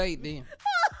it's too late then.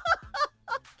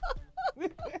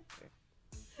 That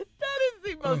is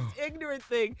the most ignorant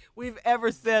thing we've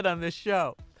ever said on this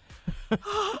show.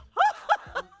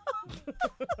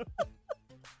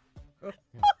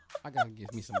 I gotta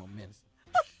give me some more medicine.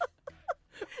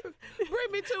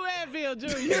 Bring me to Advil,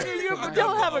 Junior. You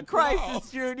don't have a crisis,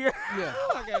 Junior. Yeah.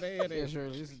 I got a headache. Yeah,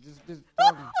 Shirley. Just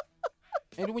talking.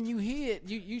 And when you hear it,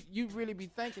 you really be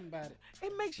thinking about it.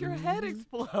 It makes your head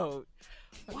explode.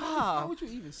 Like, Wow. Why would you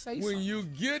even say When something? you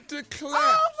get the claps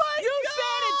Oh my You God.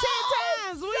 said it 10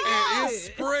 times. We and got it it.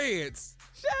 spreads,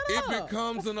 Shut it up.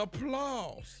 becomes an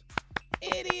applause.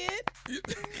 Idiot. Yeah,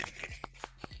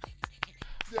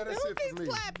 that's it for keeps me.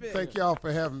 clapping? Thank y'all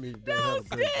for having me today. No, Have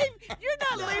a great day. Steve, you're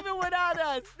not leaving without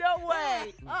us. No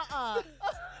way.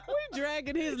 We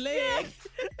dragging his legs.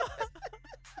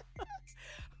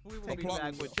 We will be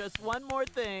back with just one more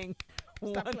thing.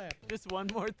 Just one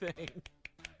more thing.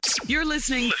 You're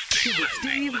listening to the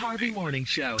Steve Harvey Morning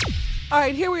Show. All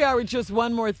right, here we are with just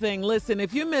one more thing. Listen,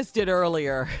 if you missed it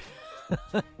earlier,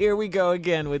 here we go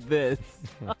again with this.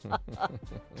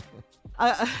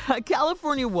 A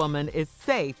California woman is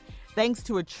safe thanks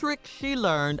to a trick she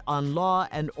learned on Law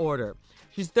and Order.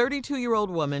 She's a 32-year-old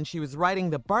woman. She was riding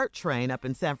the BART train up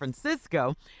in San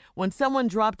Francisco when someone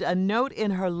dropped a note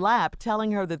in her lap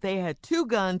telling her that they had 2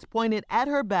 guns pointed at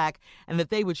her back and that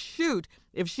they would shoot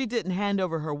if she didn't hand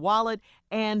over her wallet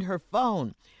and her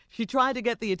phone. She tried to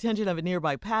get the attention of a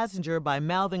nearby passenger by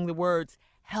mouthing the words,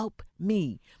 "Help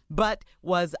me," but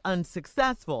was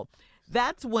unsuccessful.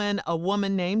 That's when a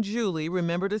woman named Julie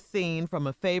remembered a scene from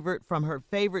her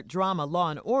favorite drama,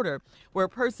 Law & Order, where a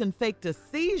person faked a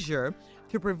seizure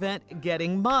to prevent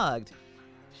getting mugged.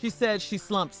 She said she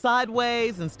slumped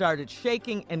sideways and started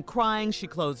shaking and crying. She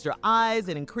closed her eyes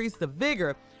and increased the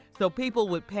vigor so people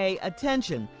would pay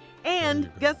attention.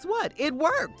 And guess what? It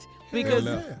worked.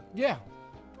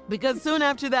 Because soon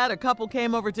after that, a couple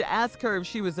came over to ask her if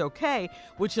she was okay,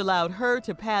 which allowed her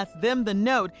to pass them the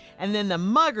note, and then the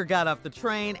mugger got off the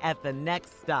train at the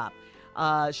next stop.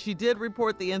 She did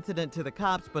report the incident to the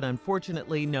cops, but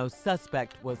unfortunately, no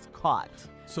suspect was caught.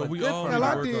 So But we good all for need to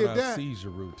her. work did on our that. seizure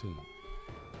routine.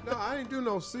 No, I didn't do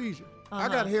no seizure. I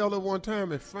got held up one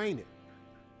time and fainted.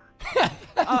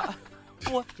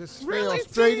 Just Really, fell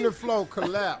straight in Steve? the floor,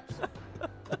 collapsed.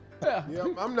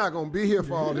 Yep, I'm not going to be here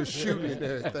for all this shooting and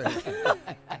everything.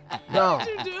 No. What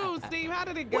did you do, Steve? How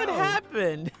did it go? What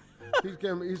happened?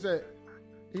 He said,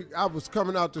 I was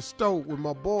coming out the stove with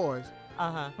my boys,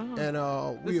 and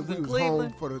we This is in was home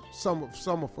Cleveland? for the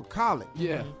summer for college.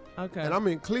 Yeah. Okay. And I'm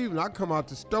in Cleveland. I come out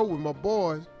the stove with my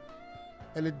boys,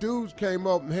 and the dudes came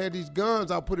up and had these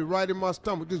guns. I put it right in my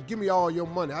stomach. Just give me all your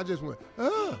money. I just went,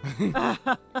 And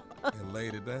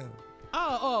laid it down.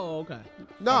 Oh, okay.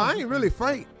 No, I ain't really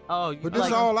faint. Oh, But this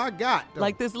is all I got, though.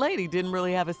 Like this lady didn't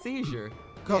really have a seizure.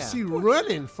 Because she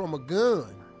running from a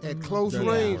gun at close That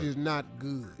range hard. is not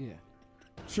good. Yeah.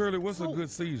 Shirley, what's a good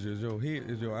seizure?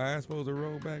 Is your eye supposed to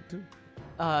roll back too?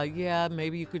 Yeah,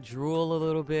 maybe you could drool a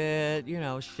little bit, shake.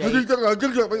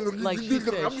 Like she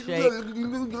said,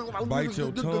 shake. Bite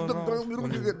your tongue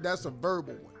off? That's a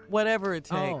verbal one. Whatever it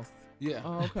takes Yeah.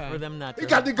 Oh, okay. for them not to He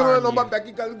got the harm gun on my you. back.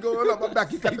 He got the gun on my back.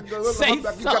 He got the gun on Say my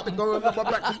back. He got the gun on my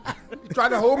back. He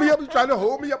trying to hold me up. He trying to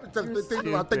hold me up. I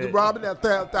think he's robbing. I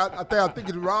think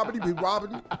he's robbing. He be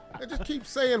robbing me. And just keep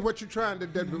saying what you're trying to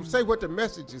do. Say what the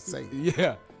message is saying.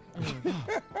 Yeah.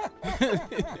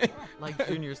 Like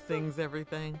Junior sings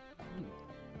everything.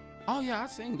 Oh, yeah, I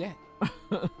sing that.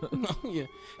 Yeah.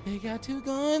 They got 2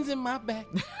 guns in my back.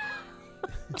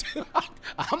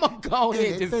 I'm going to go ahead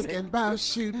And and they just thinking about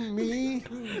shooting me.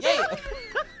 Yeah.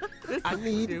 I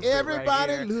need stupid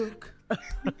everybody right look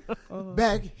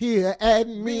back here at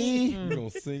me. You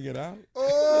gonna sing it out?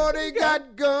 Oh, they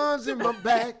got guns in my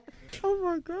back. Oh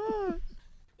my God.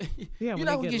 Yeah, You're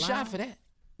not going to get shot for that.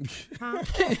 Huh?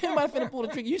 Anybody finna pull the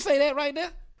trigger. You say that right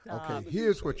there? Okay,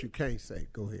 here's what you can't say.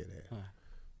 Go ahead, Al.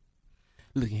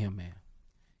 Look at him, man.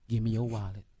 Give me your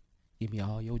wallet. Give me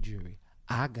all your jewelry.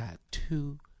 I got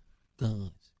 2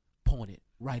 guns pointed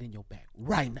right in your back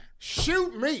right now.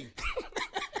 Shoot me.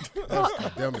 That's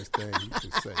the dumbest thing you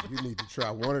can say. You need to try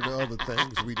one of the other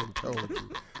things we done told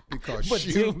you. Because But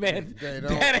shoot, dude, man,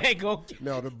 that ain't going to...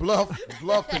 No, the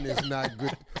bluffing is not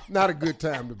good. Not a good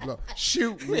time to bluff.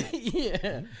 Shoot me.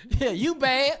 Yeah, you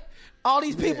bad. All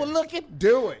these people looking.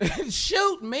 Do it.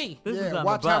 Shoot me.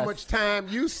 Watch how much time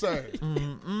you serve.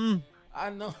 I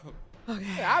know.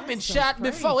 Okay. I've been shot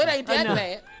before. It ain't that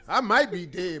bad. I might be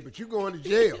dead, but you going to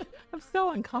jail. I'm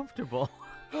so uncomfortable.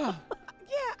 Yeah,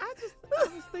 I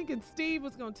was thinking Steve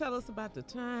was going to tell us about the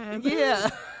time. Yeah.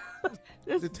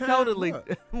 This The time totally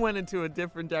what? went into a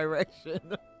different direction.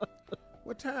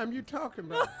 What time you talking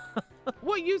about?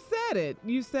 Well, you said it.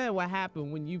 You said what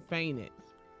happened when you fainted,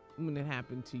 when it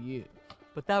happened to you.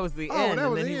 But that was the Oh, end, that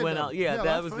and was then the he end went of out. it. Yeah, Hell,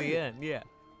 that I was the fainted. end. Yeah.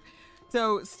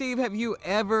 So, Steve, have you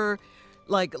ever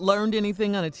learned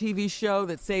anything on a TV show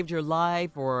that saved your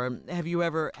life, or have you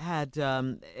ever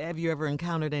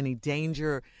encountered any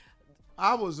danger?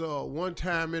 I was one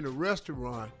time in a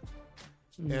restaurant,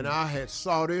 and I had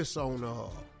saw this on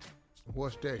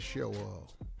what's that show?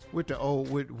 With the old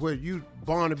not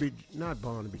Barnaby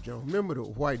Jones. Remember the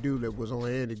white dude that was on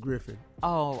Andy Griffin?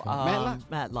 Oh, Matlock?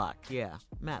 Matlock. Yeah,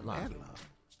 Matlock.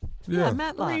 Yeah.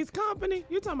 Matlock. Three's Company?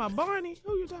 You talking about Barney?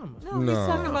 Who you talking about? No, he's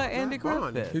talking about Andy not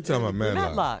Barney. Griffith. He talking about Matlock.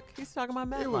 Matlock. He's talking about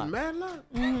Matlock. It was Matlock?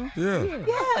 Yeah.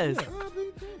 Yes.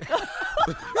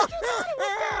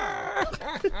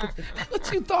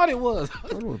 What you thought it was?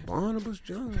 That was Barnabas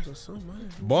Jones or something.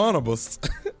 Barnabas.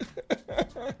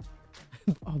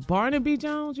 Oh, Barnaby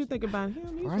Jones? You think about him?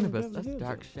 He's from Barnabas, Beverly that's Hills.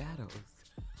 Dark Shadows.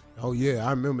 Oh, yeah, I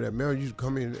remember that. Man, used to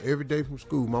come in every day from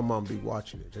school. My mom be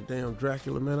watching it. That damn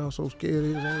Dracula, man, I was so scared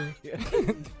of his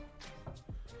ass.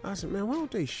 I said, man, why don't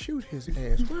they shoot his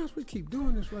ass? Why don't we keep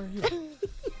doing this right here?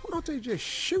 Why don't they just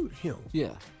shoot him?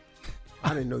 Yeah.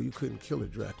 I didn't know you couldn't kill a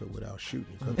Dracula without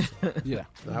shooting. Yeah.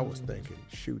 I was thinking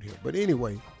shoot him. But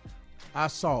anyway, I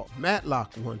saw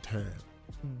Matlock one time,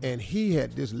 and he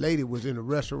had, this lady was in a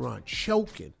restaurant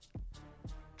choking,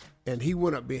 and he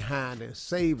went up behind and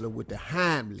saved her with the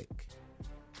Heimlich.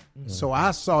 So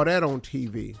I saw that on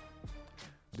TV.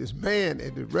 This man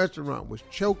at the restaurant was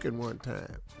choking one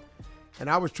time, and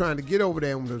I was trying to get over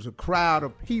there when there was a crowd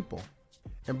of people.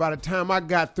 And by the time I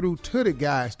got through to the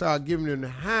guy and started giving him the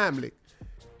Heimlich,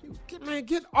 he was, man,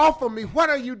 get off of me. What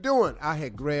are you doing? I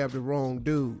had grabbed the wrong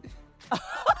dude.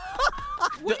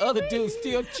 The other dude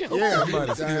still choking. Yeah,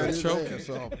 Somebody still choking. Ass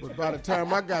off. But by the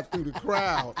time I got through the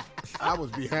crowd, I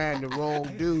was behind the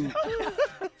wrong dude.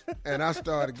 And I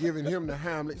started giving him the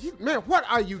Heimlich. Man, what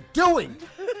are you doing?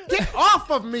 Get off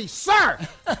of me, sir!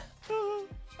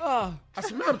 I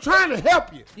said, man, I'm trying to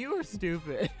help you. You were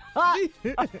stupid.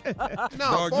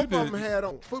 No, both of them had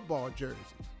on football jerseys.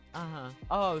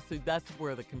 Oh, so that's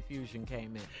where the confusion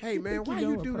came in. Hey, man, why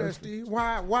you do that, Steve?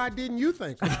 Why didn't you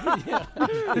think of it?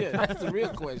 Yeah, that's the real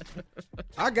question.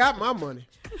 I got my money.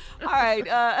 All right.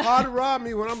 Hard to rob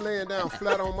me when I'm laying down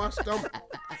flat on my stomach.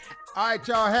 All right,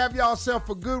 y'all, have yourself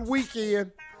a good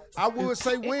weekend. I would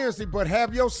say Wednesday, but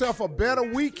have yourself a better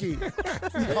weekend.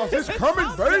 Because it's coming,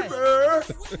 baby. I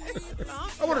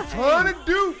want to try to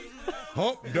do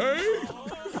Hump Day.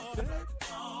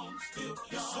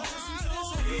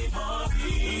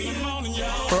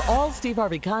 For all Steve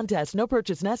Harvey contests, no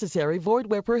purchase necessary, void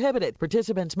where prohibited.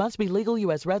 Participants must be legal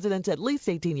U.S. residents at least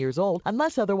 18 years old,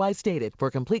 unless otherwise stated. For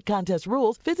complete contest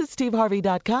rules, visit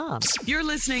steveharvey.com. You're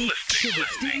listening to the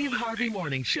Steve Harvey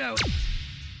Morning Show.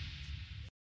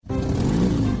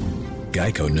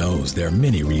 Geico knows there are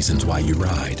many reasons why you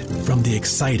ride. From the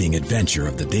exciting adventure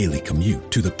of the daily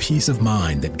commute to the peace of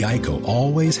mind that Geico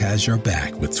always has your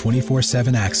back with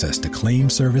 24/7 access to claim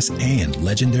service and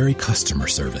legendary customer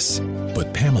service.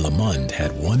 But Pamela Mund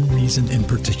had one reason in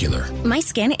particular. My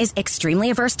skin is extremely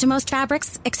averse to most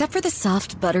fabrics, except for the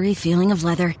soft, buttery feeling of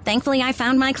leather. Thankfully, I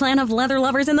found my clan of leather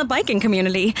lovers in the biking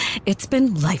community. It's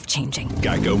been life-changing.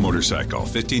 Geico Motorcycle.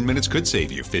 15 minutes could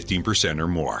save you 15% or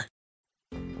more.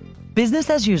 Business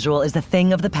as usual is a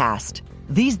thing of the past.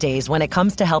 These days, when it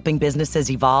comes to helping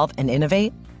businesses evolve and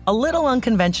innovate, a little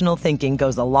unconventional thinking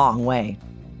goes a long way.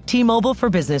 T-Mobile for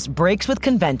Business breaks with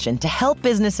convention to help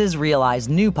businesses realize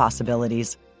new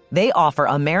possibilities. They offer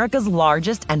America's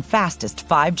largest and fastest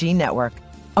 5G network,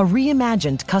 a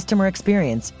reimagined customer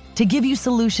experience to give you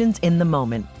solutions in the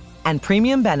moment, and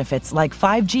premium benefits like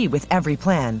 5G with every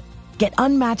plan. Get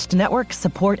unmatched network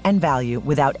support and value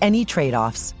without any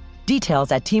trade-offs.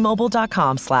 Details at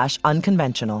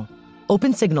T-Mobile.com/unconventional.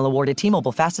 Open Signal awarded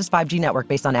T-Mobile fastest 5G network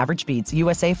based on average speeds.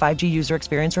 USA 5G user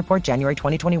experience report January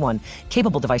 2021.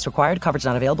 Capable device required. Coverage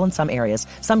not available in some areas.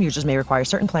 Some users may require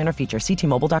certain plan or features. See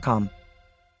T-Mobile.com.